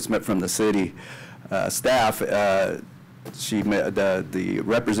of participants from the city staff, the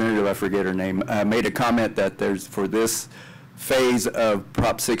representative, I forget her name, made a comment that there's, for this phase of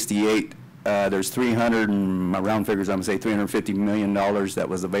Prop 68, there's 300, and my round figures, I'm going to say $350 million that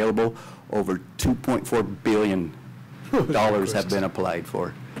was available. Over $2.4 billion have been applied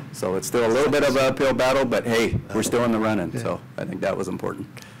for. So it's still a little bit of an uphill battle, but hey, we're still in the running. So I think that was important.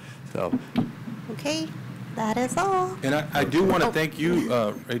 So. Okay, that is all. And I do want to thank you,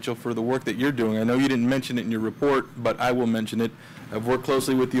 Rachel, for the work that you're doing. I know you didn't mention it in your report, but I will mention it. I've worked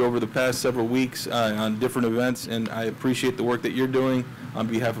closely with you over the past several weeks on different events, and I appreciate the work that you're doing on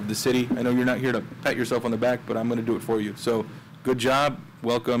behalf of the city. I know you're not here to pat yourself on the back, but I'm going to do it for you. So good job.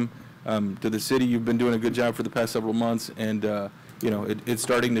 Welcome to the city. You've been doing a good job for the past several months, and you know, it's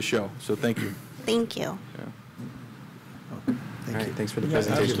starting to show. So thank you. Thank you. Yeah. Thank you. Thanks for the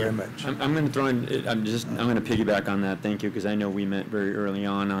presentation. Thank you very much. I'm going to throw in, I'm going to piggyback on that. Thank you, because I know we met very early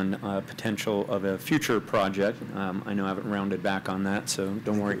on potential of a future project. I know I haven't rounded back on that, so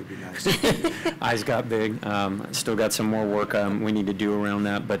don't worry. Eyes got big. Still got some more work we need to do around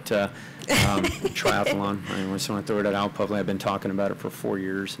that, but triathlon. I just want to throw it out publicly. I've been talking about it for 4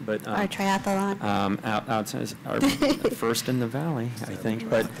 years, but our triathlon. Outside, our first in the valley, I think.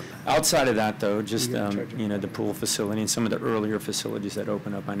 But outside of that, though, just you know, the pool facility and some of the earlier facilities that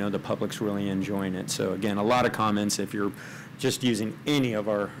open up, I know the public's really enjoying it. So again, a lot of comments if you're just using any of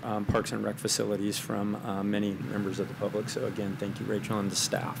our Parks and Rec facilities from many members of the public. So again, thank you, Rachel, and the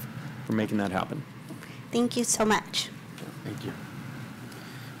staff for making that happen. Thank you so much. Yeah, thank you.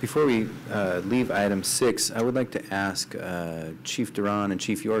 Before we leave item 6, I would like to ask Chief Duran and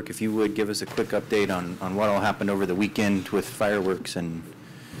Chief York if you would give us a quick update on what all happened over the weekend with fireworks and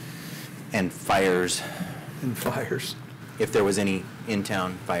fires. And fires. If there was any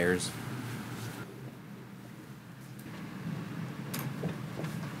in-town fires.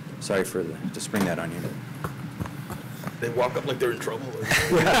 Sorry to spring that on you. They walk up like they're in trouble.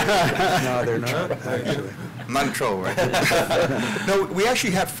 No, they're not, actually. I'm not in trouble, right? No, we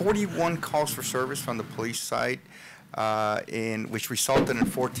actually had 41 calls for service from the police side, which resulted in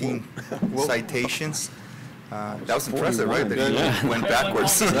 14 citations. That was impressive, right? That he went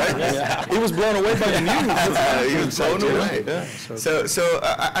backwards, right? Yeah. He was blown away by the news. He was blown away. Yeah. So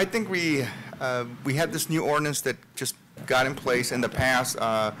I think we had this new ordinance that just got in place in the past.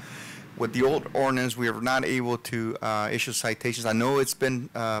 With the old ordinance, we were not able to issue citations. I know it's been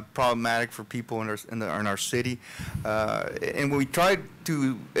problematic for people in our city, and we tried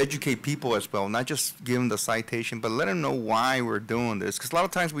to educate people as well, not just give them the citation, but let them know why we're doing this. Because a lot of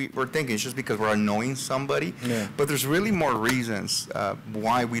times we're thinking it's just because we're annoying somebody, but there's really more reasons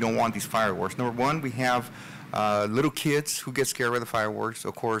why we don't want these fireworks. Number one, we have little kids who get scared by the fireworks.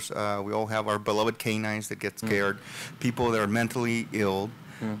 Of course, we all have our beloved canines that get scared, people that are mentally ill.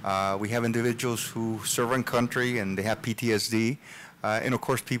 We have individuals who serve our country and they have PTSD, and of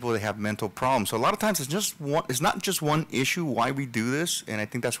course people that have mental problems. So a lot of times it's not just one issue why we do this, and I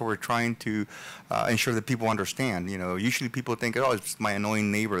think that's what we're trying to ensure that people understand. You know, usually people think, oh, it's my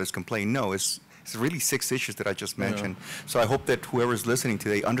annoying neighbor that's complaining. No, it's It's really 6 issues that I just mentioned. So I hope that whoever's listening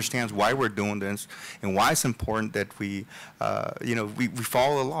today understands why we're doing this and why it's important that we, we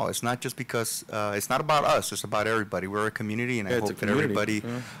follow the law. It's not just because, it's not about us, it's about everybody. We're a community, and I hope that everybody,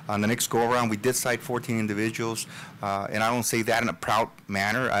 on the next go-around, we did cite 14 individuals, and I don't say that in a proud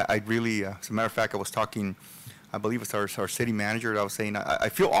manner. I really, as a matter of fact, I was talking, I believe it's our city manager, I was saying, I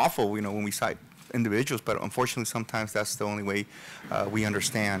feel awful, when we cite individuals, but unfortunately sometimes that's the only way we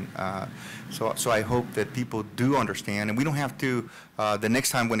understand. So I hope that people do understand, and we don't have to, the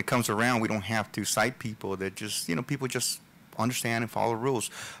next time when it comes around, we don't have to cite people that just, people just understand and follow rules.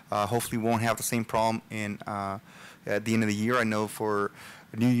 Hopefully we won't have the same problem at the end of the year. I know for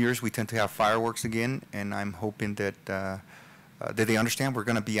New Year's we tend to have fireworks again, and I'm hoping that that they understand we're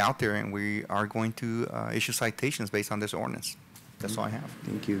going to be out there and we are going to issue citations based on this ordinance. That's all I have.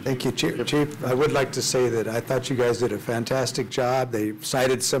 Thank you. Thank you, Chief. I would like to say that I thought you guys did a fantastic job. They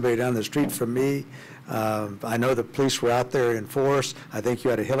cited somebody down the street from me. I know the police were out there in force. I think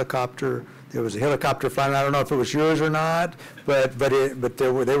you had a helicopter. There was a helicopter flying. I don't know if it was yours or not, but they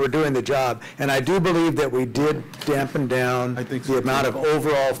were doing the job. And I do believe that we did dampen down the amount of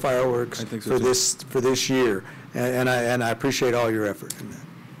overall fireworks for this year. And I appreciate all your effort in that.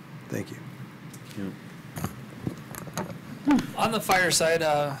 Thank you. On the fire side,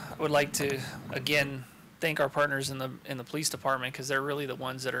 I would like to again thank our partners in the police department, because they're really the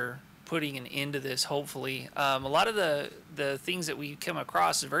ones that are putting an end to this. Hopefully, a lot of the things that we come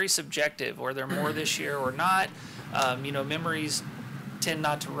across is very subjective, or they're more this year or not. Memories tend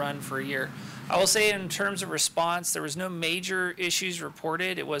not to run for a year. I will say, in terms of response, there was no major issues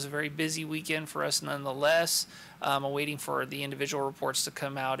reported. It was a very busy weekend for us nonetheless. I'm waiting for the individual reports to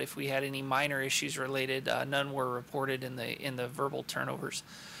come out. If we had any minor issues related, none were reported in the verbal turnovers.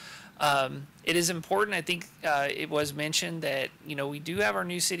 It is important, I think it was mentioned that, we do have our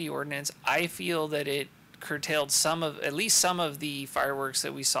new city ordinance. I feel that it curtailed at least some of the fireworks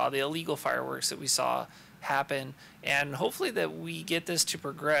that we saw, the illegal fireworks that we saw happen, and hopefully that we get this to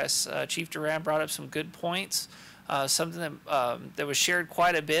progress. Chief Duran brought up some good points, something that was shared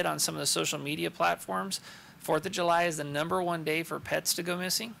quite a bit on some of the social media platforms. 4th of July is the #1 day for pets to go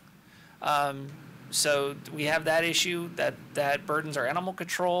missing. So we have that issue that burdens our animal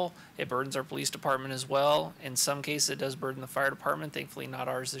control. It burdens our police department as well. In some cases, it does burden the fire department. Thankfully, not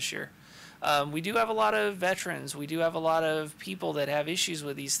ours this year. We do have a lot of veterans. We do have a lot of people that have issues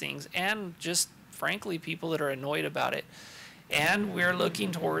with these things, and just frankly, people that are annoyed about it. And we're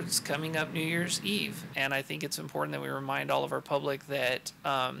looking towards coming up New Year's Eve. And I think it's important that we remind all of our public that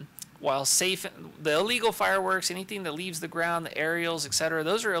while safe, the illegal fireworks, anything that leaves the ground, the aerials, et cetera,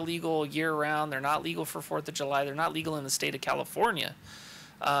 those are illegal year-round. They're not legal for 4th of July. They're not legal in the state of California.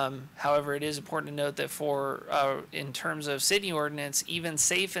 However, it is important to note that in terms of city ordinance, even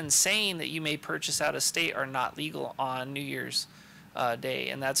safe and sane that you may purchase out of state are not legal on New Year's Day.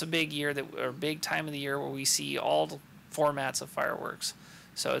 And that's a big big time of the year where we see all formats of fireworks.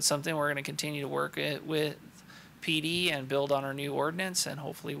 So it's something we're going to continue to work with PD and build on our new ordinance, and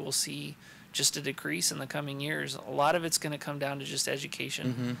hopefully we'll see just a decrease in the coming years. A lot of it's going to come down to just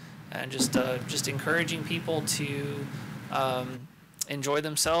education and just encouraging people to enjoy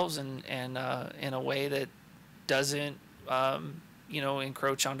themselves and in a way that doesn't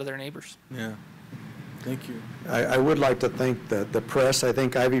encroach onto their neighbors. Yeah. Thank you. I would like to thank the press. I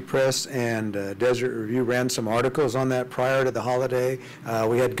think Ivy Press and Desert Review ran some articles on that prior to the holiday.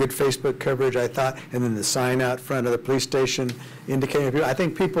 We had good Facebook coverage, I thought, and then the sign out front of the police station indicating, I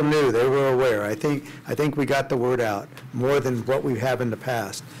think people knew, they were aware. I think we got the word out more than what we have in the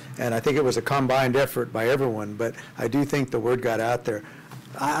past. And I think it was a combined effort by everyone, but I do think the word got out there.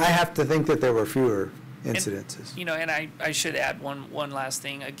 I have to think that there were fewer incidences. And I should add one last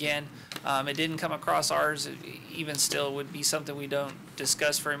thing. Again, it didn't come across ours. Even still, would be something we don't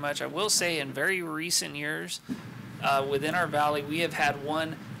discuss very much. I will say, in very recent years, within our valley, we have had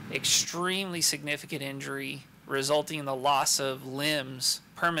one extremely significant injury resulting in the loss of limbs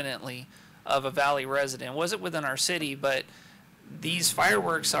permanently of a valley resident. It wasn't within our city, but these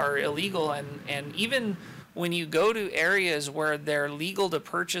fireworks are illegal, and even when you go to areas where they're legal to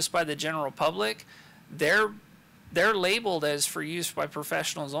purchase by the general public, they're labeled as for use by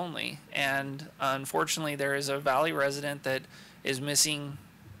professionals only. And unfortunately, there is a valley resident that is missing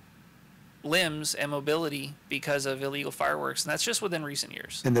limbs and mobility because of illegal fireworks, and that's just within recent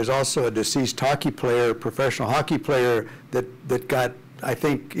years. And there's also a deceased hockey player, professional hockey player, that got, I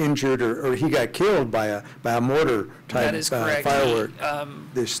think, injured or he got killed by a mortar type firework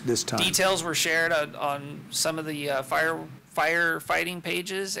this time. Details were shared on some of the firefighting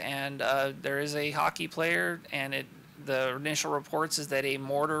pages, and there is a hockey player, and the initial reports is that a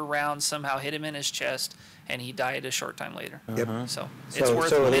mortar round somehow hit him in his chest, and he died a short time later. Yep. So it's worth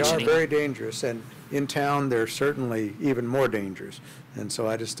So they are mentioning. very dangerous, and in town, they're certainly even more dangerous. And so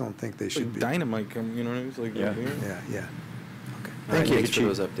I just don't think they should Like be. dynamite come, you know what I mean? It's like Yeah, right here. yeah. Okay. All right, Thank you. thanks for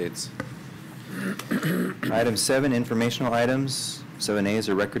those updates. Item 7, informational items. 7A is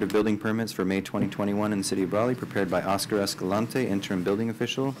a record of building permits for May 2021 in the city of Brawley, prepared by Oscar Escalante, interim building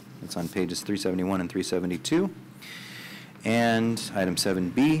official. It's on pages 371 and 372. And item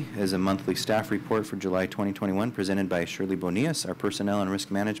 7B is a monthly staff report for July 2021, presented by Shirley Bonias, our personnel and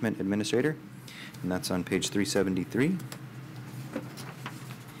risk management administrator. And that's on page 373.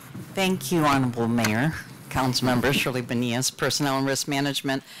 Thank you, Honorable Mayor, Councilmember Shirley Bonias, Personnel and Risk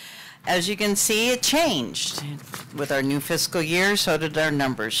Management. As you can see, it changed. With our new fiscal year, so did our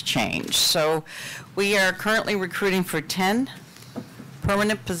numbers change. So we are currently recruiting for 10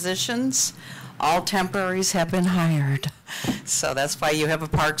 permanent positions. All temporaries have been hired. So that's why you have a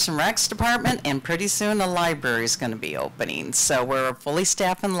Parks and Recs department, and pretty soon a library is going to be opening. So we're fully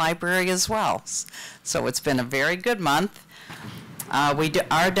staffed in library as well. So it's been a very good month. We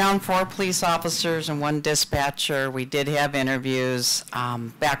are down 4 police officers and 1 dispatcher. We did have interviews.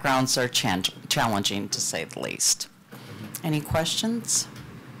 Backgrounds are challenging, to say the least. Any questions?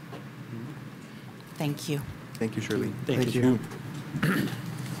 Thank you. Thank you, Shirley. Thank you.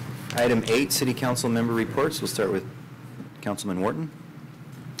 Item 8, city council member reports. We'll start with Councilman Wharton.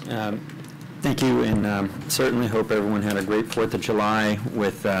 Thank you, and certainly hope everyone had a great 4th of July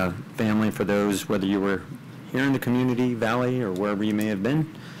with family, for those, whether you were here in the community, Valley, or wherever you may have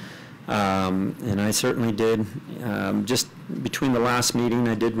been. And I certainly did. Just between the last meeting,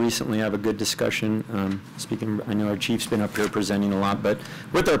 I did recently have a good discussion. Speaking, I know our chief's been up here presenting a lot, but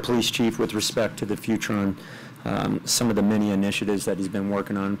with our police chief with respect to the future on some of the many initiatives that he's been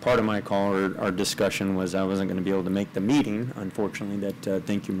working on. Part of my call or our discussion was I wasn't going to be able to make the meeting, unfortunately, that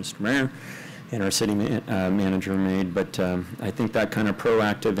thank you, Mr. Mayor, and our city manager made, but I think that kind of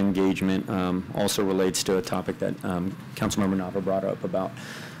proactive engagement also relates to a topic that Councilmember Nava brought up about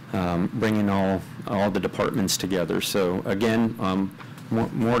bringing all the departments together. So again,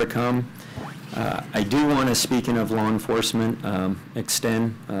 more to come. I do want to, speaking of law enforcement,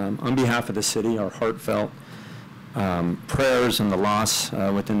 extend on behalf of the city our heartfelt prayers and the loss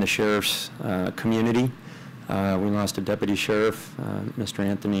within the sheriff's community. We lost a deputy sheriff, Mr.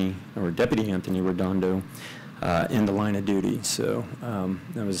 Anthony, or Deputy Anthony Redondo, in the line of duty. So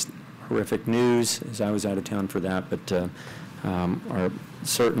that was horrific news as I was out of town for that. But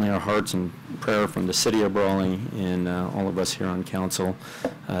certainly our hearts and prayer from the city of Brawley and all of us here on council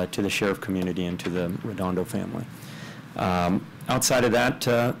to the sheriff community and to the Redondo family. Outside of that,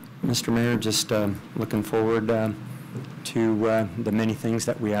 Mr. Mayor, just looking forward to the many things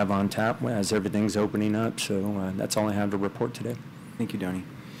that we have on tap as everything's opening up. So that's all I have to report today. Thank you, Donnie.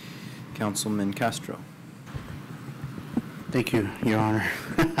 Councilman Castro. Thank you, Your Honor.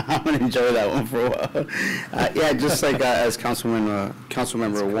 I'm going to enjoy that one for a while. Yeah, just like as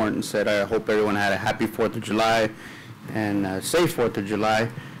Councilmember Warren said, I hope everyone had a happy 4th of July and safe 4th of July.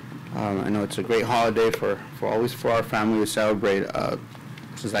 I know it's a great holiday for our family to celebrate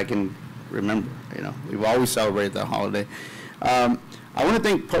since I can remember. You know, we've always celebrated that holiday. I want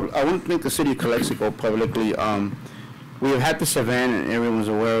to thank the city of Calexico publicly. We have had this event, and everyone's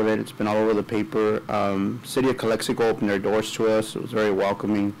aware of it. It's been all over the paper. City of Calexico opened their doors to us. It was very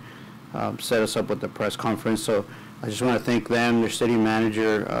welcoming. Set us up with the press conference. So I just want to thank them, their city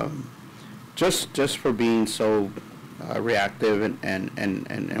manager, just for being so reactive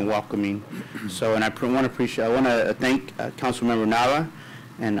and welcoming. So, and I want to thank Councilmember Nava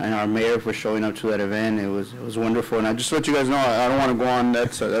and our mayor for showing up to that event. It was wonderful. And I just let you guys know, I don't want to go on.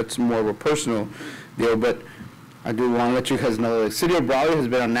 That's more of a personal deal, but I do want to let you guys know the city of Brawley has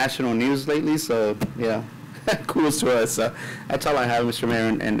been on national news lately. So yeah, kudos to us. That's all I have, Mr.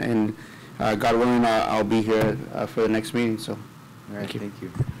 Mayor, and God willing, I'll be here for the next meeting. So, all right, thank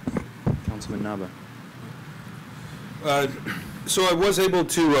you. Councilman Nava. So I was able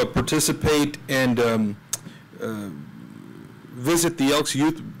to participate and visit the Elks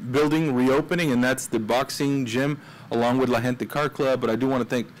Youth Building reopening, and that's the boxing gym along with La Gente Car Club. But I do want to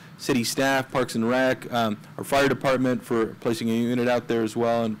thank city staff, Parks and Rec, our fire department for placing a unit out there as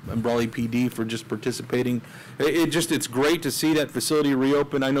well, and Brawley PD for just participating. It's great to see that facility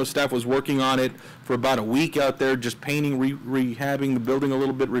reopen. I know staff was working on it for about a week out there, just painting, rehabbing the building a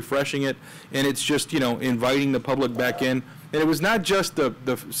little bit, refreshing it, and it's just, inviting the public back in. And it was not just the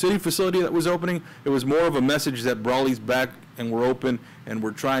city facility that was opening, it was more of a message that Brawley's back and we're open and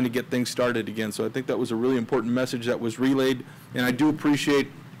we're trying to get things started again. So I think that was a really important message that was relayed, and I do appreciate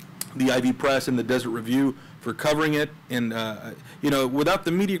the Ivy Press and the Desert Review for covering it. And, without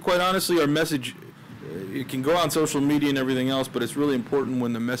the media, quite honestly, our message, it can go on social media and everything else, but it's really important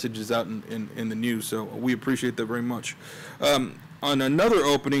when the message is out in the news. So we appreciate that very much. On another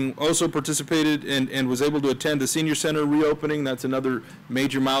opening, also participated and was able to attend the Senior Center reopening. That's another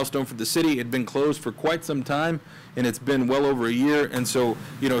major milestone for the city. It had been closed for quite some time, and it's been well over a year. And so,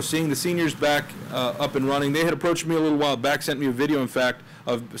 seeing the seniors back up and running, they had approached me a little while back, sent me a video, in fact,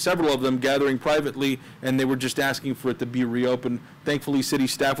 of several of them gathering privately, and they were just asking for it to be reopened. Thankfully, city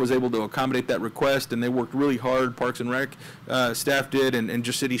staff was able to accommodate that request, and they worked really hard. Parks and Rec staff did, and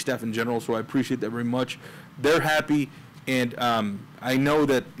just city staff in general, so I appreciate that very much. They're happy. And I know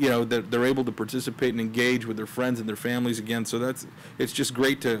that that they're able to participate and engage with their friends and their families again. So it's just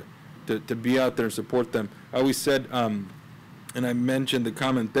great to be out there and support them. I always said, and I mentioned the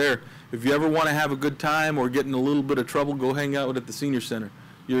comment there, if you ever want to have a good time or get in a little bit of trouble, go hang out at the Senior Center.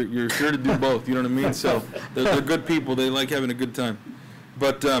 You're sure to do both. You know what I mean? So they're good people. They like having a good time.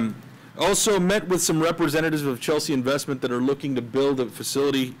 But also met with some representatives of Chelsea Investment that are looking to build a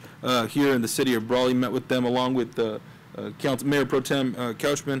facility here in the city of Brawley. Met with them along with Mayor Pro Tem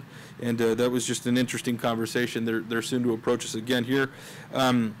Couchman, and that was just an interesting conversation. They're soon to approach us again here,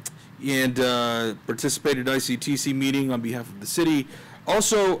 and participated in ICTC meeting on behalf of the city.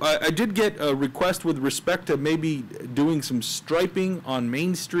 Also, I did get a request with respect to maybe doing some striping on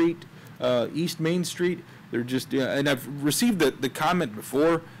Main Street, East Main Street. They're just, and I've received the comment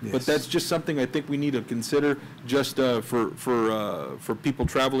before, yes, but that's just something I think we need to consider just for people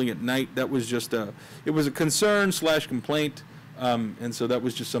traveling at night. That was just it was a concern / complaint, and so that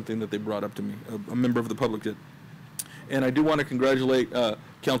was just something that they brought up to me. A member of the public did. And I do want to congratulate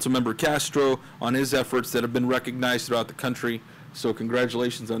Councilmember Castro on his efforts that have been recognized throughout the country. So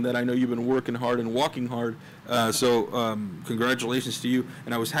congratulations on that. I know you've been working hard and walking hard, so congratulations to you.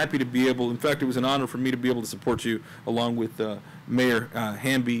 And I was happy to be able, in fact, it was an honor for me to be able to support you along with Mayor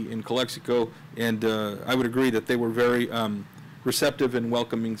Hamby in Calexico. And I would agree that they were very receptive and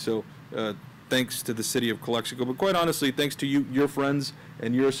welcoming. So thanks to the city of Calexico. But quite honestly, thanks to you, your friends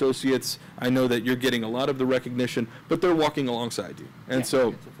and your associates. I know that you're getting a lot of the recognition, but they're walking alongside you. And yeah, so,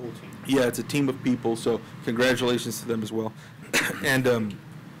 it's a full team. Yeah, it's a team of people. So congratulations to them as well. And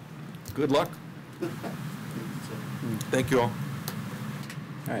good luck. Thank you all.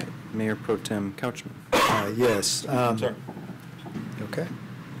 All right, Mayor Pro Tem Couchman. Yes. Sorry. Okay.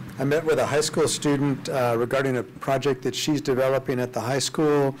 I met with a high school student regarding a project that she's developing at the high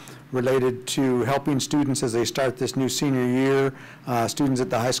school related to helping students as they start this new senior year, students at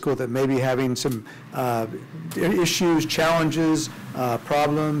the high school that may be having some issues, challenges,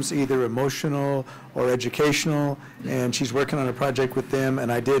 problems, either emotional or educational, and she's working on a project with them,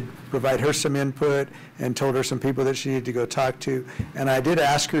 and I did provide her some input and told her some people that she needed to go talk to, and I did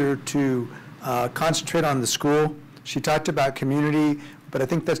ask her to concentrate on the school. She talked about community, but I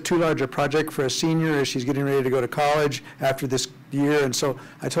think that's too large a project for a senior as she's getting ready to go to college after this year. And so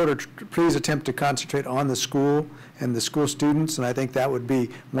I told her, please attempt to concentrate on the school and the school students, and I think that would be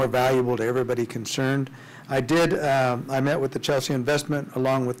more valuable to everybody concerned. I met with the Chelsea Investment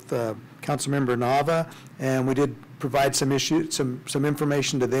along with Councilmember Nava, and we did provide some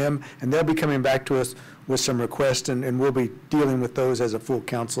information to them, and they'll be coming back to us with some requests, and we'll be dealing with those as a full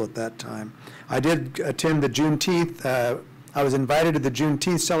council at that time. I did attend the Juneteenth. I was invited to the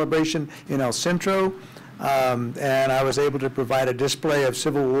Juneteenth celebration in El Centro, and I was able to provide a display of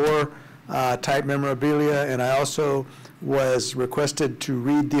Civil War type memorabilia, and I also was requested to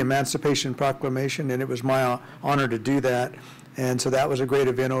read the Emancipation Proclamation, and it was my honor to do that. And so that was a great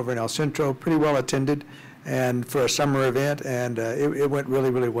event over in El Centro, pretty well attended, and for a summer event, and it went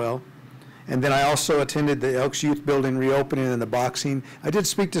really, really well. And then I also attended the Elks Youth Building reopening and the boxing. I did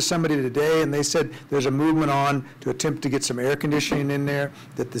speak to somebody today, and they said there's a movement on to attempt to get some air conditioning in there,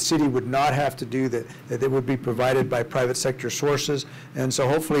 that the city would not have to do, that it would be provided by private sector sources. And so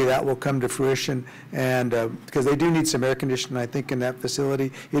hopefully that will come to fruition, and because they do need some air conditioning, I think, in that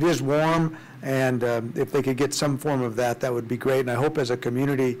facility. It is warm, and if they could get some form of that, that would be great. And I hope as a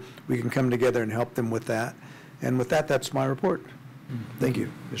community we can come together and help them with that. And with that, that's my report. Thank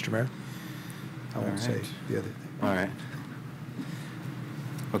you, Mr. Mayor. I won't say the other thing. All right.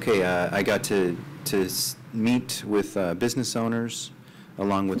 Okay, I got to meet with business owners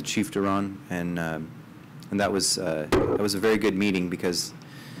along with Chief Duran, and that was a very good meeting because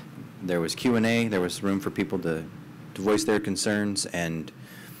there was Q&A, there was room for people to voice their concerns, and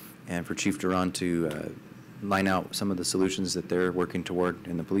for Chief Duran to line out some of the solutions that they're working toward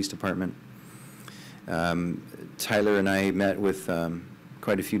in the police department. Tyler and I met with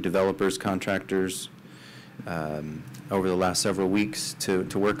quite a few developers, contractors, over the last several weeks to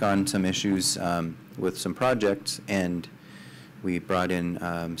work on some issues with some projects, and we brought in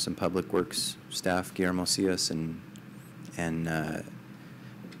some public works staff, Guillermo Cias, and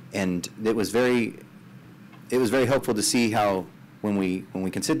it was very helpful to see how when we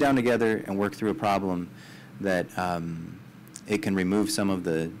can sit down together and work through a problem, that it can remove some of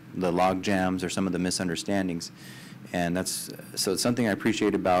the log jams or some of the misunderstandings. And so it's something I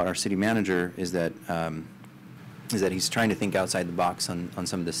appreciate about our city manager is that he's trying to think outside the box on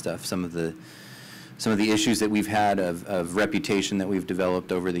some of this stuff, some of the issues that we've had of reputation that we've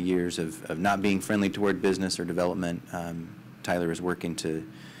developed over the years of not being friendly toward business or development. Tyler is working to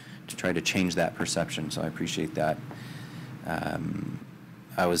try to change that perception, so I appreciate that.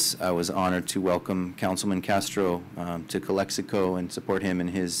 I was honored to welcome Councilman Castro to Calexico and support him in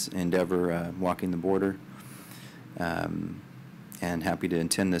his endeavor walking the border. And happy to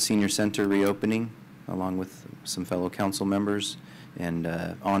attend the senior center reopening along with some fellow council members, and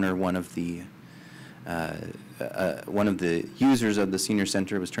honor one of the users of the senior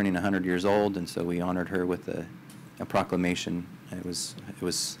center was turning 100 years old, and so we honored her with a proclamation. It was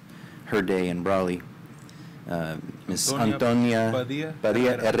her day in Brawley. Miss Antonia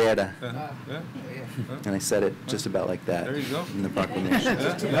Padilla Herrera. And I said it just about like that. There you go. In the proclamation.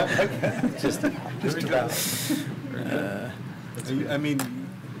 Just about. I mean,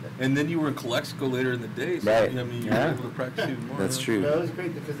 and then you were in Calexico later in the day, so right. I mean, you were able to practice even more. That's true. That was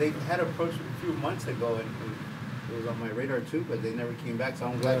great because they had approached me a few months ago, and it was on my radar too, but they never came back, so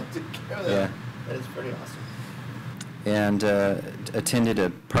I'm glad I took care of that. Yeah. That is pretty awesome. And attended a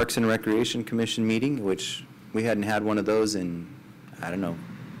Parks and Recreation Commission meeting, which we hadn't had one of those in, I don't know,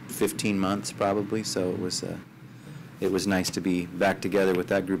 15 months probably, so it was nice to be back together with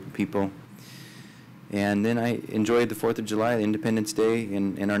that group of people. And then I enjoyed the 4th of July, Independence Day,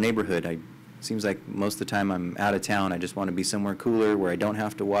 in our neighborhood. It seems like most of the time I'm out of town. I just want to be somewhere cooler where I don't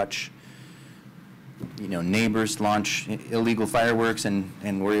have to watch, neighbors launch illegal fireworks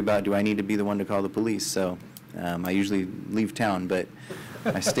and worry about, do I need to be the one to call the police? So I usually leave town, but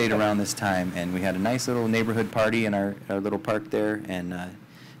I stayed around this time, and we had a nice little neighborhood party in our little park there, and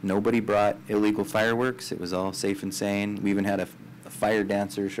nobody brought illegal fireworks. It was all safe and sane. We even had a fire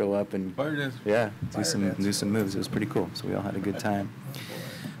dancer show up and do some moves. It was pretty cool. So we all had a good time.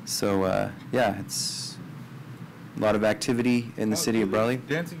 So yeah, it's a lot of activity in the city of Brawley.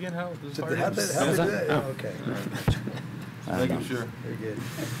 Dance again? How did Okay. Making sure. Very good.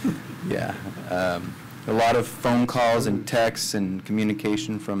 Yeah. A lot of phone calls and texts and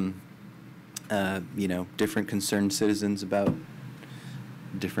communication from, different concerned citizens about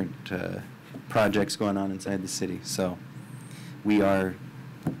different projects going on inside the city. So we are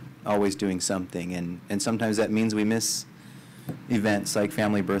always doing something, and sometimes that means we miss events like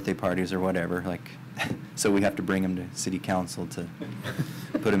family birthday parties or whatever. So we have to bring them to city council to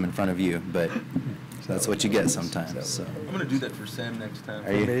put them in front of you, but that's what you get sometimes. So I'm going to do that for Sam next time.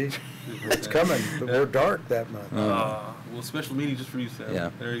 Are you? It's coming. We're dark that month. Well, special meeting just for you, Sam. Yeah.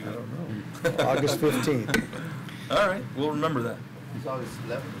 There you go. I don't know. August 15th. All right. We'll remember that. It's August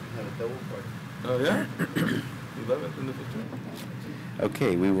 11th. We have a double party. Oh, yeah? 11th and the 15th.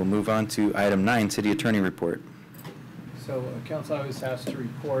 Okay, we will move on to item 9, City Attorney Report. So, council, I was asked to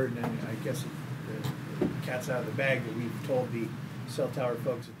report, and I guess the cat's out of the bag, that we've told the cell tower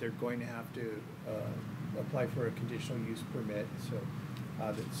folks that they're going to have to apply for a conditional use permit. So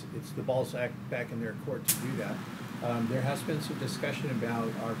it's the ball's back in their court to do that. There has been some discussion about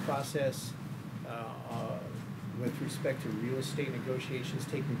our process with respect to real estate negotiations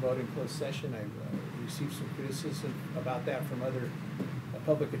taking vote in closed session. I received some criticism about that from other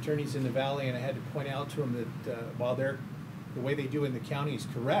public attorneys in the valley, and I had to point out to them that while the way they do it in the county is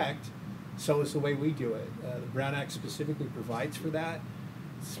correct, so is the way we do it. The Brown Act specifically provides for that.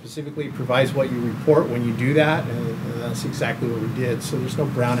 Specifically provides what you report when you do that, and that's exactly what we did. So there's no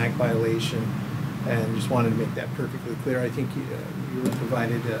Brown Act violation, and just wanted to make that perfectly clear. I think you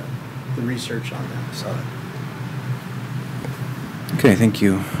provided the research on that. So. Okay, thank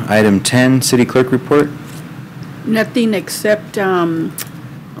you. Item 10, City Clerk Report. Nothing except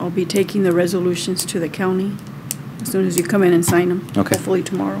I'll be taking the resolutions to the county as soon as you come in and sign them. Okay. Hopefully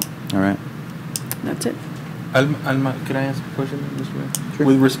tomorrow. All right. That's it. Alma, can I ask a question, Mr. Mayor? Sure.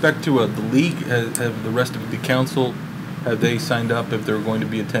 With respect to the league, have the rest of the council, have they signed up if they're going to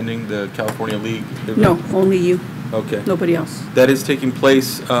be attending the California League event? No, only you. Okay. Nobody else. That is taking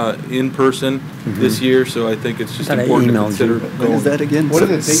place in person this year, so I think it's just important to consider. When is that again? What are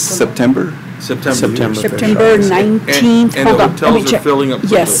the dates? September. September 19th. And the hotels are filling up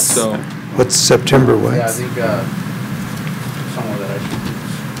quickly. Yes. So. What's September what? Yeah, I think somewhere that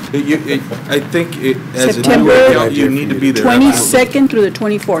I should. I think as a new September account, you need to be there. 22nd through the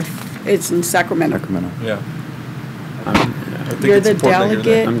 24th. It's in Sacramento. Yeah. I think You're it's the important that you're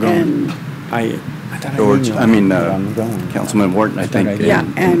there. delegate I'm going. and, I thought George, emailed I mean, you, but I'm going. Councilman Wharton, I think. Yeah,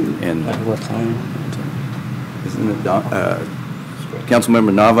 and- And, isn't it,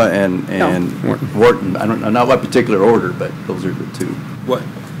 Councilmember Nava and Wharton, I don't know, not what particular order, but those are the two. What?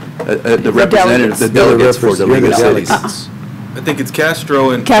 The representatives, the delegates for the League of Cities. I think it's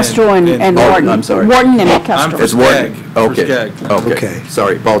Castro and. Castro and Wharton. I'm sorry. Wharton and I'm Castro. for It's Wharton. SCAG. For Okay. SCAG. Okay,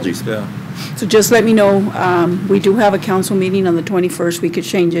 sorry, apologies. Yeah. So just let me know, we do have a council meeting on the 21st. We could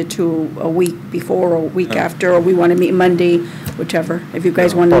change it to a week before or a week after, or we want to meet Monday, whichever. If you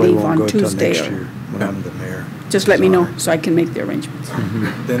guys want to Probably leave won't on go till Tuesday, next or year when I'm the mayor. just let me know so I can make the arrangements.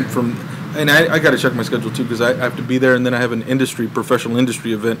 Then and I got to check my schedule too, because I have to be there, and then I have an professional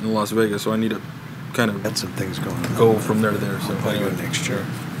industry event in Las Vegas, so I need to kind of. Got some things going on. Go from there to there, so. I'll do it next year.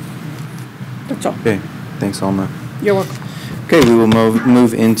 That's all. Okay, thanks, Alma. You're welcome. Okay, we will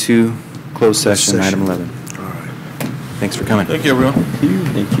move into closed session, item 11. All right. Thanks for coming. Thank you, everyone.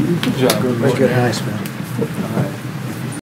 Thank you. Good job. Make it nice, man. All right.